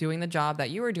now doing the job that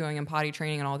you were doing in potty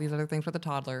training and all these other things with a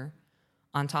toddler,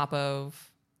 on top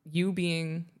of you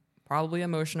being probably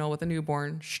emotional with a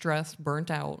newborn, stressed,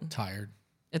 burnt out. Tired.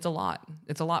 It's a lot.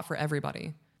 It's a lot for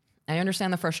everybody. I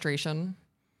understand the frustration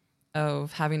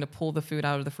of having to pull the food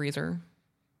out of the freezer.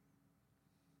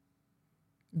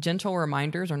 Gentle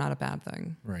reminders are not a bad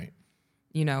thing. Right.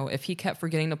 If he kept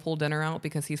forgetting to pull dinner out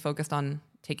because he's focused on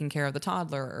taking care of the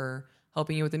toddler or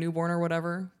helping you with the newborn or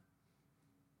whatever,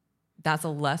 that's a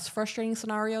less frustrating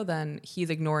scenario than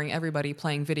he's ignoring everybody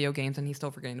playing video games and he's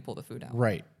still forgetting to pull the food out.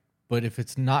 Right. But if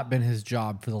it's not been his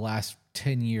job for the last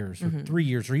 10 years or 3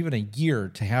 years or even a year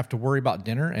to have to worry about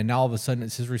dinner, and now all of a sudden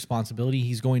it's his responsibility,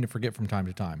 he's going to forget from time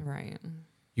to time. Right.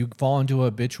 You fall into a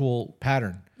habitual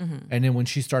pattern. Mm-hmm. And then when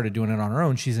she started doing it on her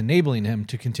own, she's enabling him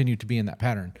to continue to be in that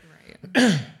pattern.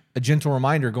 Right. A gentle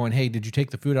reminder going, hey, did you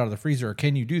take the food out of the freezer or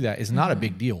can you do that is not a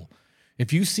big deal.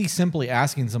 If you see simply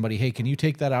asking somebody, hey, can you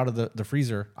take that out of the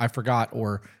freezer? I forgot,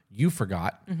 or you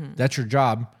forgot. Mm-hmm. That's your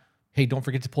job. Hey, don't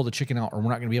forget to pull the chicken out or we're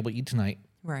not going to be able to eat tonight.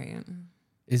 Right.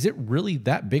 Is it really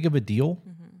that big of a deal?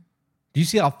 Mm-hmm. Do you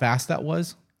see how fast that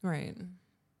was? Right.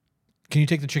 Can you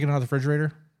take the chicken out of the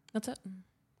refrigerator? That's it.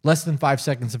 Less than 5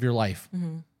 seconds of your life.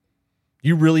 Mm-hmm.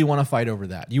 You really want to fight over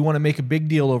that. You want to make a big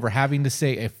deal over having to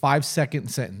say a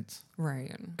 5-second sentence.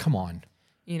 Right. Come on.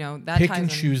 That pick and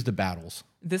choose the battles.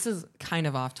 This is kind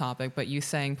of off topic, but you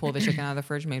saying pull the chicken out of the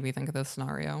fridge made me think of this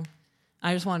scenario.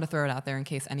 I just wanted to throw it out there in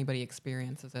case anybody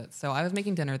experiences it. So I was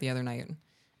making dinner the other night,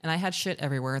 and I had shit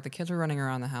everywhere. The kids were running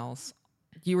around the house.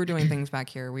 You were doing things back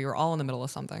here. We were all in the middle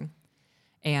of something.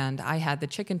 And I had the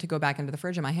chicken to go back into the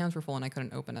fridge, and my hands were full, and I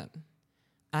couldn't open it.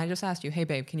 And I just asked you, hey,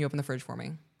 babe, can you open the fridge for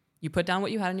me? You put down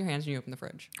what you had in your hands, and you open the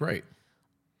fridge. Great.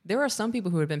 There are some people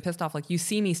who have been pissed off, like, you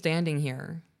see me standing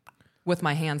here with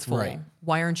my hands full. Right.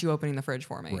 Why aren't you opening the fridge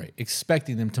for me? Right.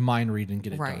 Expecting them to mind read and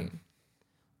get it done.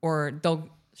 Or they'll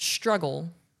struggle,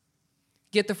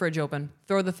 get the fridge open,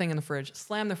 throw the thing in the fridge,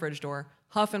 slam the fridge door,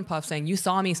 huff and puff saying, you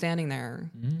saw me standing there.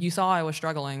 Mm-hmm. You saw I was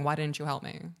struggling. Why didn't you help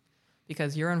me?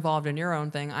 Because you're involved in your own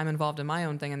thing. I'm involved in my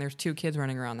own thing. And there's 2 kids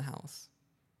running around the house.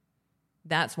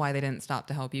 That's why they didn't stop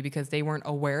to help you, because they weren't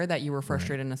aware that you were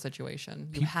frustrated in a situation.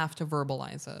 You have to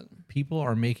verbalize it. People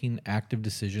are making active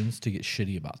decisions to get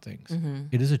shitty about things.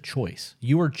 It is a choice.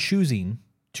 You are choosing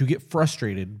to get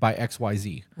frustrated by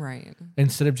XYZ. Right.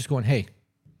 Instead of just going, hey,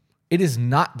 it is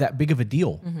not that big of a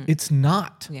deal. It's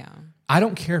not. Yeah. I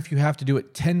don't care if you have to do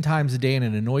it 10 times a day and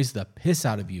it annoys the piss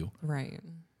out of you. Right.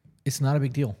 It's not a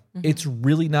big deal. It's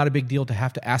really not a big deal to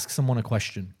have to ask someone a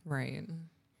question. Right.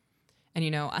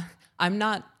 And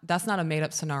that's not a made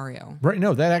up scenario. Right.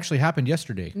 No, that actually happened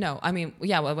yesterday. No, I mean,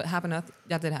 yeah, what happened,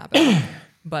 that did happen.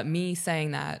 But me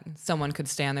saying that someone could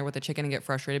stand there with a chicken and get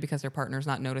frustrated because their partner's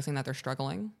not noticing that they're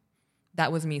struggling,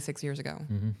 that was me 6 years ago.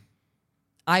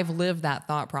 I've lived that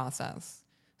thought process.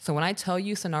 So when I tell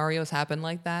you scenarios happen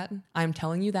like that, I'm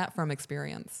telling you that from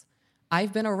experience.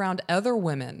 I've been around other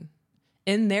women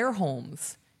in their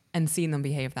homes and seen them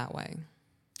behave that way.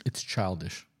 It's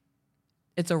childish.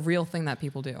 It's a real thing that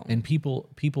people do. And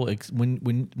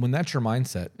when that's your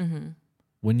mindset,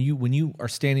 when you are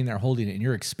standing there holding it and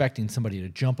you're expecting somebody to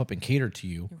jump up and cater to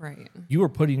you, right? You are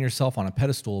putting yourself on a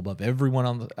pedestal above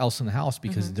everyone else in the house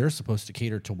because they're supposed to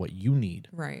cater to what you need.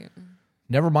 Right.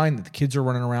 Never mind that the kids are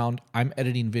running around. I'm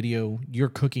editing video. You're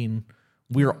cooking.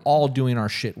 We're all doing our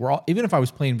shit. Even if I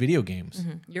was playing video games,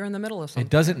 you're in the middle of something. It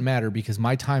doesn't matter because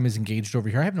my time is engaged over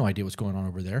here. I have no idea what's going on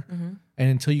over there. And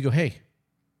until you go, hey,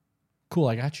 cool,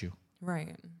 I got you.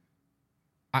 Right.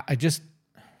 I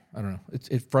don't know.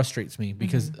 It frustrates me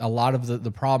because a lot of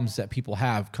the problems that people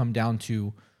have come down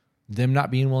to them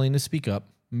not being willing to speak up,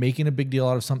 making a big deal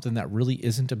out of something that really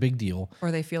isn't a big deal.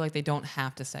 Or they feel like they don't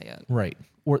have to say it. Right.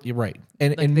 Or you're right.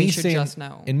 And like me should saying just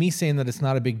know. And me saying that it's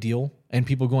not a big deal and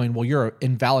people going, well, you're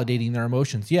invalidating their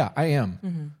emotions. Yeah, I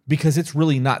am. Because it's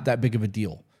really not that big of a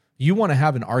deal. You want to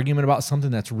have an argument about something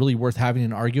that's really worth having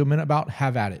an argument about,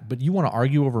 have at it. But you want to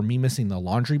argue over me missing the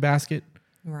laundry basket?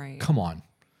 Right. Come on.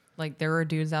 Like there are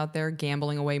dudes out there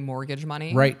gambling away mortgage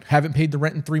money. Right. Haven't paid the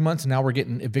rent in 3 months and now we're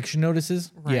getting eviction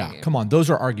notices. Right. Yeah. Come on.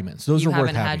 Those are arguments. Those are worth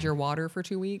having. You haven't had your water for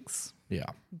 2 weeks. Yeah.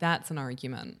 That's an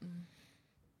argument.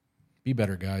 Be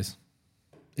better, guys.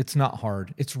 It's not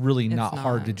hard. It's really not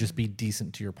hard to just be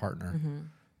decent to your partner.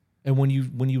 And when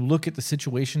you look at the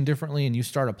situation differently and you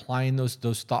start applying those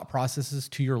thought processes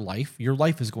to your life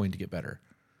is going to get better.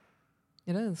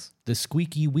 It is. The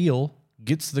squeaky wheel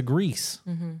gets the grease.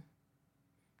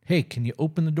 Hey, can you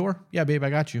open the door? Yeah, babe, I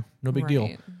got you. No big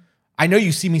deal. I know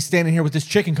you see me standing here with this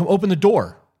chicken. Come open the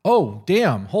door. Oh,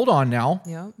 damn. Hold on now.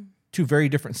 Yep. Two very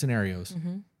different scenarios.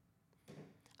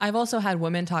 I've also had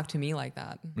women talk to me like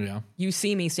that. Yeah. You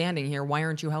see me standing here. Why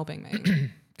aren't you helping me?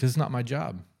 Because it's not my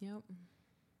job. Yep.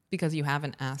 Because you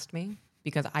haven't asked me.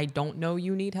 Because I don't know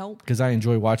you need help. Because I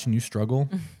enjoy watching you struggle.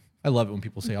 I love it when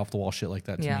people say off the wall shit like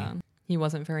that to me. He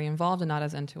wasn't very involved and not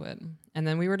as into it. And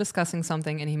then we were discussing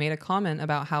something and he made a comment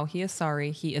about how he is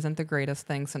sorry he isn't the greatest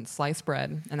thing since sliced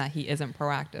bread and that he isn't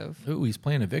proactive. Ooh, he's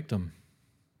playing a victim.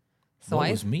 So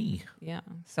that was me. Yeah.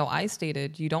 So I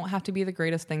stated, you don't have to be the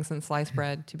greatest thing since sliced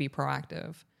bread to be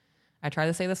proactive. I tried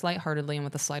to say this lightheartedly and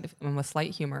with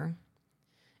slight humor.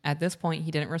 At this point,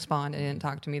 he didn't respond and didn't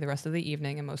talk to me the rest of the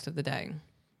evening and most of the day.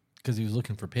 Because he was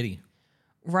looking for pity.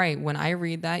 Right. When I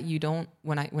read that,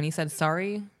 when he said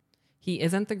sorry, he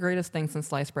isn't the greatest thing since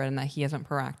sliced bread and that he isn't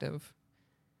proactive.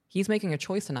 He's making a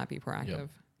choice to not be proactive. Yep.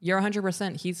 You're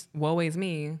 100%. He's woe is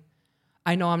me.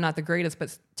 I know I'm not the greatest,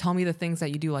 but tell me the things that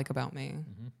you do like about me.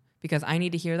 Because I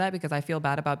need to hear that because I feel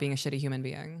bad about being a shitty human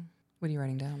being. What are you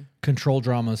writing down? Control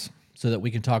dramas, so that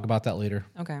we can talk about that later.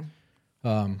 Okay.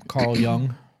 Carl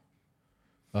Jung.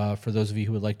 For those of you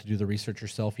who would like to do the research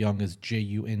yourself, Jung is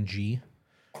Jung.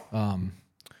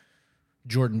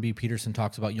 Jordan B. Peterson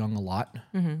talks about Jung a lot.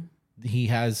 He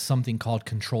has something called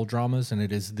control dramas, and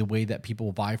it is the way that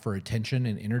people vie for attention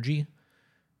and energy.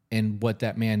 And what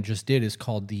that man just did is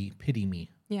called the pity me.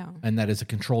 Yeah. And that is a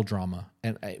control drama.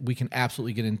 And we can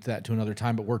absolutely get into that to another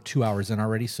time, but we're 2 hours in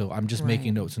already, so I'm just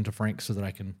making notes into Frank so that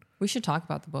I can... We should talk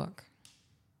about the book.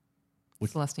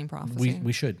 Celestine Prophecy.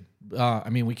 We should. I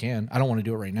mean, we can. I don't want to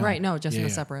do it right now. Right, no, just in a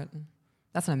separate...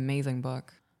 That's an amazing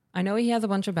book. I know he has a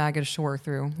bunch of baggage to work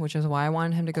through, which is why I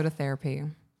wanted him to go to therapy.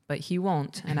 But he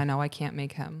won't, and I know I can't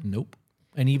make him. Nope.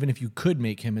 And even if you could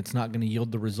make him, it's not going to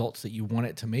yield the results that you want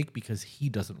it to make because he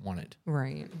doesn't want it.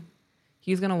 Right.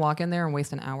 He's going to walk in there and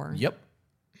waste an hour. Yep.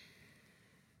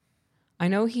 I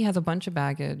know he has a bunch of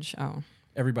baggage. Oh.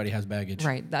 Everybody has baggage.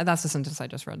 Right. That's the sentence I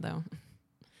just read, though.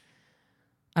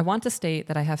 I want to state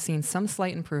that I have seen some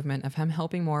slight improvement of him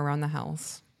helping more around the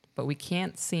house, but we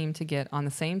can't seem to get on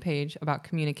the same page about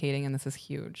communicating, and this is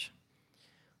huge.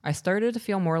 I started to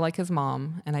feel more like his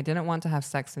mom, and I didn't want to have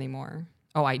sex anymore.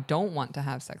 Oh, I don't want to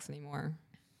have sex anymore.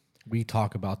 We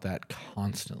talk about that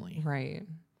constantly. Right.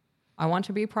 I want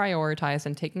to be prioritized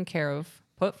and taken care of,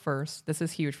 put first. This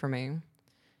is huge for me.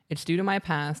 It's due to my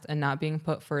past and not being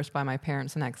put first by my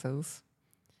parents and exes.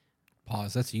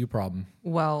 Pause. That's a you problem.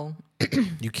 Well,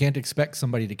 You can't expect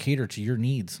somebody to cater to your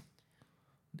needs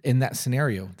in that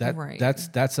scenario.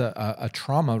 That's a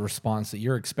trauma response that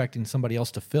you're expecting somebody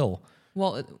else to fill.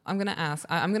 well, I'm going to ask.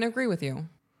 I'm going to agree with you.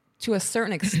 To a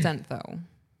certain extent, though,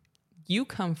 you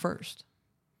come first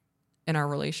in our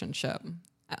relationship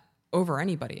over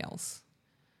anybody else.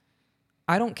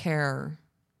 I don't care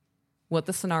what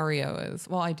the scenario is.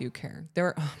 Well, I do care.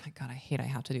 Oh my God, I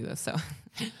have to do this. So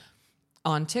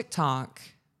on TikTok,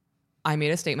 I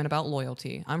made a statement about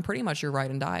loyalty. I'm pretty much your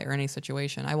ride and die or any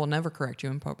situation. I will never correct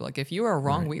you in public. If you are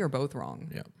wrong, we are both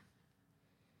wrong. Yeah.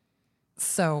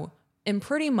 So in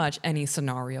pretty much any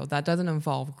scenario that doesn't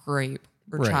involve rape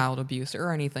or child abuse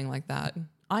or anything like that,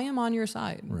 I am on your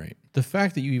side. Right. The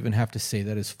fact that you even have to say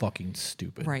that is fucking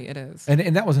stupid. Right, it is.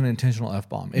 And that was an intentional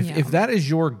F-bomb. If that is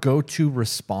your go-to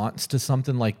response to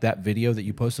something like that video that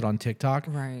you posted on TikTok,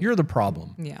 you're the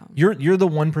problem. Yeah. You're the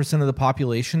 1% of the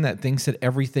population that thinks that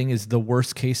everything is the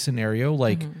worst case scenario.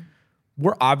 Like,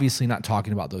 we're obviously not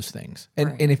talking about those things.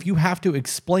 And if you have to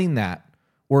explain that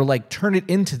or like turn it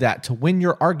into that to win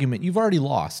your argument, you've already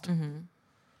lost.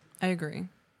 I agree.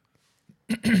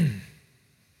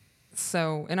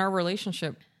 So in our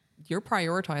relationship, you're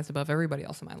prioritized above everybody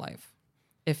else in my life.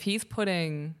 If he's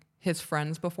putting his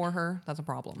friends before her, that's a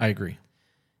problem. I agree.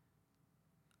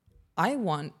 I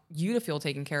want you to feel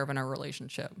taken care of in our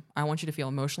relationship. I want you to feel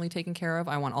emotionally taken care of.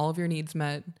 I want all of your needs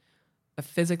met,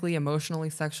 physically,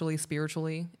 emotionally, sexually,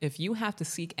 spiritually. If you have to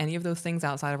seek any of those things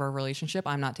outside of our relationship,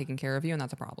 I'm not taking care of you, and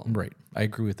that's a problem. Right. I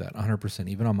agree with that 100%.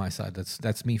 Even on my side,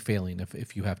 that's me failing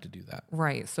if you have to do that.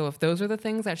 Right. So if those are the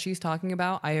things that she's talking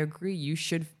about, I agree. You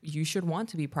should want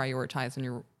to be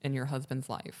prioritized in your husband's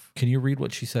life. Can you read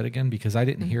what she said again? Because I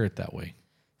didn't hear it that way.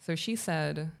 So she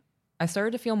said, I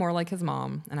started to feel more like his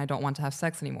mom, and I don't want to have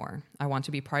sex anymore. I want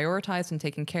to be prioritized and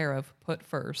taken care of, put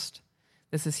first.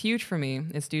 This is huge for me.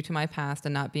 It's due to my past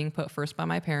and not being put first by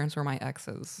my parents or my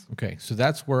exes. Okay, so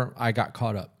that's where I got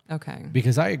caught up. Okay.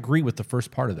 Because I agree with the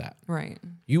first part of that. Right.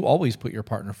 You always put your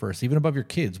partner first, even above your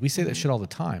kids. We say that shit all the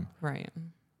time. Right.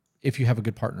 If you have a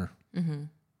good partner.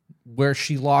 Where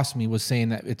she lost me was saying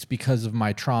that it's because of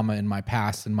my trauma and my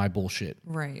past and my bullshit.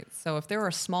 Right. So if there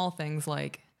are small things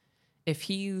like if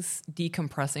he's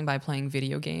decompressing by playing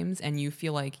video games and you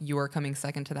feel like you are coming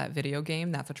second to that video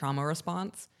game, that's a trauma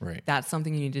response. Right. That's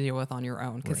something you need to deal with on your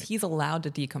own because he's allowed to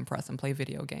decompress and play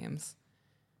video games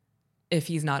if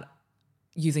he's not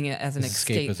using it as an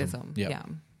escapism. Yep.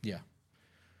 Yeah.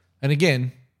 And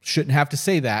again, shouldn't have to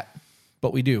say that,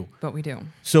 but we do. But we do.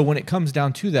 So when it comes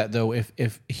down to that, though,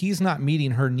 if he's not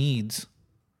meeting her needs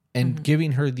and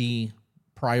giving her the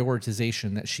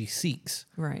prioritization that she seeks.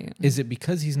 Right. Is it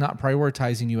because he's not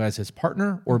prioritizing you as his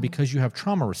partner or because you have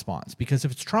trauma response? Because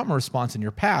if it's trauma response in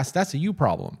your past, that's a you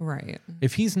problem. Right.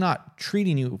 If he's not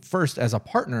treating you first as a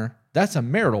partner, that's a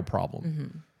marital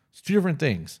problem. It's two different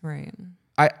things. Right.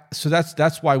 So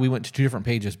that's why we went to two different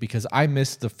pages because I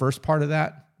missed the first part of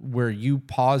that where you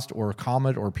paused or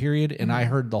comma or period and I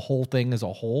heard the whole thing as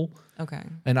a whole. Okay.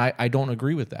 And I don't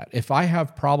agree with that. If I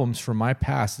have problems from my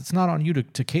past, it's not on you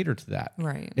to cater to that.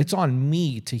 Right. It's on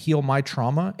me to heal my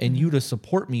trauma and you to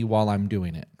support me while I'm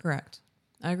doing it. Correct.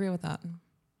 I agree with that.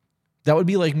 That would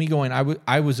be like me going,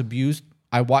 I was abused.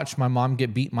 I watched my mom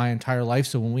get beat my entire life.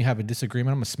 So when we have a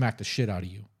disagreement, I'm going to smack the shit out of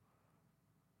you.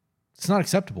 It's not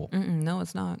acceptable. No,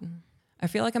 it's not. I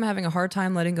feel like I'm having a hard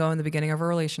time letting go in the beginning of a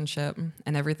relationship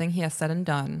and everything he has said and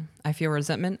done. I feel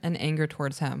resentment and anger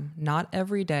towards him, not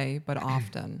every day, but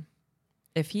often.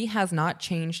 If he has not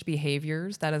changed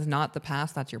behaviors, that is not the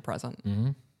past, that's your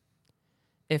present.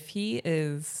 If he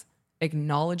is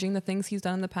acknowledging the things he's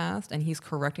done in the past and he's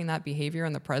correcting that behavior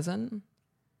in the present,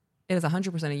 it is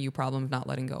 100% a you problem of not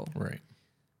letting go. Right.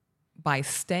 By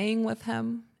staying with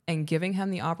him and giving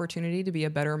him the opportunity to be a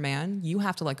better man, you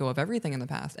have to let go of everything in the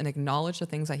past and acknowledge the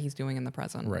things that he's doing in the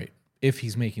present. Right. If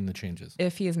he's making the changes.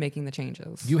 If he is making the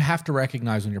changes. You have to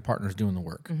recognize when your partner's doing the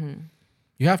work.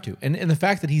 You have to. And the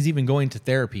fact that he's even going to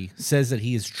therapy says that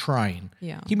he is trying.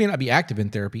 Yeah. He may not be active in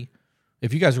therapy.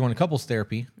 If you guys are going to couples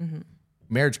therapy,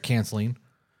 marriage counseling,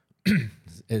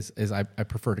 as I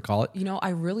prefer to call it. You know, I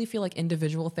really feel like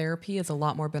individual therapy is a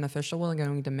lot more beneficial than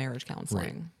going to marriage counseling.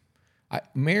 Right.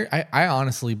 I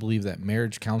honestly believe that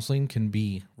marriage counseling can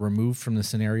be removed from the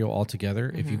scenario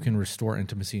altogether if you can restore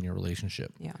intimacy in your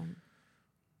relationship. Yeah.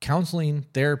 Counseling,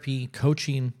 therapy,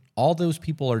 coaching, all those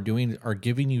people are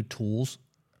giving you tools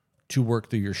to work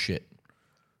through your shit.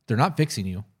 They're not fixing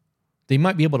you. They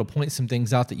might be able to point some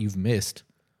things out that you've missed,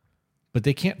 but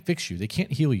they can't fix you. They can't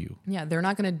heal you. Yeah, they're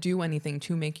not going to do anything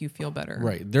to make you feel better.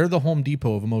 Right. They're the Home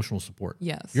Depot of emotional support.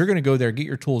 Yes. You're going to go there, get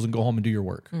your tools, and go home and do your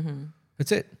work. Mm-hmm.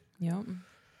 That's it. Yep.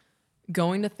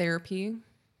 Going to therapy.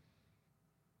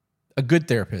 A good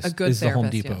therapist is the Home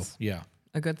Depot. Yes. Yeah.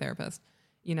 A good therapist.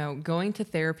 You know, going to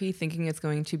therapy thinking it's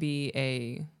going to be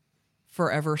a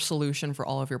forever solution for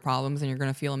all of your problems and you're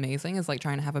going to feel amazing is like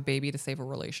trying to have a baby to save a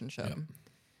relationship. Yep.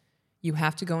 You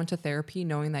have to go into therapy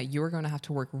knowing that you're going to have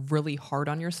to work really hard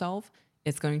on yourself.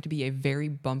 It's going to be a very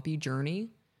bumpy journey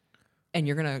and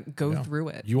you're going to go through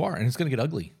it. You are, and it's going to get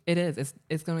ugly. It is.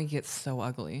 It's going to get so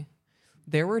ugly.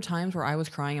 There were times where I was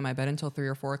crying in my bed until 3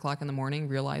 or 4 o'clock in the morning,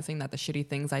 realizing that the shitty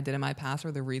things I did in my past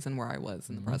are the reason where I was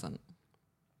in the present.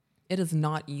 It is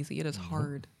not easy. It is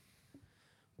hard.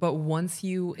 But once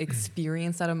you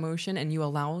experience that emotion and you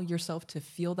allow yourself to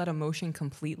feel that emotion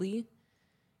completely,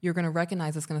 you're going to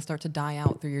recognize it's going to start to die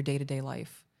out through your day-to-day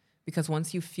life. Because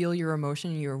once you feel your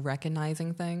emotion and you're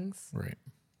recognizing things, right,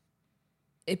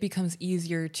 it becomes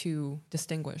easier to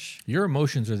distinguish. Your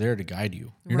emotions are there to guide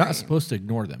you. You're not supposed to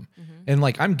ignore them. And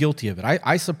like, I'm guilty of it.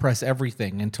 I suppress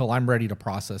everything until I'm ready to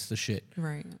process the shit.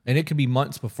 Right. And it can be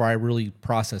months before I really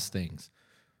process things.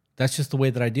 That's just the way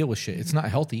that I deal with shit. It's not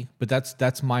healthy, but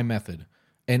that's my method.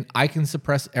 And I can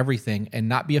suppress everything and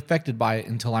not be affected by it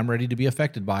until I'm ready to be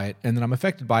affected by it. And then I'm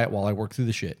affected by it while I work through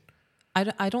the shit.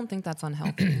 I don't think that's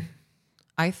unhealthy.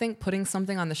 I think putting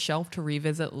something on the shelf to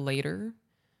revisit later,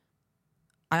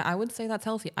 I would say that's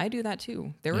healthy. I do that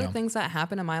too. There are things that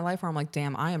happen in my life where I'm like,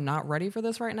 damn, I am not ready for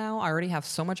this right now. I already have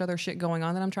so much other shit going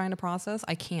on that I'm trying to process.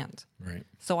 I can't. Right.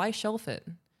 So I shelf it.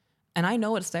 And I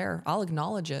know it's there. I'll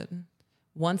acknowledge it.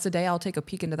 Once a day, I'll take a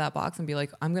peek into that box and be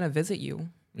like, I'm going to visit you.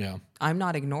 Yeah. I'm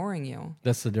not ignoring you.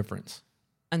 That's the difference.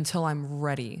 Until I'm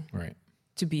ready. Right.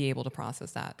 To be able to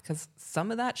process that. Because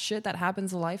some of that shit that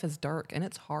happens in life is dark and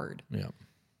it's hard. Yeah.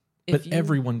 But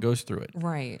everyone goes through it.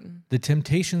 Right. The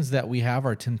temptations that we have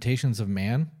are temptations of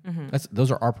man.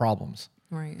 Those are our problems.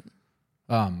 Right.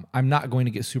 I'm not going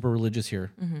to get super religious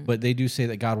here, but they do say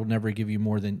that God will never give you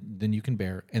more than you can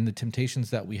bear. And the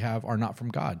temptations that we have are not from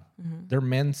God. They're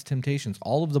men's temptations.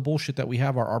 All of the bullshit that we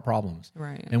have are our problems.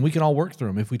 Right. And we can all work through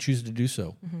them if we choose to do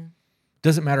so.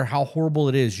 Doesn't matter how horrible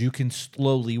it is, you can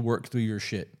slowly work through your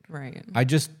shit. Right. I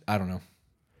don't know.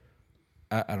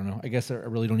 I don't know. I guess I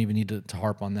really don't even need to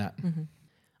harp on that.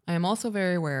 I am also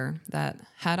very aware that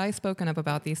had I spoken up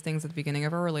about these things at the beginning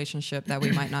of our relationship, that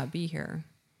we might not be here.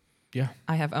 Yeah.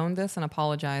 I have owned this and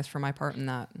apologized for my part in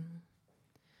that.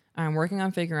 I'm working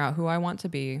on figuring out who I want to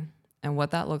be and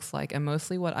what that looks like, and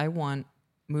mostly what I want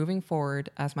moving forward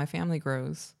as my family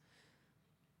grows.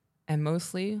 And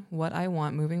mostly what I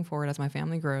want moving forward as my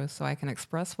family grows, so I can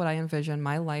express what I envision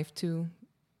my life to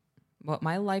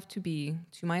be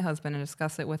to my husband and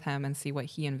discuss it with him and see what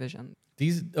he envisions.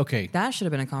 That should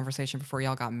have been a conversation before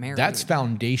y'all got married. That's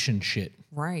foundation shit.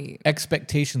 Right.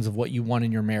 Expectations of what you want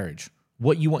in your marriage.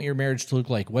 What you want your marriage to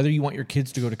look like. Whether you want your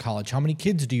kids to go to college. How many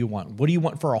kids do you want? What do you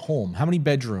want for a home? How many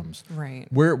bedrooms? Right.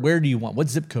 Where do you want? What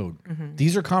zip code?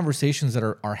 These are conversations that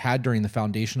are had during the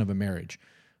foundation of a marriage.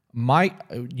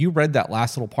 You read that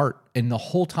last little part, and the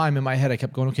whole time in my head I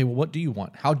kept going, okay, well, what do you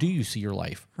want? How do you see your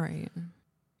life? Right.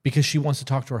 Because she wants to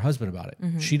talk to her husband about it.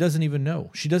 She doesn't even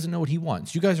know. She doesn't know what he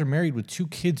wants. You guys are married with 2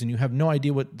 kids and you have no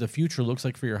idea what the future looks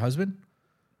like for your husband?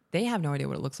 They have no idea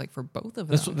what it looks like for both of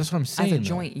them. That's what I'm saying. As a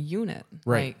joint unit.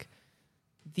 Right. Like,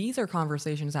 these are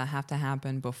conversations that have to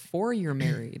happen before you're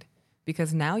married.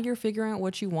 Because now you're figuring out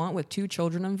what you want with 2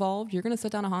 children involved. You're going to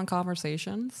sit down and have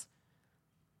conversations.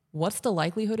 What's the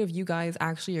likelihood of you guys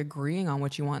actually agreeing on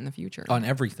what you want in the future? On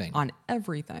everything. On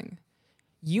everything.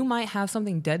 You might have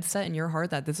something dead set in your heart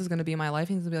that this is going to be my life.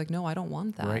 And he's going to be like, no, I don't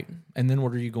want that. Right. And then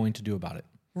what are you going to do about it?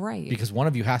 Right. Because one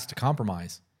of you has to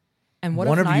compromise. And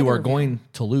one of you are going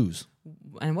to lose.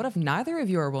 And what if neither of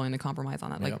you are willing to compromise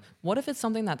on that? Like, Yep. what if it's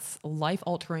something that's life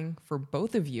altering for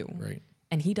both of you? Right.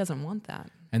 And he doesn't want that.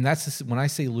 And when I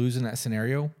say lose in that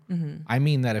scenario, I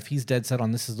mean that if he's dead set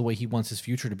on this is the way he wants his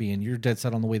future to be, and you're dead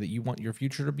set on the way that you want your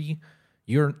future to be,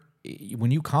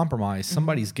 when you compromise,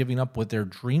 somebody's giving up what their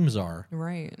dreams are.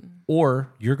 Right. Or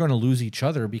you're going to lose each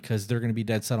other because they're going to be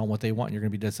dead set on what they want, and you're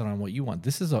going to be dead set on what you want.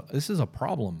 This is a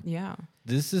problem. Yeah.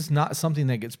 This is not something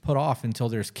that gets put off until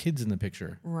there's kids in the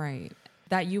picture. Right.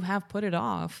 That you have put it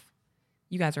off.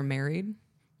 You guys are married.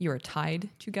 You are tied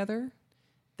together.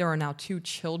 There are now 2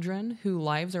 children whose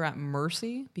lives are at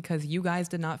mercy because you guys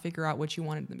did not figure out what you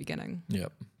wanted in the beginning.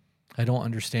 Yep. I don't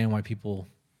understand why people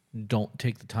don't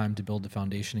take the time to build the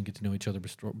foundation and get to know each other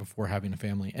before having a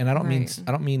family. And I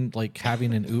don't mean like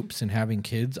having an oops and having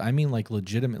kids. I mean like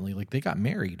legitimately, like they got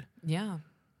married. Yeah.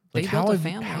 Like, They built a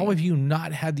family. how have you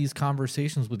not had these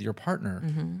conversations with your partner?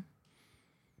 Mm-hmm.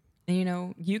 And you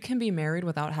know, you can be married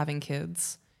without having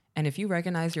kids. And if you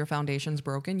recognize your foundation's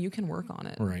broken, you can work on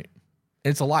it. Right.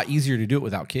 It's a lot easier to do it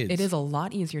without kids. It is a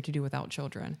lot easier to do without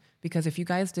children, because if you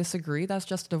guys disagree, that's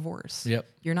just divorce. Yep.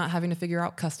 You're not having to figure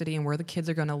out custody and where the kids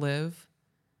are going to live.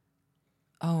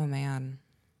 Oh man,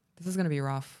 this is going to be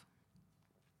rough.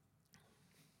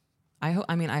 I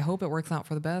hope it works out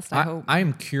for the best. I hope.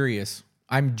 I'm curious.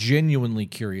 I'm genuinely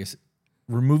curious.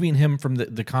 Removing him from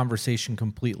the conversation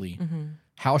completely,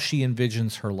 how she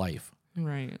envisions her life.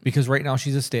 Right. Because right now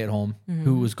she's a stay-at-home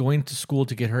who was going to school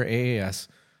to get her AAS.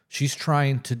 She's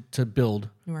trying to build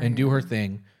and do her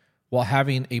thing while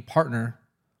having a partner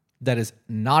that is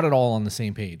not at all on the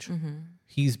same page.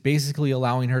 He's basically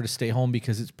allowing her to stay home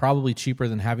because it's probably cheaper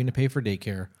than having to pay for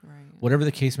daycare. Right. Whatever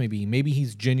the case may be. Maybe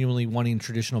he's genuinely wanting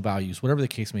traditional values, whatever the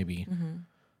case may be.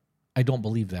 I don't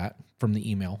believe that from the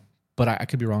email, but I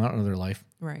could be wrong. I don't know their life.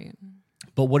 Right.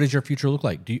 But what does your future look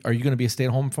like? Are you going to be a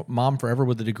stay-at-home mom forever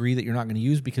with a degree that you're not going to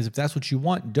use? Because if that's what you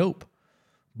want, dope.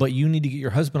 But you need to get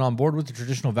your husband on board with the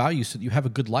traditional values so that you have a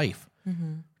good life.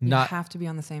 You have to be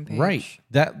on the same page. Right.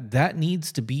 That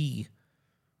needs to be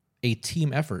a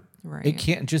team effort. Right. It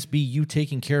can't just be you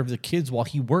taking care of the kids while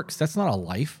he works. That's not a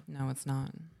life. No, it's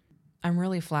not. I'm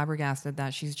really flabbergasted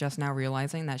that she's just now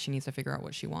realizing that she needs to figure out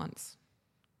what she wants.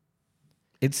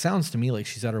 It sounds to me like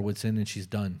she's at her wit's end and she's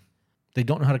done. They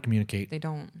don't know how to communicate. They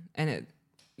don't. And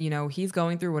he's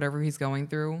going through whatever he's going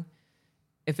through.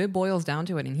 If it boils down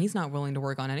to it and he's not willing to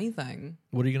work on anything,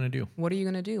 what are you going to do? What are you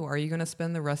going to do? Are you going to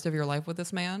spend the rest of your life with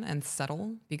this man and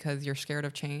settle because you're scared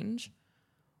of change?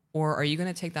 Or are you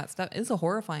going to take that step? It's a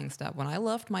horrifying step. When I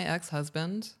left my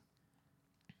ex-husband,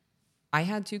 I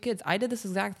had 2 kids. I did this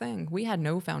exact thing. We had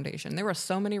no foundation. There were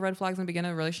so many red flags in the beginning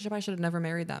of the relationship. I should have never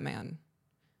married that man.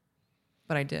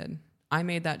 But I did. I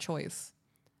made that choice.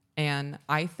 And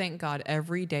I thank God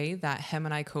every day that him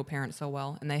and I co-parent so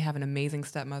well. And they have an amazing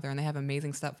stepmother and they have an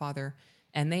amazing stepfather.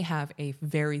 And they have a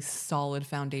very solid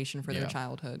foundation for their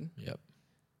childhood. Yep.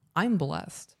 I'm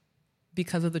blessed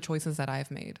because of the choices that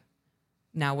I've made.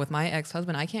 Now, with my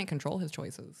ex-husband, I can't control his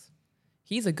choices.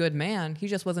 He's a good man. He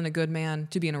just wasn't a good man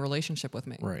to be in a relationship with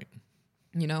me. Right.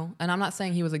 You know? And I'm not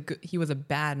saying he was a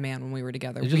bad man when we were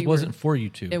together. It just wasn't for you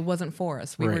two. It wasn't for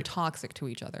us. We were toxic to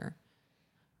each other.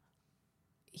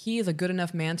 He is a good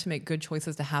enough man to make good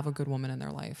choices to have a good woman in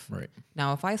their life. Right.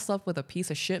 Now, if I slept with a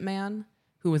piece of shit man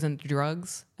who was into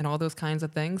drugs and all those kinds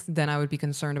of things, then I would be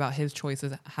concerned about his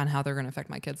choices and how they're going to affect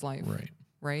my kid's life. Right.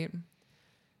 Right?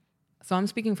 So I'm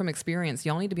speaking from experience.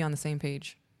 Y'all need to be on the same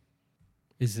page.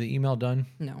 Is the email done?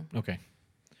 No. Okay.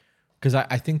 Because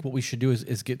I think what we should do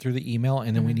is get through the email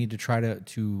and then we need to try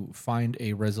to find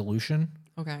a resolution.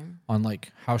 Okay. On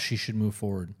like how she should move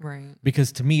forward. Right.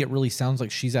 Because to me, it really sounds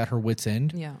like she's at her wit's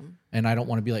end. Yeah. And I don't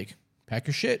want to be like, pack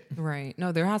your shit. Right.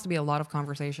 No, there has to be a lot of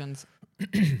conversations.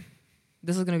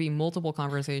 This is going to be multiple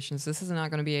conversations. This is not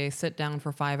going to be a sit down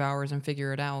for 5 hours and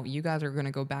figure it out. You guys are going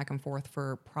to go back and forth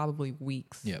for probably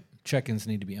weeks. Yep. Check-ins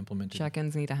need to be implemented.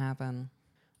 Check-ins need to happen.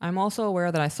 I'm also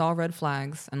aware that I saw red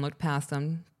flags and looked past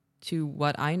them to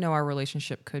what I know our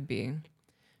relationship could be.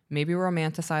 Maybe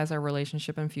romanticize our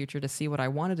relationship and future to see what I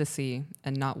wanted to see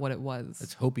and not what it was.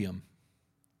 It's hopium.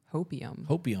 Hopium.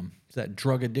 Hopium. It's that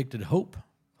drug-addicted hope.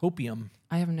 Hopium.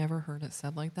 I have never heard it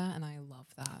said like that, and I love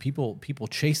that. People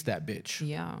chase that bitch.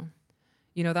 Yeah.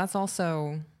 You know, that's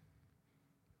also...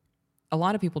 A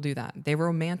lot of people do that. They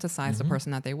romanticize the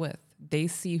person that they with. They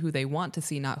see who they want to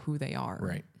see, not who they are.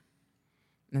 Right.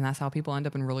 And that's how people end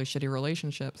up in really shitty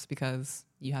relationships, because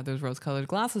you have those rose-colored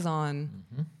glasses on.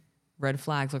 Red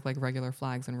flags look like regular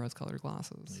flags in rose-colored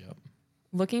glasses. Yep.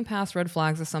 Looking past red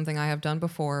flags is something I have done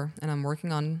before, and I'm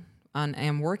working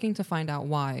am working to find out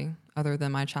why, other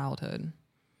than my childhood.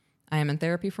 I am in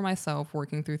therapy for myself,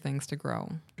 working through things to grow.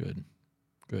 Good.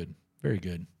 Good. Very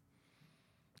good.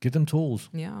 Get them tools.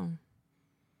 Yeah.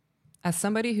 As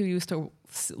somebody who used to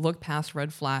look past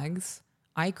red flags,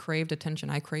 I craved attention.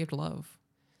 I craved love.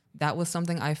 That was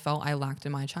something I felt I lacked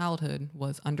in my childhood,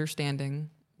 was understanding,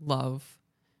 love,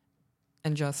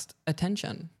 and just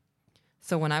attention.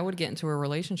 So when I would get into a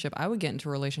relationship, I would get into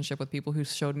a relationship with people who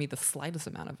showed me the slightest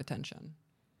amount of attention.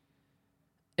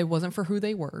 It wasn't for who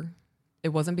they were. It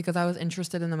wasn't because I was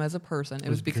interested in them as a person. It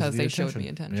was because they showed me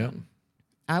attention. Yep.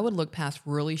 I would look past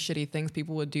really shitty things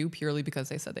people would do purely because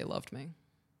they said they loved me.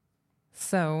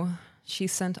 So she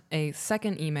sent a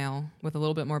second email with a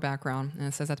little bit more background, and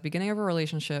it says, at the beginning of a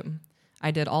relationship,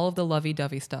 I did all of the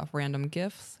lovey-dovey stuff, random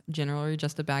gifts, generally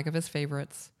just a bag of his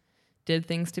favorites, did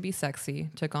things to be sexy,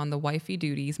 took on the wifey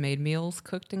duties, made meals,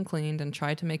 cooked and cleaned, and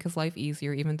tried to make his life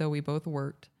easier even though we both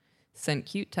worked, sent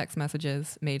cute text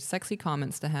messages, made sexy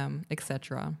comments to him,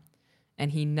 etc.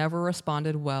 And he never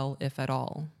responded well, if at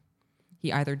all.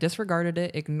 He either disregarded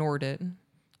it, ignored it,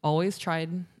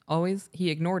 he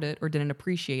ignored it or didn't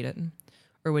appreciate it,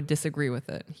 or would disagree with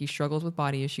it. He struggles with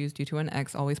body issues due to an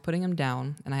ex always putting him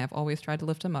down, and I have always tried to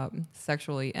lift him up,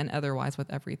 sexually and otherwise,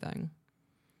 with everything.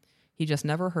 He just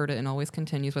never heard it and always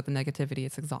continues with the negativity.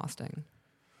 It's exhausting.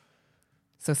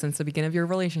 So since the beginning of your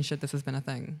relationship, this has been a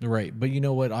thing. Right. But you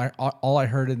know what? All I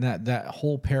heard in that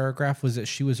whole paragraph was that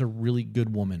she was a really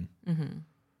good woman. Mm-hmm.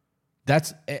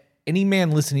 That's any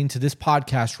man listening to this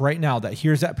podcast right now that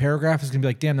hears that paragraph is going to be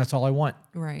like, damn, that's all I want.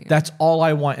 Right. That's all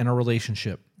I want in a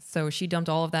relationship. So she dumped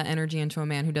all of that energy into a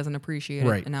man who doesn't appreciate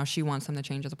Right. it, and now she wants him to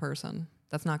change as a person.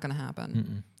 That's not going to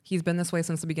happen. He's been this way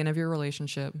since the beginning of your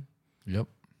relationship. Yep.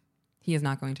 He is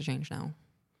not going to change now.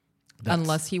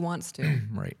 Unless he wants to.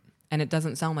 Right. And it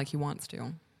doesn't sound like he wants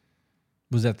to.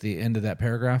 Was that the end of that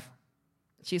paragraph?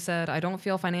 She said, I don't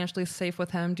feel financially safe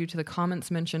with him due to the comments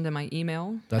mentioned in my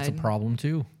email. That's a problem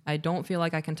too. I don't feel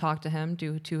like I can talk to him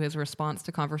due to his response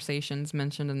to conversations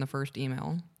mentioned in the first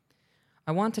email.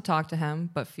 I want to talk to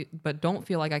him, but don't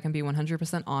feel like I can be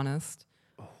 100% honest.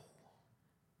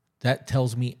 That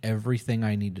tells me everything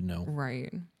I need to know.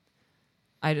 Right.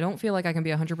 I don't feel like I can be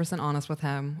 100% honest with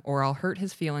him, or I'll hurt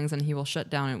his feelings and he will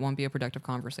shut down and it won't be a productive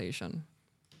conversation.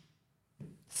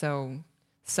 So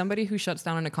somebody who shuts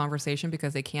down in a conversation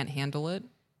because they can't handle it,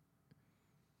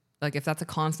 like if that's a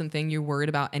constant thing, you're worried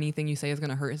about anything you say is going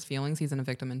to hurt his feelings, he's in a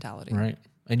victim mentality. Right.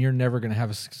 And you're never going to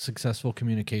have a successful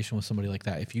communication with somebody like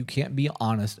that. If you can't be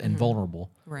honest and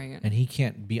vulnerable, right, and he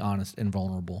can't be honest and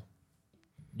vulnerable,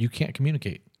 you can't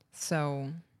communicate. So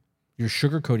you're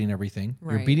sugarcoating everything.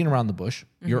 Right. You're beating around the bush.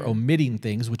 You're omitting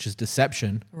things, which is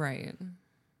deception. Right.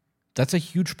 That's a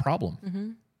huge problem.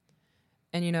 Mm-hmm.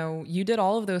 And, you know, you did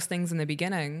all of those things in the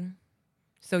beginning.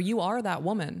 So you are that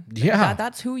woman. Yeah.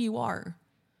 That's who you are.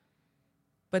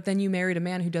 But then you married a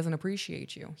man who doesn't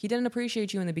appreciate you. He didn't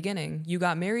appreciate you in the beginning. You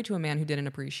got married to a man who didn't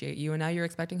appreciate you, and now you're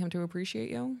expecting him to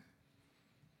appreciate you?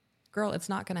 Girl, it's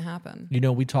not going to happen. You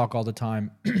know, we talk all the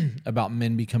time about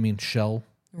men becoming shell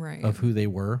right. of who they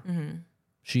were. Mm-hmm.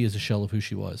 She is a shell of who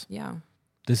she was. Yeah.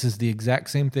 This is the exact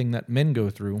same thing that men go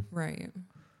through. Right.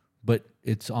 But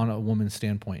it's on a woman's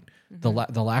standpoint. Mm-hmm. The lack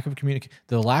of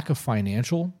the lack of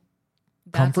financial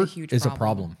comfort is a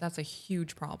problem. That's a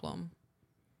huge problem.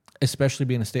 Especially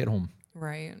being a stay-at-home.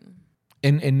 Right.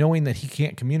 And knowing that he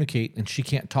can't communicate and she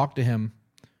can't talk to him.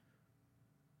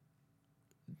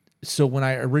 So when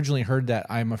I originally heard that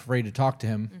I'm afraid to talk to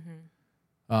him,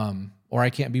 or I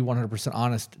can't be 100%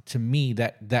 honest, to me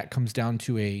that comes down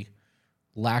to a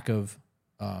lack of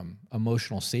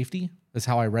emotional safety. That's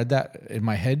how I read that in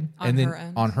my head.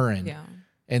 On her end. Yeah.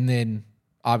 And then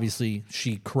obviously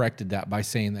she corrected that by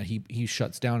saying that he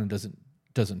shuts down and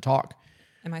doesn't talk.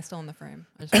 Am I still in the frame?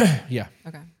 Yeah.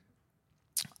 Okay.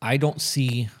 I don't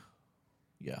see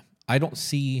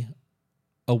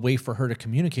a way for her to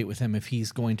communicate with him if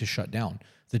he's going to shut down.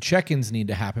 The check-ins need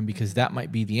to happen because that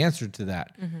might be the answer to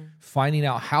that. Mm-hmm. Finding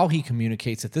out how he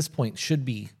communicates at this point should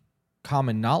be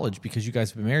common knowledge because you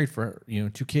guys have been married for 2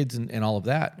 kids and all of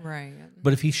that. Right.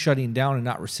 But if he's shutting down and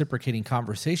not reciprocating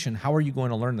conversation, how are you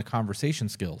going to learn the conversation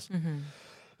skills? Mm-hmm.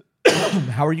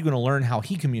 How are you going to learn how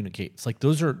he communicates? Like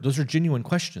those are genuine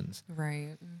questions.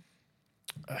 Right.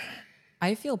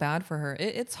 I feel bad for her.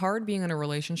 It's hard being in a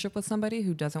relationship with somebody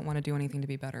who doesn't want to do anything to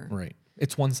be better. Right.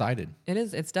 It's one-sided. It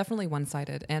is. It's definitely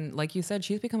one-sided. And like you said,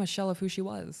 she's become a shell of who she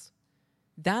was.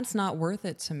 That's not worth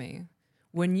it to me.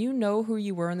 When you know who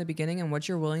you were in the beginning and what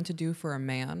you're willing to do for a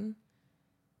man,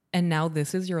 and now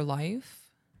this is your life,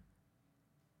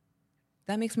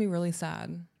 that makes me really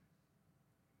sad.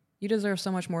 You deserve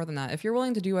so much more than that. If you're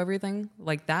willing to do everything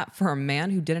like that for a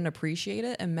man who didn't appreciate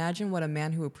it, imagine what a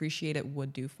man who appreciated it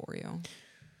would do for you.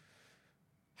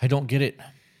 I don't get it.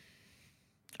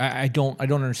 I don't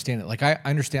understand it. Like I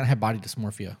understand I have body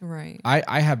dysmorphia. Right.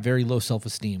 I have very low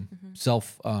self-esteem,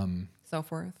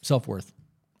 self-worth.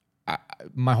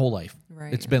 My whole life.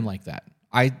 Right. It's been like that.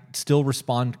 I still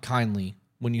respond kindly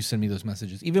when you send me those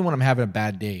messages. Even when I'm having a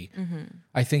bad day,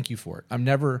 I thank you for it.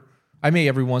 I may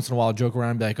every once in a while joke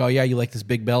around and be like, oh yeah, you like this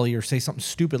big belly, or say something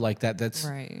stupid like that. That's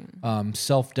right.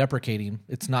 Self-deprecating.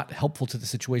 It's not helpful to the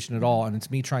situation at all. And it's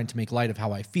me trying to make light of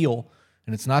how I feel.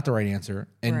 And it's not the right answer.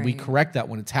 And we correct that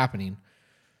when it's happening.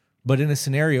 But in a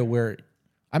scenario where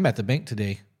I'm at the bank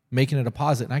today making a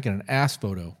deposit and I get an ass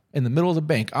photo in the middle of the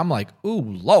bank, I'm like, ooh,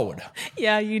 Lord.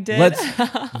 Yeah, you did.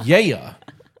 Yeah.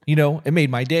 It made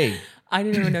my day. I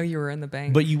didn't even know you were in the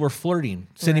bank. But you were flirting,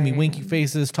 sending me winky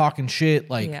faces, talking shit.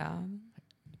 Like, yeah.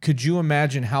 Could you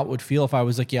imagine how it would feel if I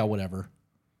was like, yeah, whatever?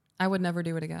 I would never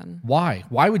do it again. Why?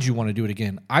 Why would you want to do it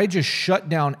again? I just shut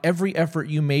down every effort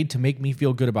you made to make me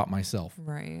feel good about myself.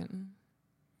 Right.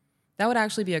 That would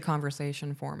actually be a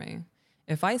conversation for me.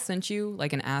 If I sent you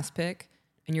like an ass pic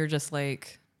and you're just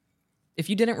like, if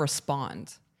you didn't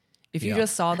respond, if you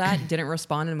just saw that, didn't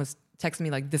respond and was texting me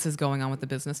like, this is going on with the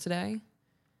business today,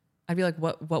 I'd be like,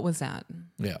 what was that?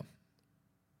 Yeah.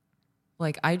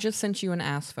 Like, I just sent you an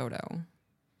ass photo.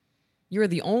 You're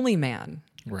the only man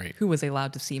who was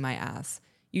allowed to see my ass.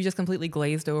 You just completely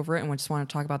glazed over it and just want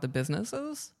to talk about the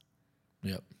businesses.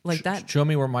 Yep. Like that. Show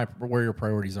me where your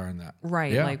priorities are in that.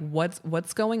 Right. Yeah. Like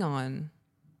what's going on?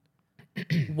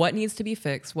 What needs to be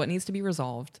fixed? What needs to be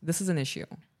resolved? This is an issue.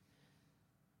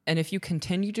 And if you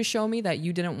continue to show me that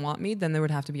you didn't want me, then there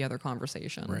would have to be other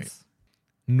conversations. Right.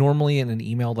 Normally in an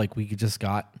email like we just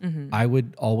got, I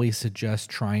would always suggest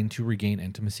trying to regain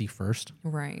intimacy first.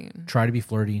 Right. Try to be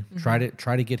flirty. Try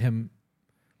to get him.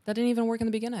 That didn't even work in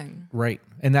the beginning. Right.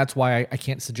 And that's why I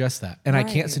can't suggest that. And I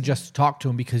can't suggest to talk to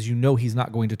him because you know he's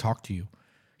not going to talk to you.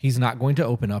 He's not going to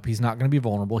open up. He's not going to be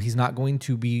vulnerable. He's not going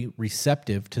to be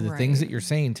receptive to the things that you're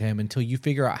saying to him until you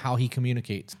figure out how he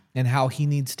communicates and how he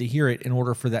needs to hear it in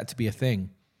order for that to be a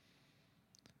thing.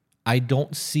 I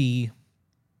don't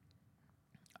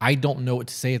know what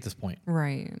to say at this point.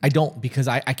 Right. I don't, because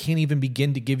I can't even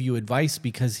begin to give you advice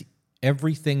because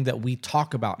everything that we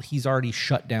talk about, he's already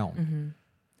shut down.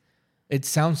 It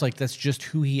sounds like that's just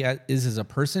who he is as a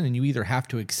person, and you either have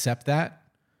to accept that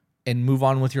and move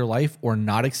on with your life or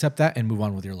not accept that and move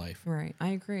on with your life. Right. I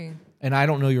agree. And I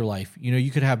don't know your life. You know,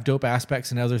 you could have dope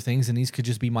aspects and other things, and these could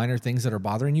just be minor things that are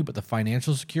bothering you, but the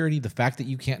financial security, the fact that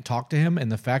you can't talk to him, and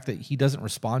the fact that he doesn't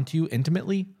respond to you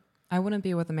intimately. I wouldn't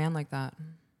be with a man like that.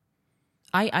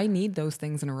 I need those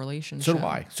things in a relationship. So do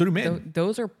I. So do men.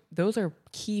 Those are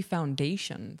key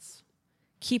foundations,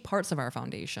 key parts of our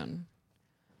foundation.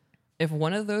 If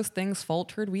one of those things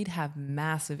faltered, we'd have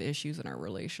massive issues in our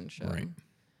relationship. Right.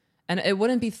 And it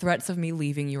wouldn't be threats of me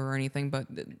leaving you or anything, but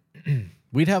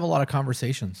we'd have a lot of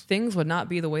conversations. Things would not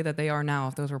be the way that they are now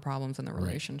if those were problems in the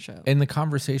relationship. And the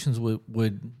conversations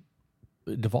would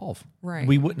devolve. Right.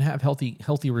 We wouldn't have healthy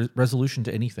resolution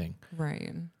to anything.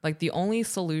 Right. Like the only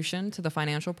solution to the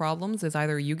financial problems is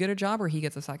either you get a job or he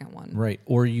gets a second one. Right.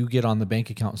 Or you get on the bank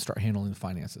account and start handling the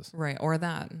finances. Right. Or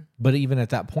that. But even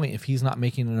at that point, if he's not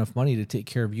making enough money to take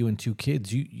care of you and 2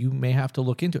 kids, you may have to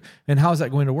look into it. And how is that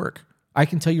going to work? I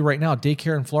can tell you right now,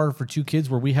 daycare in Florida for 2 kids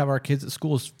where we have our kids at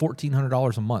school is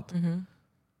 $1,400 a month.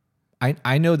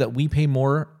 I know that we pay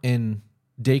more in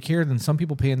daycare than some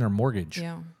people pay in their mortgage.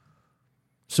 Yeah.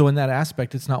 So in that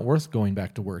aspect, it's not worth going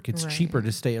back to work. It's cheaper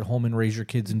to stay at home and raise your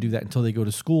kids and do that until they go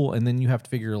to school, and then you have to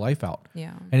figure your life out.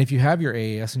 Yeah. And if you have your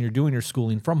AAS and you're doing your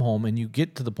schooling from home and you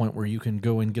get to the point where you can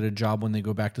go and get a job when they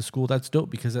go back to school, that's dope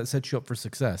because that sets you up for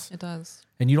success. It does.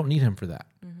 And you don't need him for that.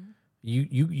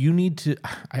 You need to,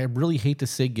 I really hate to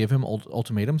say give him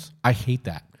ultimatums. I hate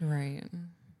that. Right.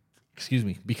 Excuse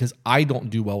me, because I don't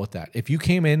do well with that. If you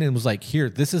came in and was like, here,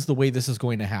 this is the way this is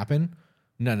going to happen.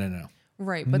 No.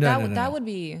 Right, but that would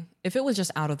be, if it was just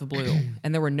out of the blue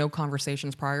and there were no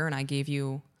conversations prior and I gave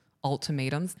you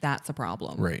ultimatums, that's a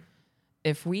problem. Right.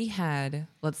 If we had,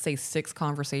 let's say, 6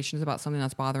 conversations about something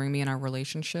that's bothering me in our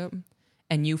relationship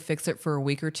and you fix it for a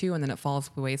week or 2 and then it falls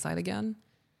to the wayside again,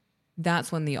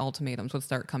 that's when the ultimatums would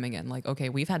start coming in. Like, okay,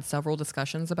 we've had several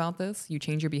discussions about this. You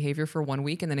change your behavior for 1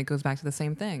 week and then it goes back to the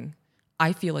same thing.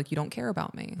 I feel like you don't care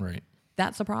about me. Right.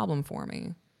 That's a problem for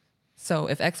me. So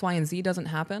if X, Y, and Z doesn't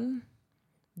happen,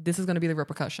 this is going to be the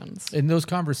repercussions. And those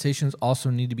conversations also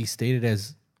need to be stated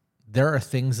as there are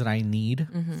things that I need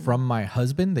from my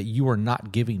husband that you are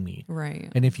not giving me.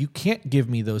 Right. And if you can't give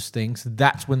me those things,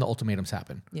 that's when the ultimatums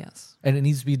happen. Yes. And it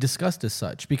needs to be discussed as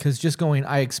such because just going,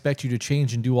 I expect you to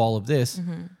change and do all of this,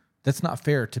 that's not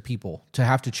fair to people to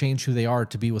have to change who they are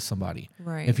to be with somebody.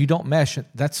 Right. If you don't mesh,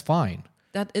 that's fine.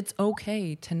 That it's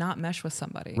okay to not mesh with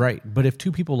somebody. Right. But if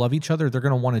 2 people love each other, they're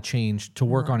going to want to change to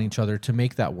work on each other to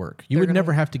make that work. You would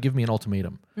never have to give me an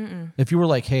ultimatum. If you were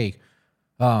like, hey,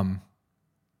 I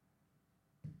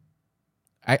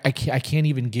can't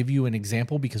even give you an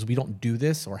example because we don't do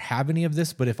this or have any of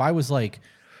this. But if I was like,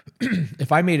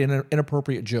 if I made an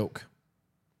inappropriate joke,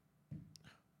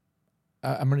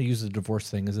 I'm going to use the divorce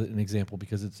thing as an example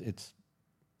because it's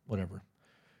whatever.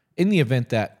 In the event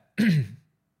that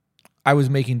I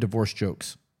was making divorce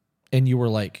jokes and you were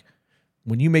like,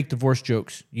 when you make divorce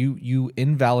jokes, you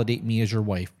invalidate me as your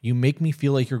wife. You make me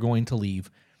feel like you're going to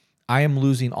leave. I am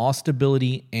losing all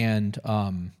stability and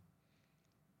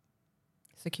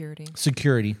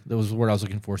Security. That was the word I was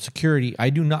looking for. Security. I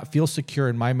do not feel secure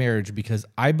in my marriage because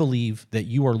I believe that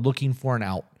you are looking for an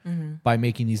out by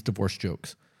making these divorce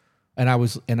jokes. And I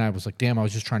was like, damn, I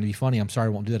was just trying to be funny. I'm sorry, I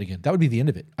won't do that again. That would be the end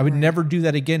of it. I would never do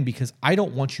that again because I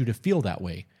don't want you to feel that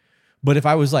way. But if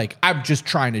I was like, I'm just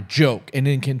trying to joke and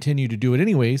then continue to do it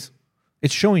anyways,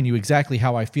 it's showing you exactly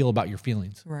how I feel about your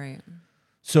feelings. Right.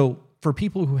 So for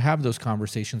people who have those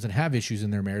conversations and have issues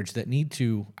in their marriage that need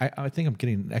to, I think I'm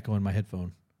getting an echo in my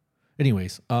headphone.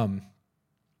 Anyways,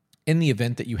 in the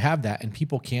event that you have that and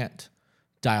people can't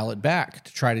dial it back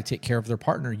to try to take care of their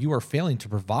partner, you are failing to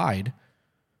provide.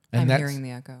 And I'm hearing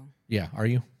the echo. Yeah, are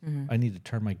you? Mm-hmm. I need to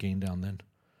turn my gain down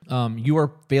then. You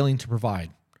are failing to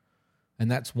provide. And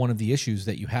that's one of the issues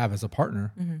that you have as a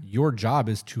partner. Mm-hmm. Your job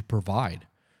is to provide,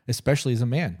 especially as a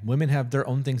man. Women have their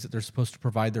own things that they're supposed to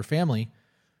provide their family.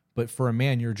 But for a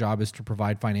man, your job is to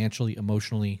provide financially,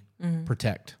 emotionally,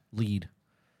 protect, lead.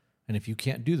 And if you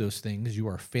can't do those things, you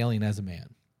are failing as a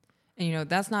man. And,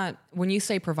 that's not, when you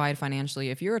say provide financially,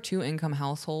 if you're a 2-income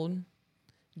household,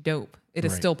 dope. It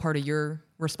is still part of your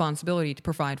responsibility to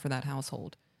provide for that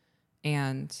household.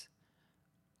 And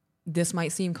this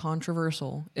might seem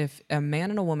controversial. If a man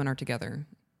and a woman are together,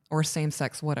 or same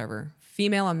sex, whatever,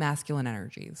 female and masculine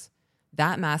energies,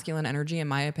 that masculine energy, in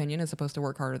my opinion, is supposed to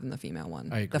work harder than the female one,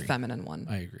 I agree. The feminine one.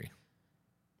 I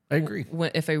agree.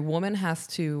 If a woman has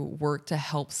to work to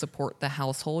help support the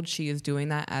household, she is doing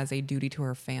that as a duty to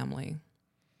her family.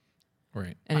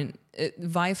 Right. And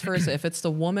vice versa, if it's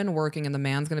the woman working and the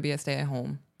man's going to be a stay at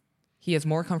home, he is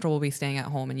more comfortable be staying at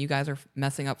home and you guys are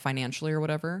messing up financially or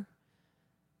whatever.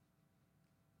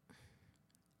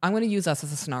 I'm going to use us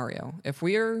as a scenario. If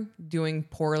we are doing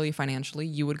poorly financially,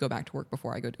 you would go back to work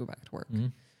before I go back to work. Mm-hmm.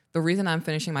 The reason I'm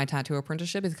finishing my tattoo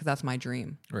apprenticeship is because that's my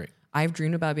dream. Right. I've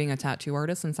dreamed about being a tattoo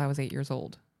artist since I was 8 years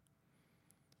old.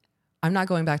 I'm not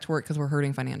going back to work because we're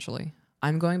hurting financially.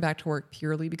 I'm going back to work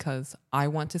purely because I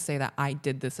want to say that I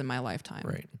did this in my lifetime.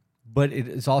 Right. But it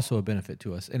is also a benefit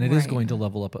to us, and it is going to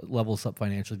level us up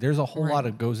financially. There's a whole lot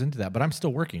that goes into that, but I'm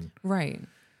still working. Right.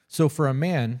 So for a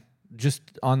man, just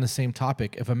on the same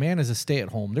topic, if a man is a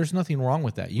stay-at-home, there's nothing wrong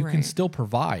with that. You can still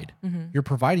provide. Mm-hmm. You're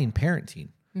providing parenting.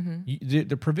 Mm-hmm.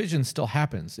 The provision still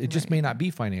happens. It just may not be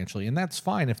financially, and that's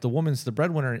fine. If the woman's the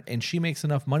breadwinner and she makes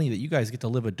enough money that you guys get to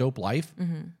live a dope life,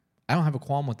 I don't have a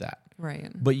qualm with that.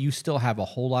 Right. But you still have a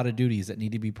whole lot of duties that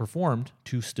need to be performed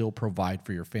to still provide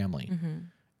for your family. Mm-hmm.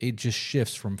 It just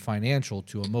shifts from financial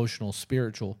to emotional,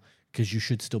 spiritual, because you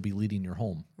should still be leading your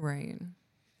home. Right.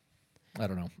 I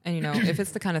don't know. And, if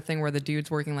it's the kind of thing where the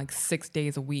dude's working like 6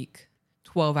 days a week,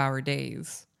 12-hour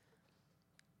days,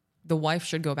 the wife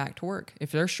should go back to work.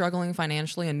 If they're struggling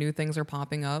financially and new things are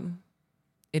popping up,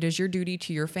 it is your duty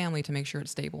to your family to make sure it's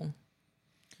stable.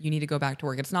 You need to go back to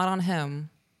work. It's not on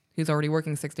him, who's already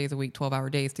working 6 days a week,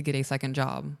 12-hour days, to get a second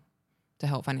job to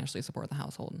help financially support the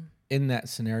household. In that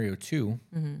scenario too,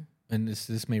 and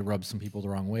this may rub some people the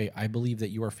wrong way, I believe that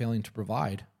you are failing to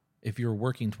provide if you're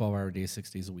working 12-hour days,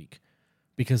 6 days a week.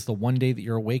 Because the one day that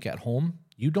you're awake at home,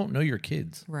 you don't know your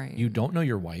kids. Right. You don't know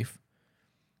your wife.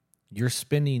 You're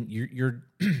spending,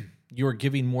 you're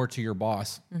giving more to your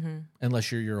boss,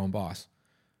 unless you're your own boss.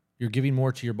 You're giving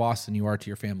more to your boss than you are to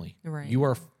your family. Right. You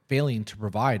are failing to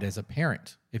provide as a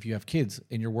parent. If you have kids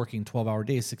and you're working 12-hour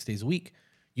days, 6 days a week,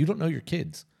 you don't know your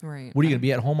kids. Right. What are you going to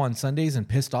be at home on Sundays and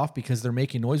pissed off because they're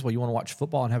making noise while you want to watch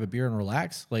football and have a beer and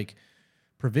relax? Like,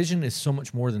 provision is so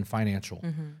much more than financial.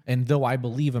 And though I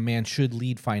believe a man should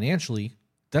lead financially,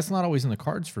 that's not always in the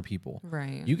cards for people.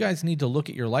 Right. You guys need to look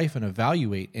at your life and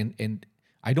evaluate. And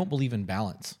I don't believe in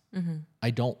balance.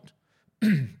 I don't.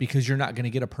 Because you're not going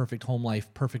to get a perfect home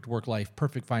life, perfect work life,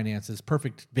 perfect finances,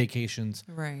 perfect vacations.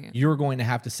 Right. You're going to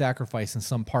have to sacrifice in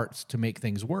some parts to make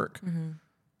things work.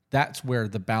 That's where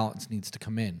the balance needs to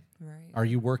come in. Right. Are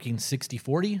you working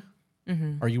 60-40?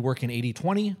 Are you working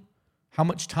 80-20? How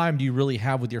much time do you really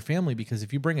have with your family? Because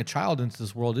if you bring a child into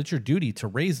this world, it's your duty to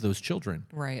raise those children.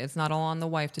 Right. It's not all on the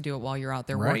wife to do it while you're out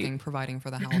there working, providing for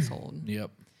the household.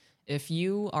 Yep. If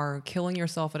you are killing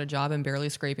yourself at a job and barely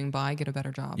scraping by, get a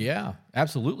better job. Yeah,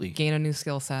 absolutely. Gain a new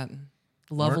skill set.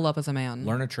 Level up as a man.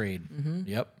 Learn a trade.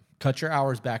 Yep. Cut your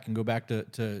hours back and go back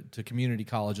to community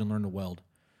college and learn to weld.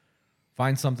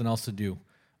 Find something else to do.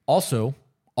 Also,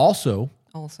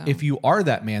 if you are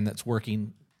that man that's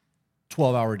working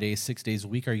 12-hour days, 6 days a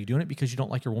week, are you doing it because you don't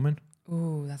like your woman?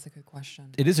 Ooh, that's a good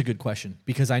question. It is a good question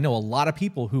because I know a lot of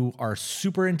people who are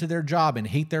super into their job and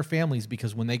hate their families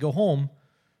because when they go home,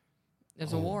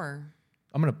 there's a war.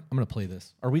 I'm gonna play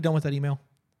this. Are we done with that email?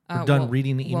 We're done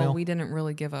reading the email? Well, we didn't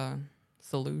really give a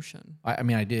solution. I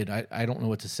mean, I did. I don't know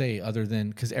what to say other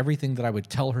than because everything that I would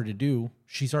tell her to do,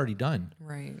 she's already done.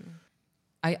 Right.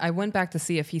 I went back to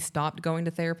see if he stopped going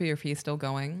to therapy or if he's still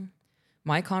going.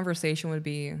 My conversation would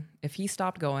be, if he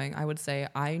stopped going, I would say,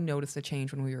 I noticed a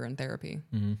change when we were in therapy.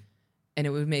 and it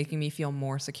was making me feel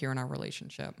more secure in our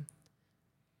relationship.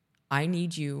 I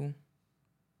need you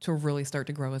to really start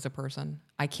to grow as a person.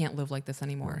 I can't live like this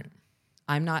anymore. Right.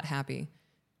 I'm not happy.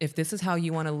 If this is how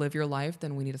you want to live your life,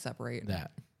 then we need to separate.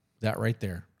 That right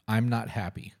there. I'm not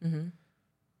happy. Mm-hmm.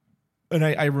 And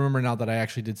I remember now that I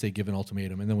actually did say give an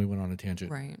ultimatum, and then we went on a tangent.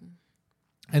 Right.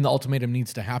 And the ultimatum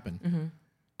needs to happen.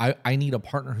 Mm-hmm. I need a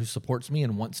partner who supports me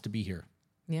and wants to be here.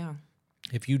 Yeah.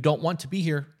 If you don't want to be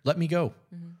here, let me go.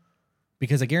 Mm-hmm.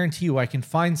 Because I guarantee you I can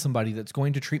find somebody that's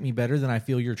going to treat me better than I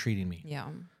feel you're treating me. Yeah.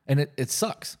 And it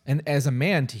sucks. And as a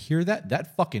man, to hear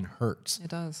that fucking hurts. It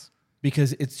does.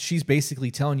 Because she's basically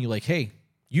telling you like, hey,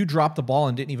 you dropped the ball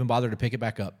and didn't even bother to pick it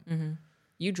back up. Mm-hmm.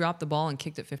 You dropped the ball and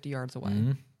kicked it 50 yards away.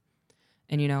 Mm-hmm.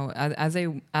 And, you know, as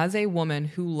a woman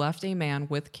who left a man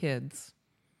with kids,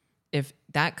 if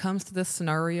that comes to this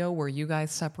scenario where you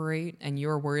guys separate and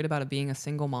you're worried about it being a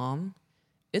single mom,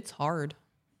 it's hard.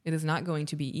 It is not going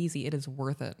to be easy. It is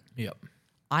worth it. Yep.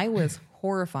 I was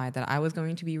horrified that I was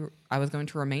going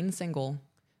to remain single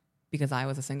because I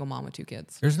was a single mom with 2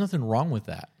 kids. There's nothing wrong with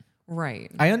that.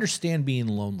 Right. I understand being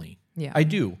lonely. Yeah. I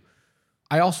do.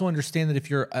 I also understand that if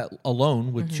you're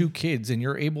alone with 2 kids and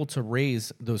you're able to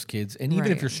raise those kids, and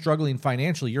even if you're struggling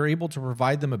financially, you're able to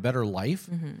provide them a better life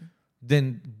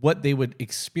than what they would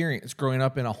experience growing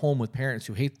up in a home with parents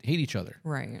who hate each other.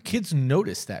 Right. Kids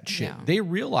notice that shit. Yeah. They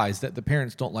realize that the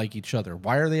parents don't like each other.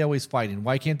 Why are they always fighting?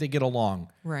 Why can't they get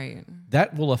along? Right.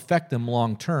 That will affect them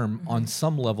long term on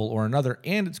some level or another,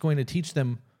 and it's going to teach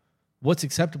them what's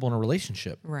acceptable in a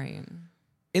relationship. Right.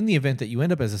 In the event that you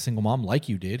end up as a single mom like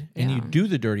you did, and you do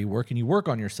the dirty work and you work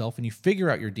on yourself and you figure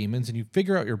out your demons and you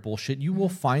figure out your bullshit, you will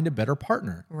find a better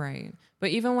partner. Right. But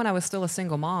even when I was still a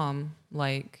single mom,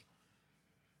 like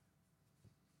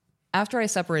after I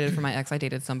separated from my ex, I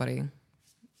dated somebody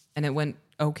and it went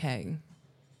okay.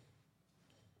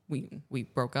 We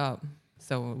broke up,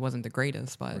 so it wasn't the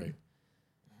greatest, but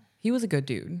he was a good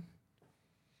dude.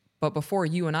 But before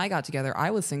you and I got together,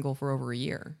 I was single for over a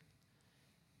year.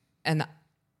 And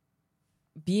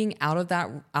being out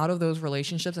of those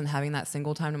relationships and having that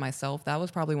single time to myself, that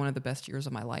was probably one of the best years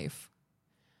of my life.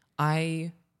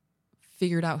 I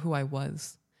figured out who I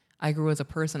was. I grew as a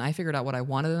person. I figured out what I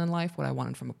wanted in life, what I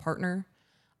wanted from a partner.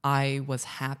 I was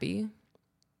happy.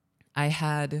 I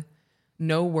had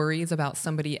no worries about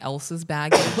somebody else's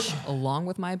baggage along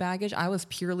with my baggage. I was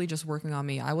purely just working on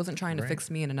me. I wasn't trying to fix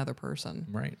me and another person.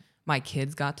 Right. My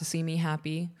kids got to see me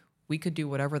happy. We could do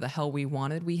whatever the hell we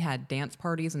wanted. We had dance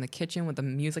parties in the kitchen with the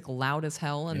music loud as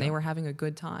hell, and they were having a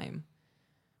good time.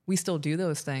 We still do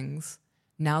those things.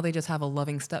 Now they just have a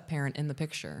loving step-parent in the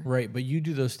picture. Right, but you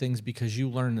do those things because you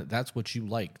learned that that's what you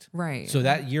liked. Right. So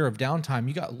that year of downtime,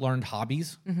 you learned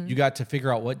hobbies. Mm-hmm. You got to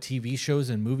figure out what TV shows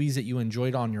and movies that you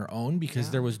enjoyed on your own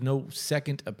because there was no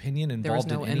second opinion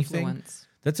involved in anything. Influence.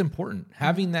 That's important.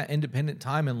 Having that independent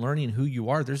time and learning who you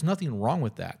are, there's nothing wrong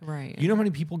with that. Right. You know how many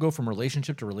people go from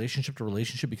relationship to relationship to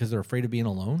relationship because they're afraid of being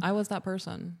alone? I was that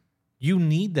person. You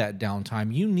need that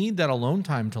downtime. You need that alone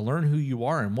time to learn who you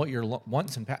are and what your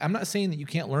wants and I'm not saying that you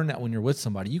can't learn that when you're with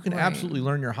somebody. You can absolutely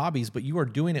learn your hobbies, but you are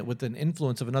doing it with an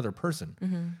influence of another person.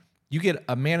 Mm-hmm. You get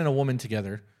a man and a woman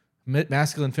together,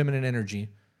 masculine, feminine energy,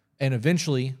 and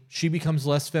eventually she becomes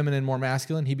less feminine, more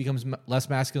masculine. He becomes less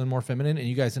masculine, more feminine, and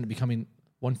you guys end up becoming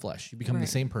one flesh. You become the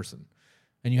same person.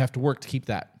 And you have to work to keep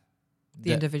that.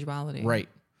 The individuality. Right.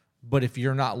 But if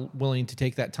you're not willing to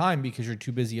take that time because you're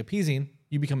too busy appeasing,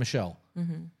 you become a shell.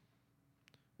 Mm-hmm.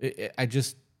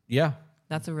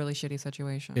 That's a really shitty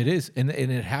situation. It is. And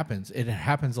it happens. It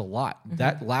happens a lot. Mm-hmm.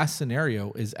 That last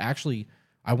scenario is actually,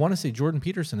 I want to say Jordan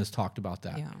Peterson has talked about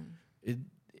that. Yeah.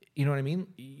 You know what I mean?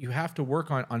 You have to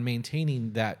work on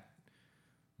maintaining that,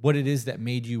 what it is that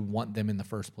made you want them in the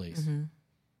first place. Mm-hmm.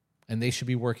 And they should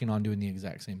be working on doing the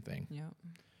exact same thing. Yeah.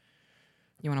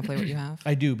 You want to play what you have?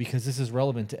 I do, because this is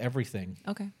relevant to everything.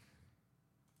 Okay.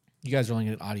 You guys are only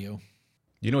at audio.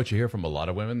 You know what you hear from a lot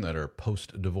of women that are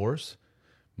post-divorce?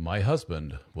 My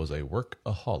husband was a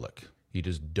workaholic. He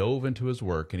just dove into his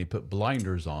work and he put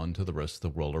blinders on to the rest of the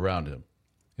world around him.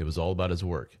 It was all about his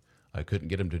work. I couldn't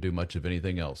get him to do much of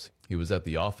anything else. He was at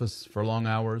the office for long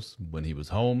hours. When he was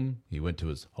home, he went to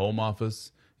his home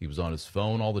office. He was on his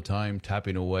phone all the time,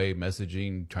 tapping away,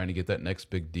 messaging, trying to get that next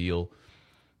big deal.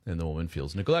 And the woman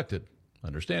feels neglected,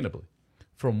 understandably.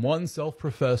 From one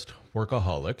self-professed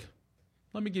workaholic,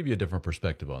 let me give you a different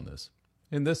perspective on this.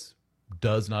 And this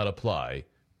does not apply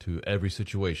to every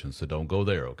situation, so don't go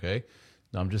there, okay?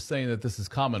 Now, I'm just saying that this is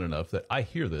common enough that I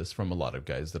hear this from a lot of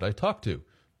guys that I talk to.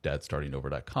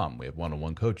 dadstartingover.com. We have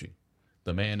one-on-one coaching.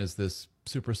 The man is this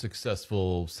super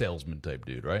successful salesman type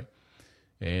dude, right?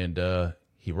 And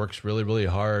he works really, really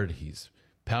hard. He's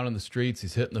pounding the streets,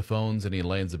 he's hitting the phones, and he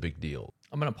lands a big deal.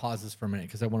 I'm going to pause this for a minute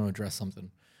because I want to address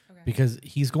something. Okay. Because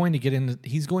he's going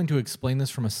to explain this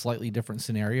from a slightly different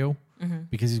scenario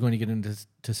because he's going to get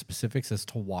into specifics as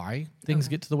to why things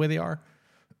get to the way they are.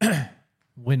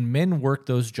 When men work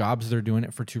those jobs, they're doing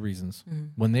it for two reasons.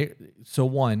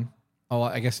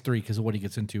 I guess three because of what he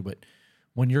gets into, but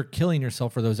when you're killing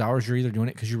yourself for those hours, you're either doing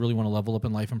it because you really want to level up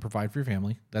in life and provide for your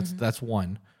family. That's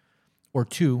one. Or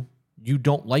two, you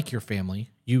don't like your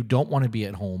family. You don't want to be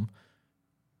at home.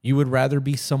 You would rather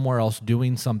be somewhere else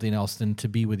doing something else than to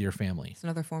be with your family. It's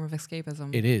another form of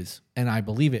escapism. It is. And I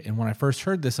believe it. And when I first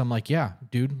heard this, I'm like, yeah,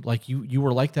 dude, like you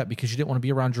were like that because you didn't want to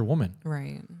be around your woman.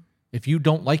 Right. If you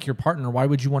don't like your partner, why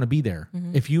would you want to be there?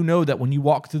 If you know that when you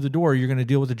walk through the door, you're going to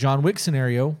deal with the John Wick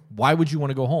scenario, why would you want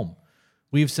to go home?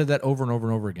 We have said that over and over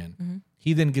and over again.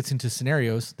 He then gets into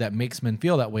scenarios that makes men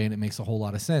feel that way, and it makes a whole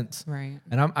lot of sense. Right.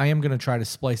 And I am going to try to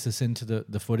splice this into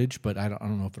the footage, but I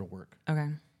don't know if it'll work. Okay.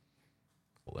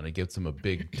 Well, and it gives him a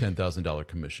big $10,000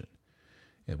 commission,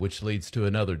 and which leads to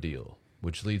another deal,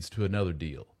 which leads to another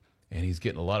deal. And he's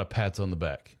getting a lot of pats on the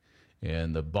back.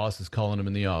 And the boss is calling him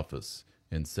in the office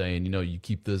and saying, you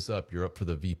keep this up. You're up for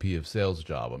the VP of sales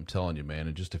job. I'm telling you, man,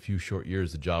 in just a few short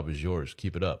years, the job is yours.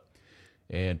 Keep it up.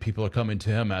 And people are coming to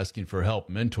him asking for help,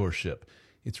 mentorship.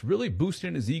 It's really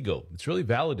boosting his ego. It's really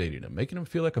validating him, making him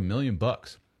feel like $1 million.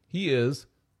 He is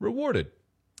rewarded.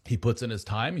 He puts in his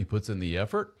time. He puts in the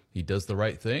effort. He does the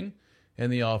right thing.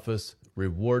 And the office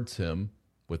rewards him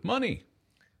with money.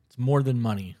 It's more than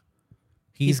money.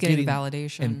 He's getting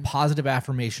validation and positive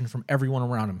affirmation from everyone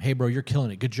around him. Hey, bro, you're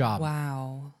killing it. Good job.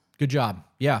 Wow. Good job.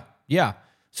 Yeah. Yeah.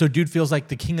 So dude feels like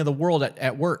the king of the world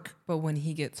at work. But when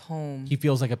he gets home, he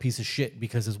feels like a piece of shit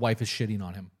because his wife is shitting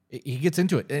on him. He gets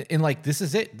into it. And like, this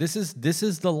is it. This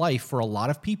is the life for a lot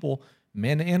of people,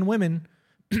 men and women,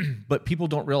 but people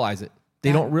don't realize it.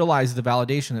 They don't realize the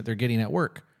validation that they're getting at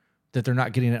work, that they're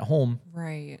not getting at home.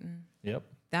 Right. Yep.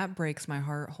 That breaks my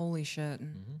heart. Holy shit.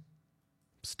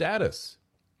 Status.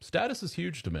 Status is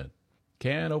huge to men.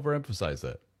 Can't overemphasize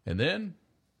that. And then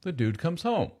the dude comes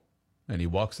home and he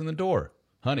walks in the door.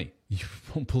 Honey, you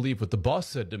won't believe what the boss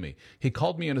said to me. He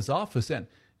called me in his office and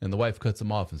the wife cuts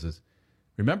him off and says,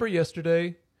 remember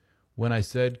yesterday when I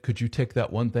said, could you take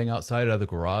that one thing outside out of the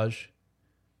garage?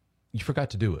 You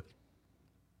forgot to do it.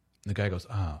 And the guy goes,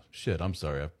 shit, I'm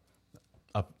sorry.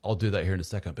 I'll do that here in a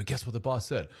second. But guess what the boss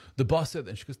said? The boss said,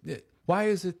 and she goes, why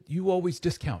is it you always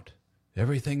discount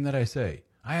everything that I say?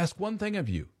 I ask one thing of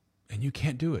you, and you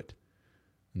can't do it.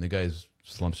 And the guy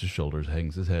slumps his shoulders,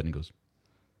 hangs his head, and goes,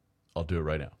 I'll do it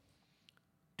right now.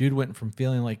 Dude went from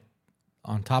feeling like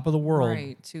on top of the world.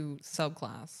 Right, to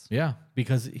subclass. Yeah,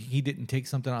 because he didn't take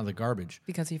something out of the garbage.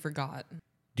 Because he forgot.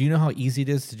 Do you know how easy it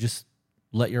is to just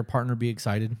let your partner be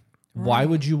excited? Right. Why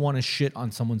would you want to shit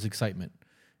on someone's excitement?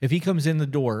 If he comes in the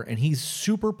door and he's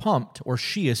super pumped or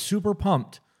she is super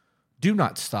pumped, do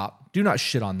not stop. Do not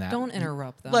shit on that. Don't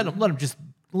interrupt them.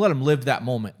 Let him live that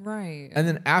moment. Right. And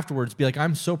then afterwards be like,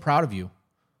 I'm so proud of you.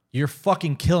 You're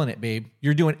fucking killing it, babe.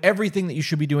 You're doing everything that you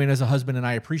should be doing as a husband, and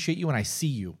I appreciate you and I see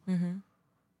you.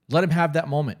 Let him have that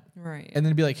moment. Right. And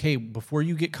then be like, hey, before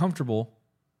you get comfortable,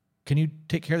 can you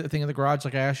take care of that thing in the garage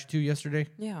like I asked you to yesterday?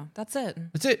 Yeah, that's it.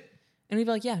 That's it. And we'd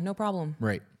be like, yeah, no problem.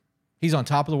 Right. He's on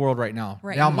top of the world right now.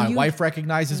 Right. Now my wife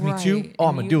recognizes me too. Oh,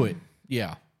 I'm going to do it.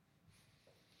 Yeah.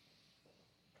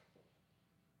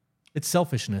 It's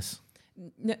selfishness.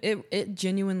 No, it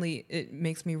genuinely, it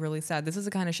makes me really sad. This is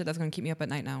the kind of shit that's going to keep me up at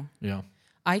night now. Yeah.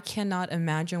 I cannot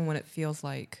imagine what it feels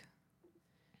like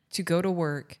to go to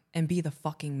work and be the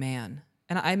fucking man.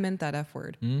 And I meant that F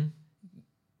word.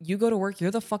 You go to work, you're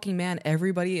the fucking man.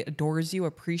 Everybody adores you,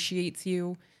 appreciates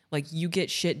you. Like, you get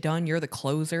shit done. You're the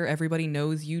closer. Everybody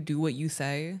knows you do what you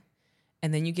say.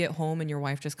 And then you get home and your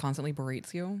wife just constantly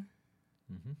berates you.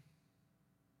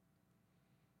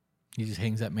 He just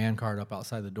hangs that man card up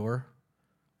outside the door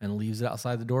and leaves it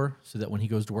outside the door so that when he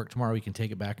goes to work tomorrow, he can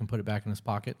take it back and put it back in his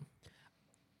pocket.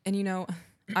 And,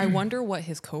 I wonder what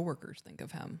his coworkers think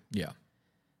of him. Yeah.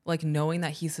 Like, knowing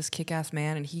that he's this kick-ass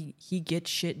man and he gets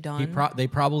shit done. They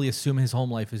probably assume his home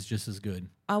life is just as good.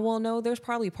 Well, no, there's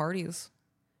probably parties.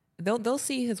 They'll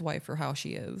see his wife for how she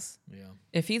is. Yeah.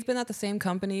 If he's been at the same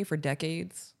company for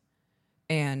decades,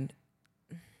 and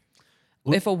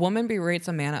if a woman berates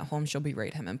a man at home, she'll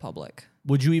berate him in public.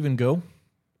 Would you even go?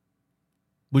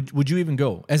 Would you even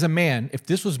go? As a man, if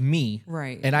this was me,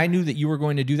 right, and I knew that you were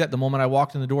going to do that the moment I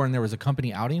walked in the door and there was a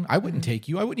company outing, I wouldn't take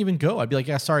you. I wouldn't even go. I'd be like,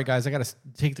 yeah, sorry, guys, I got to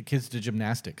take the kids to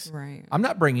gymnastics. Right. I'm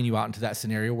not bringing you out into that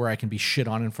scenario where I can be shit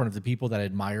on in front of the people that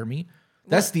admire me.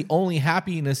 That's the only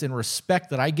happiness and respect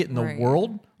that I get in the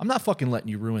world. I'm not fucking letting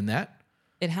you ruin that.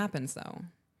 It happens, though.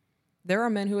 There are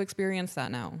men who experience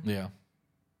that now, Yeah.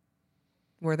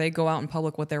 where they go out in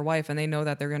public with their wife and they know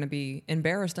that they're going to be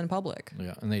embarrassed in public.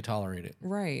 Yeah. And they tolerate it.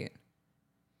 Right.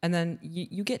 And then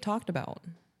you get talked about.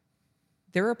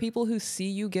 There are people who see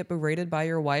you get berated by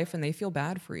your wife and they feel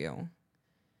bad for you.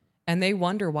 And they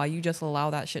wonder why you just allow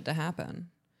that shit to happen.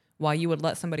 Why you would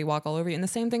let somebody walk all over you. And the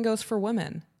same thing goes for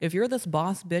women. If you're this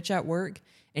boss bitch at work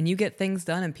and you get things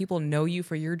done and people know you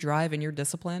for your drive and your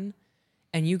discipline,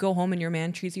 and you go home and your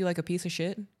man treats you like a piece of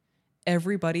shit,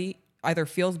 everybody either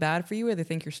feels bad for you or they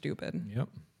think you're stupid. Yep.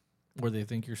 Or they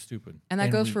think you're stupid. And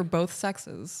that goes for both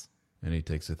sexes. And he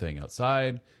takes the thing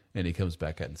outside, and he comes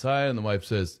back inside, and the wife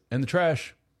says, "And the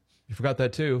trash. You forgot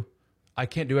that too. I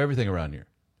can't do everything around here."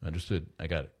 "Understood. I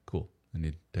got it. Cool." And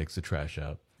he takes the trash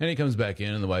out. And he comes back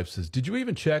in, and the wife says, "Did you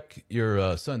even check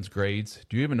your son's grades?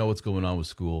 Do you even know what's going on with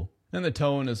school?" And the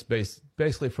tone is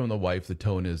basically from the wife. The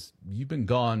tone is, "You've been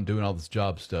gone doing all this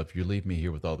job stuff. You leave me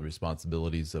here with all the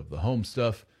responsibilities of the home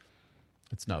stuff.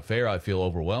 It's not fair. I feel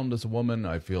overwhelmed as a woman.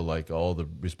 I feel like all the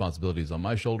responsibilities on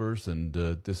my shoulders, and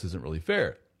this isn't really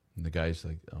fair." And the guy's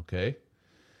like, "Okay,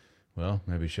 well,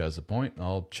 maybe she has a point.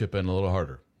 I'll chip in a little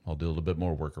harder. I'll do a little bit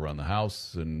more work around the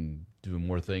house and do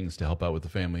more things to help out with the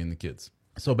family and the kids."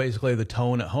 So basically the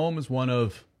tone at home is one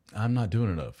of, "I'm not doing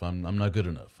enough. I'm not good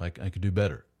enough. I could do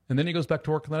better." And then he goes back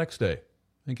to work the next day.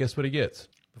 And guess what he gets?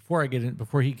 Before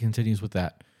he continues with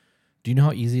that, do you know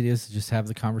how easy it is to just have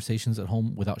the conversations at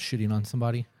home without shitting on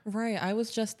somebody? Right. I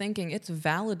was just thinking it's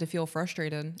valid to feel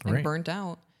frustrated and Right. burnt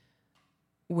out.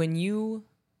 When you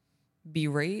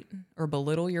berate or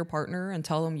belittle your partner and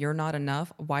tell them you're not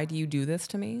enough, why do you do this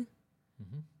to me?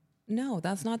 No,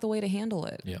 that's not the way to handle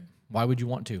it. Yeah. Why would you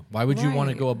want to? Why would you want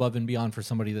to Right. go above and beyond for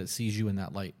somebody that sees you in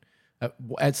that light?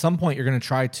 At some point, you're going to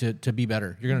try to be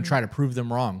better. You're going to try to prove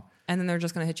them wrong. And then they're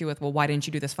just going to hit you with, "Well, why didn't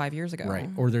you do this 5 years ago?" Right.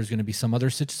 Or there's going to be some other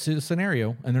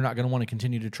scenario, and they're not going to want to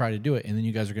continue to try to do it. And then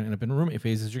you guys are going to end up in roommate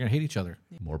phases. You're going to hate each other.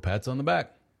 More pats on the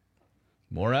back.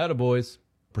 More attaboys.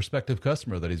 Prospective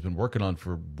customer that he's been working on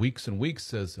for weeks and weeks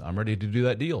says, "I'm ready to do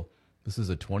that deal. This is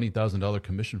a $20,000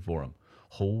 commission for him."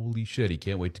 Holy shit, he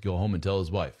can't wait to go home and tell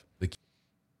his wife.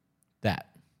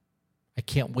 That. I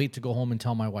can't wait to go home and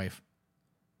tell my wife.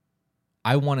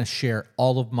 I want to share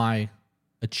all of my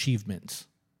achievements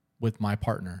with my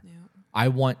partner. Yeah. I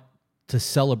want to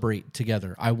celebrate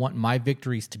together. I want my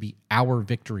victories to be our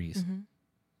victories.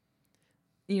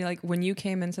 You know, like when you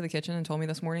came into the kitchen and told me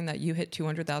this morning that you hit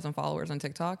 200,000 followers on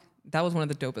TikTok, that was one of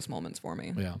the dopest moments for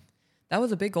me. Yeah. That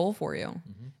was a big goal for you.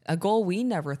 A goal we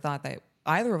never thought that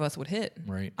either of us would hit.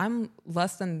 Right. I'm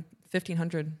less than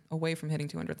 1,500 away from hitting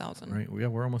 200,000. Right. Yeah,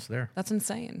 we're almost there. That's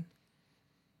insane.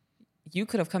 You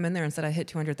could have come in there and said, "I hit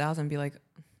 200,000," and be like,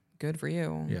 "Good for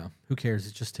you." Yeah. Who cares?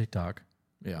 It's just TikTok.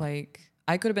 Yeah. Like,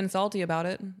 I could have been salty about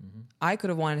it. I could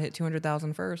have wanted to hit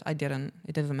 200,000 first. I didn't.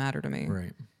 It doesn't matter to me.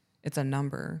 Right. It's a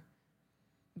number.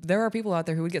 There are people out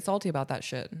there who would get salty about that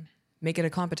shit. Make it a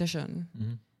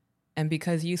competition. And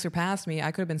because you surpassed me,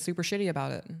 I could have been super shitty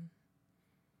about it.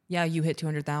 Yeah, you hit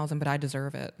 200,000, but I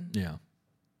deserve it. Yeah.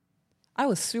 I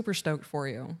was super stoked for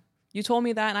you. You told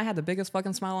me that, and I had the biggest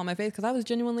fucking smile on my face because I was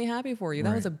genuinely happy for you.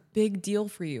 That was a big deal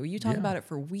for you. You talked about it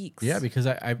for weeks. Yeah, because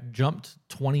I've jumped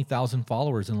 20,000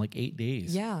 followers in like 8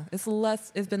 days. Yeah, it's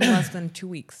been less than 2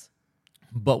 weeks.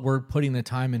 But we're putting the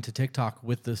time into TikTok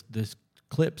with this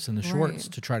clips and the shorts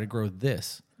Right. to try to grow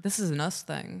this. This is an us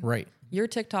thing. Right. Your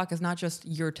TikTok is not just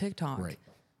your TikTok. Right.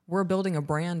 We're building a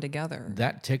brand together.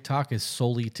 That TikTok is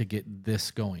solely to get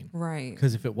this going. Right.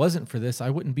 Because if it wasn't for this, I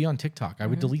wouldn't be on TikTok. I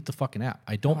would delete the fucking app.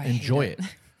 I don't I hate enjoy it.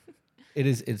 it.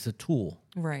 It's a tool.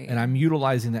 Right. And I'm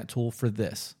utilizing that tool for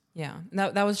this. Yeah.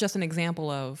 That was just an example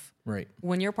of Right.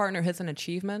 when your partner hits an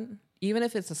achievement, even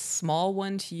if it's a small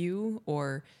one to you,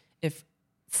 or if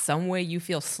some way you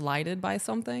feel slighted by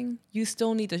something, you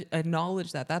still need to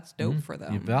acknowledge that that's dope for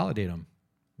them. You validate them.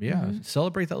 Yeah.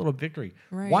 Celebrate that little victory.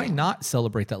 Right. Why not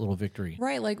celebrate that little victory?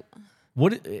 Right. Like,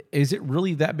 What is it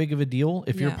really that big of a deal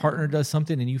if your Yeah. partner does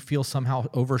something and you feel somehow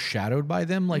overshadowed by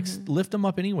them? Like lift them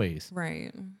up anyways.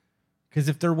 right. Because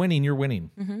if they're winning, you're winning.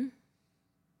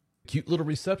 Cute little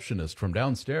receptionist from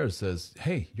downstairs says,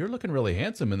 "Hey, you're looking really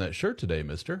handsome in that shirt today,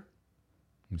 mister."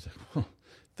 He's like, "Well,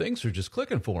 things are just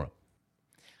clicking for him."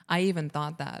 I even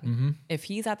thought that. If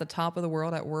he's at the top of the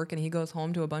world at work and he goes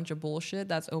home to a bunch of bullshit,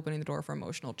 that's opening the door for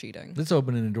emotional cheating. That's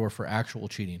opening the door for actual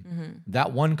cheating.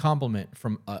 That one compliment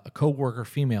from a coworker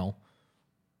female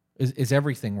is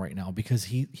everything right now because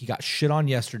he got shit on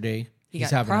yesterday. He He's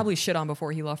got having probably shit on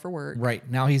before he left for work. right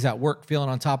now he's at work feeling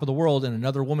on top of the world, and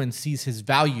another woman sees his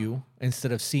value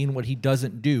instead of seeing what he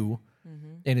doesn't do,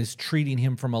 and is treating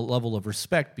him from a level of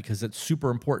respect because it's super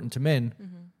important to men.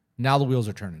 Now the wheels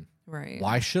are turning. Right.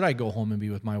 Why should I go home and be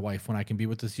with my wife when I can be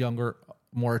with this younger,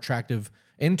 more attractive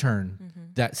intern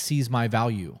that sees my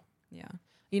value? Yeah.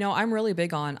 You know, I'm really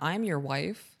big on I'm your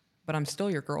wife, but I'm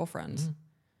still your girlfriend.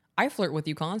 I flirt with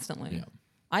you constantly. Yeah.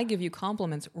 I give you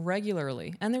compliments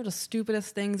regularly, and they're the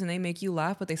stupidest things and they make you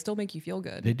laugh, but they still make you feel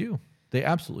good. They do. They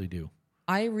absolutely do.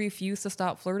 I refuse to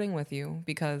stop flirting with you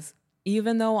because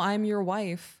even though I'm your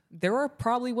wife, there are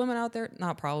probably women out there,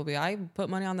 not probably, I put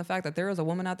money on the fact that there is a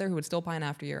woman out there who would still pine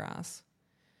after your ass.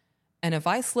 And if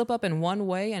I slip up in one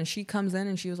way and she comes in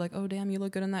and she was like, oh, damn, you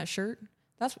look good in that shirt,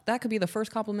 that could be the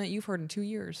first compliment you've heard in 2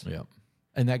 years. Yep.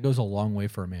 And that goes a long way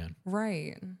for a man.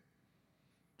 Right.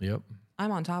 Yep.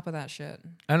 I'm on top of that shit.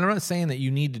 And I'm not saying that you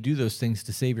need to do those things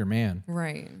to save your man.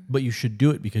 Right. But you should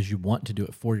do it because you want to do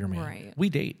it for your man. Right. We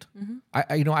date.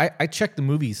 I check the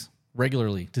movies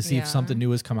regularly to see if Yeah. something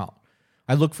new has come out.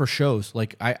 I look for shows.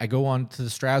 Like I go on to the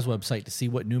Straz website to see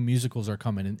what new musicals are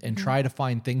coming and try to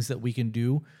find things that we can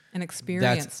do An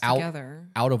experience that's together.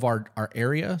 out of our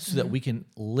area so that we can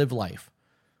live life.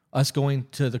 Us going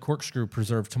to the Corkscrew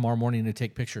Preserve tomorrow morning to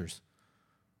take pictures.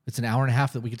 It's an hour and a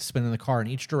half that we get to spend in the car in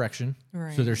each direction.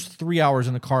 Right. So there's 3 hours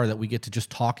in the car that we get to just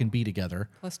talk and be together.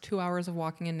 Plus 2 hours of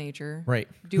walking in nature. Right.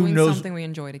 Doing something we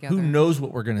enjoy together. Who knows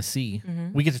what we're going to see?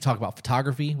 We get to talk about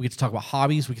photography. We get to talk about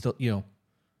hobbies. We get to,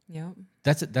 Yep.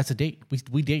 that's a date.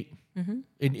 We date.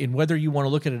 And whether you want to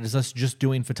look at it as us just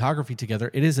doing photography together,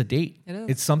 it is a date. It is.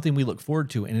 It's something we look forward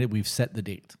to, and we've set the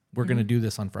date. We're going to do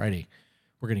this on Friday.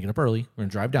 We're going to get up early. We're going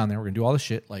to drive down there. We're going to do all this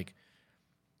shit. Like,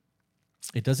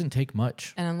 it doesn't take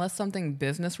much. And unless something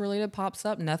business related pops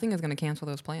up, nothing is going to cancel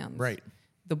those plans. Right.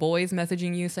 The boys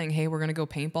messaging you saying, hey, we're going to go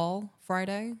paintball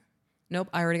Friday. Nope,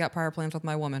 I already got prior plans with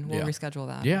my woman. We'll Yeah. reschedule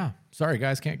that. Yeah. Sorry,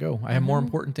 guys, can't go. I have more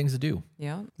important things to do.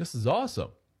 Yeah. This is awesome.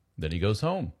 Then he goes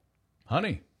home.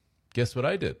 Honey, guess what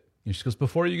I did? And she goes,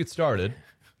 before you get started,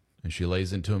 and she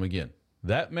lays into him again.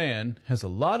 That man has a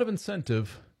lot of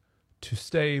incentive to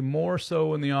stay more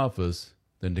so in the office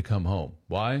than to come home.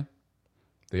 Why?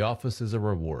 The office is a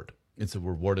reward. It's a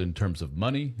reward in terms of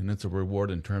money, and it's a reward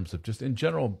in terms of just in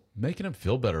general making him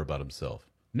feel better about himself.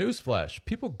 Newsflash,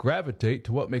 people gravitate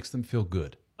to what makes them feel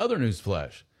good. Other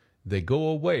newsflash, they go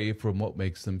away from what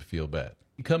makes them feel bad.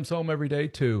 He comes home every day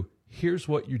to, here's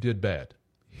what you did bad.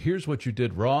 Here's what you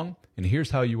did wrong, and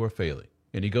here's how you are failing.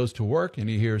 And he goes to work and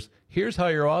he hears, here's how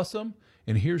you're awesome,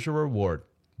 and here's your reward.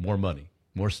 More money,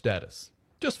 more status.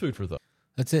 Just food for thought.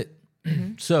 That's it.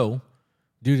 So,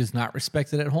 dude is not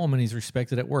respected at home, and he's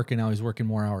respected at work, and now he's working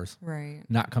more hours. Right.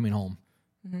 Not coming home.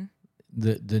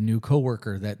 The new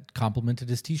coworker that complimented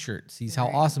his T-shirt sees how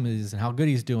awesome it is and how good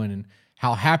he's doing and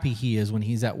how happy he is when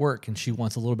he's at work, and she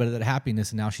wants a little bit of that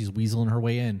happiness, and now she's weaseling her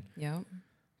way in. Yep.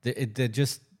 It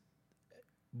just,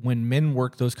 when men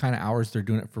work those kind of hours, they're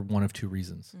doing it for one of two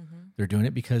reasons. They're doing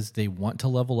it because they want to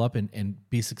level up and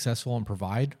be successful and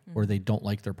provide, or they don't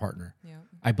like their partner. Yep.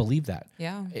 I believe that.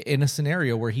 Yeah. In a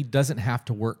scenario where he doesn't have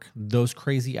to work those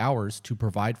crazy hours to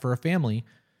provide for a family,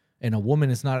 and a woman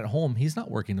is not at home, he's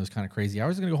not working those kind of crazy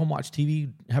hours. He's going to go home, watch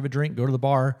TV, have a drink, go to the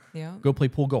bar, Yeah. go play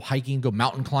pool, go hiking, go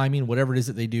mountain climbing, whatever it is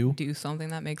that they do. Do something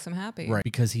that makes him happy. Right.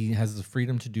 Because he has the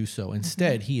freedom to do so.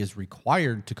 Instead, he is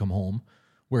required to come home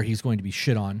where he's going to be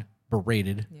shit on,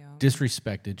 berated, Yeah.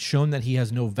 disrespected, shown that he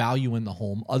has no value in the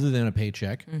home other than a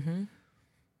paycheck.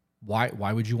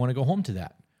 Why would you want to go home to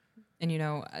that? And, you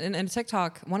know, and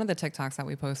TikTok, one of the TikToks that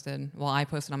we posted, well, I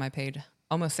posted on my page,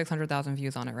 almost 600,000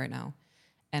 views on it right now.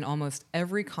 And almost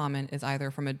every comment is either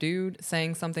from a dude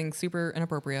saying something super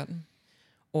inappropriate,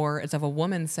 or it's of a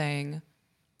woman saying,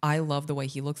 I love the way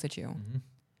he looks at you.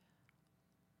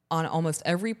 On almost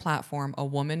every platform, a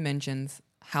woman mentions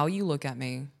how you look at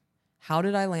me. How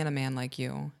did I land a man like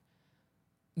you?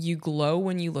 You glow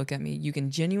when you look at me. You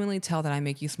can genuinely tell that I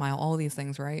make you smile. All these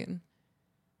things, right?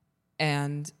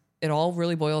 And it all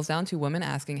really boils down to women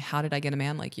asking, how did I get a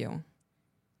man like you?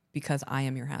 Because I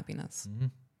am your happiness.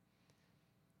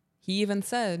 He even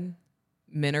said,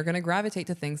 men are going to gravitate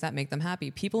to things that make them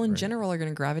happy. People in general are going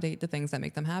to gravitate to things that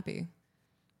make them happy.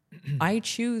 I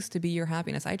choose to be your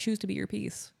happiness. I choose to be your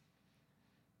peace.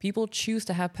 People choose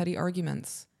to have petty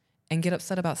arguments and get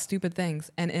upset about stupid things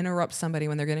and interrupt somebody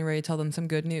when they're getting ready to tell them some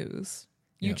good news.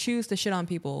 You Yep. choose to shit on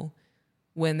people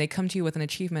when they come to you with an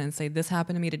achievement and say, this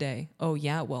happened to me today. Oh,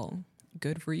 yeah, well,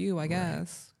 good for you, I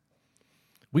guess.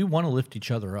 We want to lift each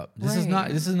other up. This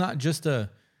is not just a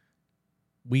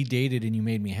we dated and you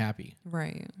made me happy.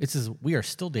 Right. This is we are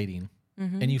still dating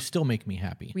and you still make me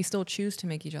happy. We still choose to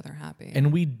make each other happy.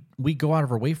 And we go out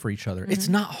of our way for each other. It's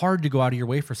not hard to go out of your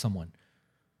way for someone.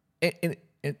 And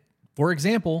for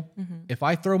example, if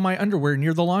I throw my underwear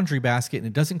near the laundry basket and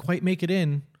it doesn't quite make it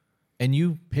in, and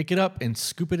you pick it up and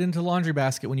scoop it into the laundry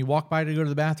basket when you walk by to go to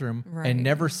the bathroom and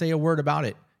never say a word about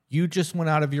it. You just went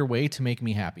out of your way to make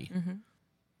me happy. Mm-hmm.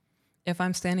 If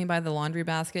I'm standing by the laundry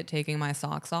basket taking my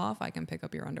socks off, I can pick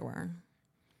up your underwear.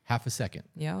 Half a second.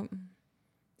 Yep.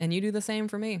 And you do the same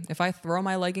for me. If I throw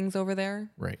my leggings over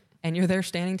there, right, and you're there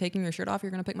standing taking your shirt off,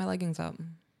 you're going to pick my leggings up.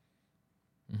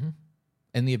 Mm-hmm.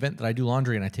 In the event that I do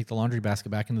laundry and I take the laundry basket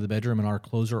back into the bedroom and our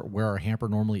clothes are where our hamper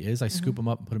normally is, I scoop them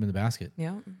up and put them in the basket.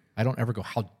 Yeah. I don't ever go,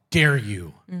 how dare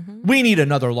you? We need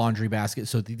another laundry basket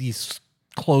so that these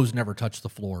clothes never touch the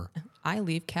floor. I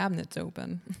leave cabinets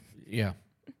open. Yeah.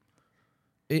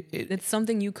 It's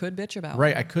something you could bitch about.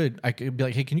 Right. I could be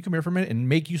like, hey, can you come here for a minute and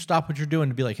make you stop what you're doing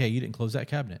to be like, hey, you didn't close that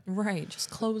cabinet. Right. Just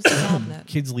close the cabinet.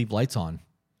 Kids leave lights on.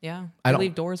 Yeah. I don't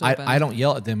leave doors open. I don't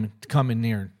yell at them to come in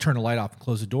there, turn the light off and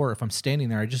close the door. If I'm standing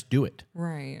there, I just do it.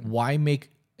 Right. Why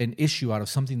make an issue out of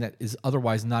something that is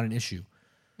otherwise not an issue?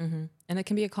 Mm-hmm. And it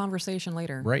can be a conversation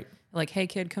later. Right. Like, hey,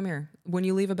 kid, come here. When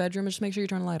you leave a bedroom, just make sure you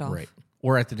turn the light off. Right.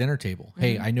 Or at the dinner table.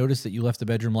 Hey, I noticed that you left the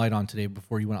bedroom light on today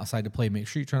before you went outside to play. Make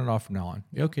sure you turn it off from now on.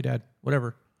 Yeah, okay, Dad.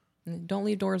 Whatever. Don't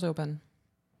leave doors open.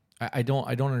 I don't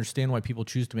understand why people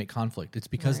choose to make conflict. It's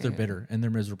because they're bitter and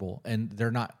they're miserable and they're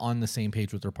not on the same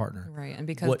page with their partner. Right. And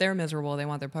because they're miserable, they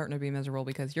want their partner to be miserable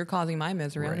because you're causing my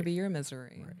misery. I'm going to be your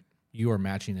misery. Right. You are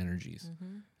matching energies.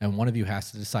 And one of you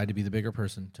has to decide to be the bigger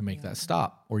person to make that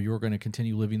stop, or you're going to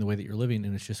continue living the way that you're living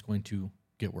and it's just going to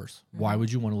get worse. Why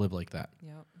would you want to live like that?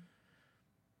 Yep.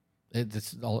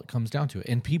 That's all it comes down to.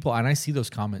 And people, and I see those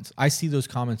comments. I see those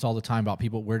comments all the time about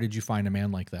people, where did you find a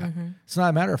man like that? It's not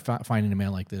a matter of finding a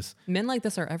man like this. Men like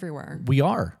this are everywhere. We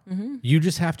are. You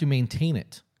just have to maintain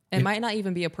it. It might not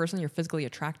even be a person you're physically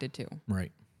attracted to.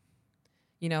 Right.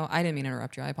 You know, I didn't mean to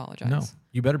interrupt you. I apologize. No,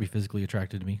 you better be physically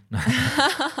attracted to me.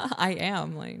 I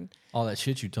am. Like, all that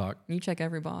shit you talk. You check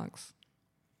every box.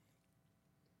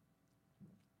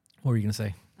 What were you going to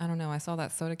say? I don't know. I saw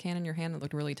that soda can in your hand that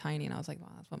looked really tiny, and I was like,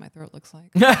 wow, that's what my throat looks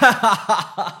like.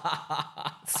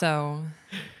 So.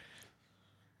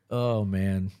 Oh,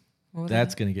 man.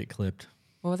 That's going to get clipped.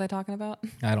 What was I talking about?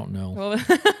 I don't know.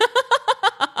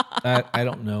 I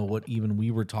don't know what even we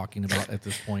were talking about at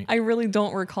this point. I really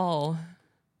don't recall.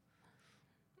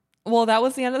 Well, that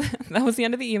was the end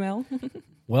of the email.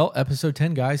 Well, episode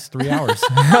 10, guys, 3 hours.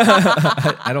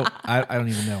 I don't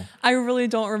even know. I really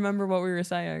don't remember what we were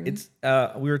saying. It's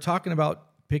we were talking about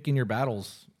picking your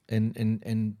battles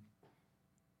and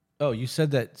oh, you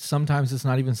said that sometimes it's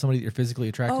not even somebody that you're physically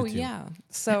attracted to. Oh, yeah.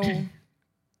 So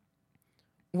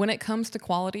when it comes to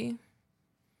quality,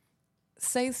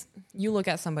 say you look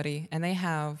at somebody and they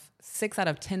have 6 out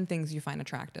of 10 things you find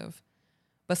attractive,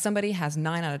 but somebody has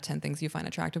 9 out of 10 things you find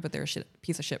attractive, but they're a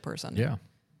piece of shit person. Yeah.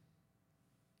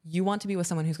 You want to be with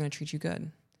someone who's going to treat you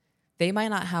good. They might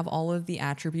not have all of the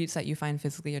attributes that you find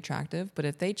physically attractive, but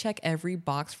if they check every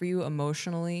box for you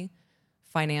emotionally,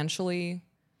 financially,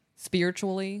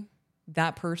 spiritually,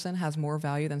 that person has more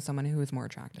value than someone who is more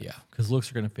attractive. Yeah, because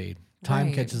looks are going to fade.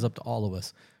 Time catches up to all of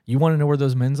us. You want to know where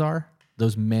those men's are?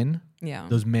 Those men? Yeah.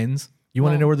 Those men's? You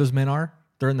want to know where those men are?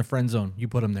 They're in the friend zone. You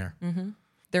put them there. Mm-hmm.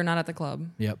 They're not at the club.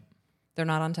 Yep. They're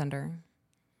not on Tinder.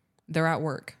 They're at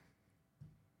work,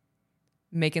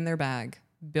 making their bag,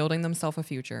 building themselves a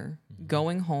future,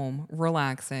 going home,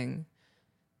 relaxing,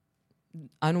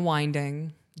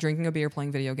 unwinding, drinking a beer,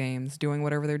 playing video games, doing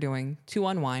whatever they're doing to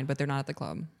unwind, but they're not at the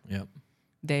club. Yep.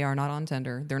 They are not on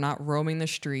Tinder. They're not roaming the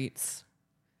streets,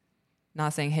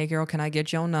 not saying, hey, girl, can I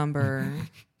get your number?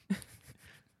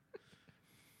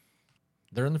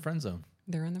 They're in the friend zone.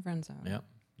 They're in the friend zone. Yep.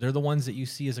 They're the ones that you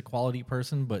see as a quality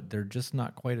person, but they're just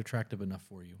not quite attractive enough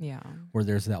for you. Yeah. Where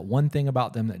there's that one thing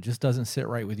about them that just doesn't sit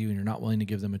right with you and you're not willing to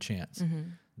give them a chance.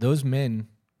 Those men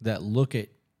that will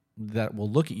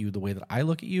look at you the way that I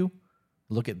look at you,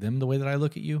 look at them the way that I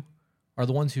look at you, are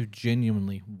the ones who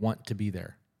genuinely want to be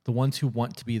there. The ones who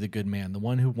want to be the good man, the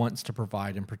one who wants to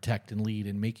provide and protect and lead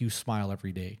and make you smile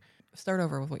every day. Start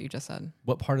over with what you just said.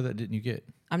 What part of that didn't you get?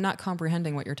 I'm not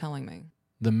comprehending what you're telling me.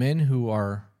 The men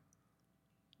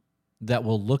that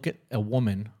will look at a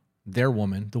woman, their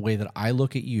woman, the way that I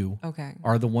look at you,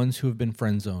 are the ones who have been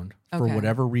friend zoned for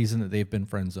whatever reason that they've been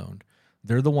friend zoned.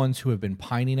 They're the ones who have been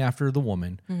pining after the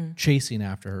woman, chasing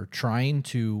after her, trying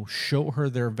to show her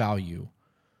their value,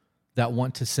 that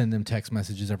want to send them text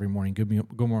messages every morning.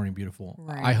 Good morning, beautiful.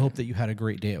 Right. I hope that you had a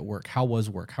great day at work. How was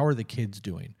work? How are the kids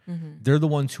doing? They're the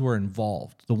ones who are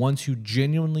involved, the ones who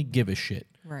genuinely give a shit.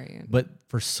 Right. But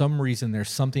for some reason, there's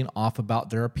something off about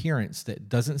their appearance that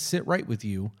doesn't sit right with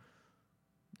you,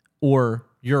 or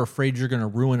you're afraid you're going to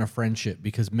ruin a friendship,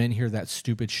 because men hear that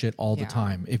stupid shit all the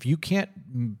time. If you can't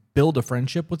build a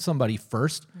friendship with somebody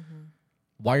first,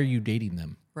 why are you dating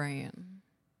them? Right.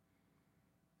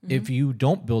 If you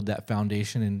don't build that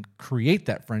foundation and create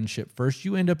that friendship first,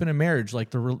 you end up in a marriage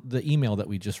like the email that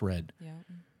we just read. Yeah.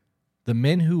 The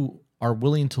men who are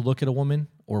willing to look at a woman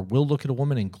or will look at a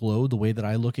woman and glow the way that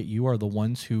I look at you are the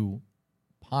ones who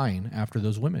pine after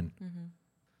those women.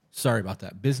 Sorry about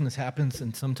that. Business happens,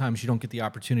 and sometimes you don't get the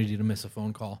opportunity to miss a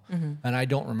phone call. And I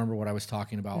don't remember what I was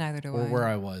talking about Neither do or I. where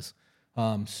I was.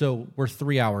 So we're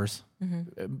 3 hours.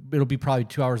 It'll be probably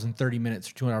 2 hours and 30 minutes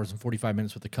or 2 hours and 45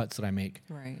 minutes with the cuts that I make.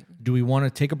 Right. Do we want to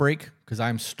take a break? Because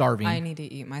I'm starving. I need to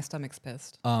eat. My stomach's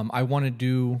pissed. I want to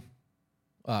do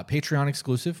Patreon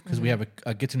exclusive because we have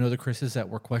a get to know the Chris's that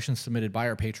were questions submitted by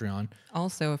our Patreon.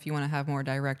 Also, if you want to have more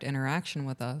direct interaction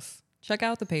with us, check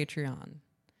out the Patreon.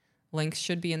 Links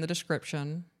should be in the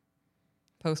description.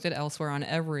 Posted elsewhere on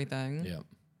everything. Yeah.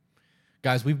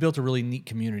 Guys, we've built a really neat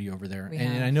community over there. We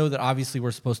And have. I know that obviously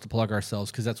we're supposed to plug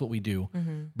ourselves because that's what we do.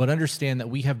 But understand that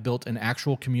we have built an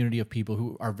actual community of people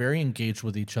who are very engaged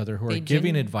with each other, who are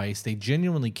giving advice. They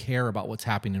genuinely care about what's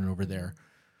happening over there.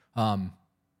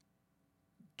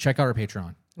 Check out our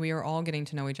Patreon. We are all getting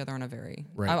to know each other on a very,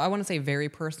 Right. I want to say very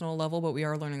personal level, but we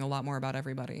are learning a lot more about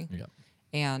everybody. Yeah.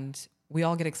 And we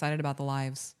all get excited about the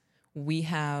lives. We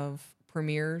have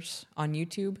premieres on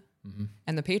YouTube,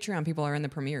 and the Patreon people are in the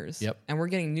premieres. Yep. And we're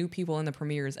getting new people in the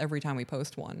premieres every time we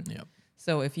post one. Yep.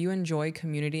 So if you enjoy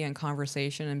community and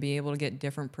conversation and be able to get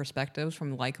different perspectives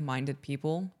from like-minded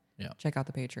people, check out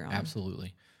the Patreon.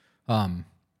 Absolutely. And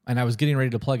I was getting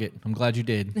ready to plug it. I'm glad you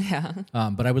did. Yeah.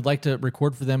 But I would like to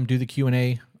record for them, do the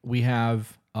Q&A. We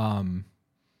have,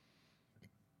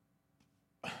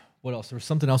 what else? There was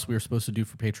something else we were supposed to do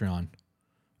for Patreon.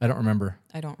 I don't remember.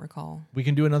 I don't recall. We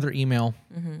can do another email.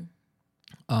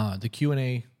 The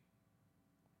Q&A.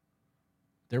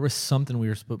 There was something we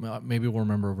were supposed. Maybe we'll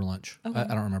remember over lunch. Okay. I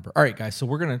don't remember. All right, guys. So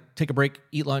we're gonna take a break,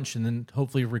 eat lunch, and then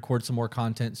hopefully record some more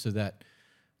content so that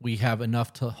we have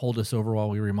enough to hold us over while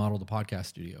we remodel the podcast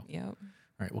studio. Yep. All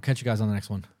right, we'll catch you guys on the next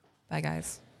one. Bye,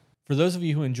 guys. For those of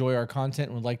you who enjoy our content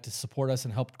and would like to support us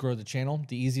and help grow the channel,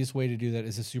 the easiest way to do that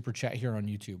is a super chat here on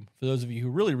YouTube. For those of you who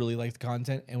really, really like the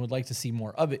content and would like to see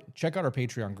more of it, check out our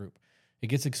Patreon group. It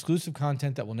gets exclusive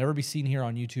content that will never be seen here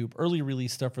on YouTube, early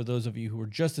release stuff for those of you who are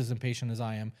just as impatient as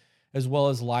I am, as well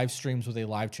as live streams with a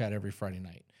live chat every Friday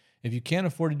night. If you can't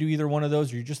afford to do either one of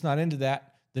those or you're just not into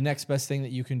that, the next best thing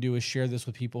that you can do is share this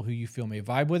with people who you feel may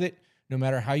vibe with it. No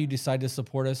matter how you decide to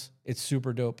support us, it's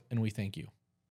super dope, and we thank you.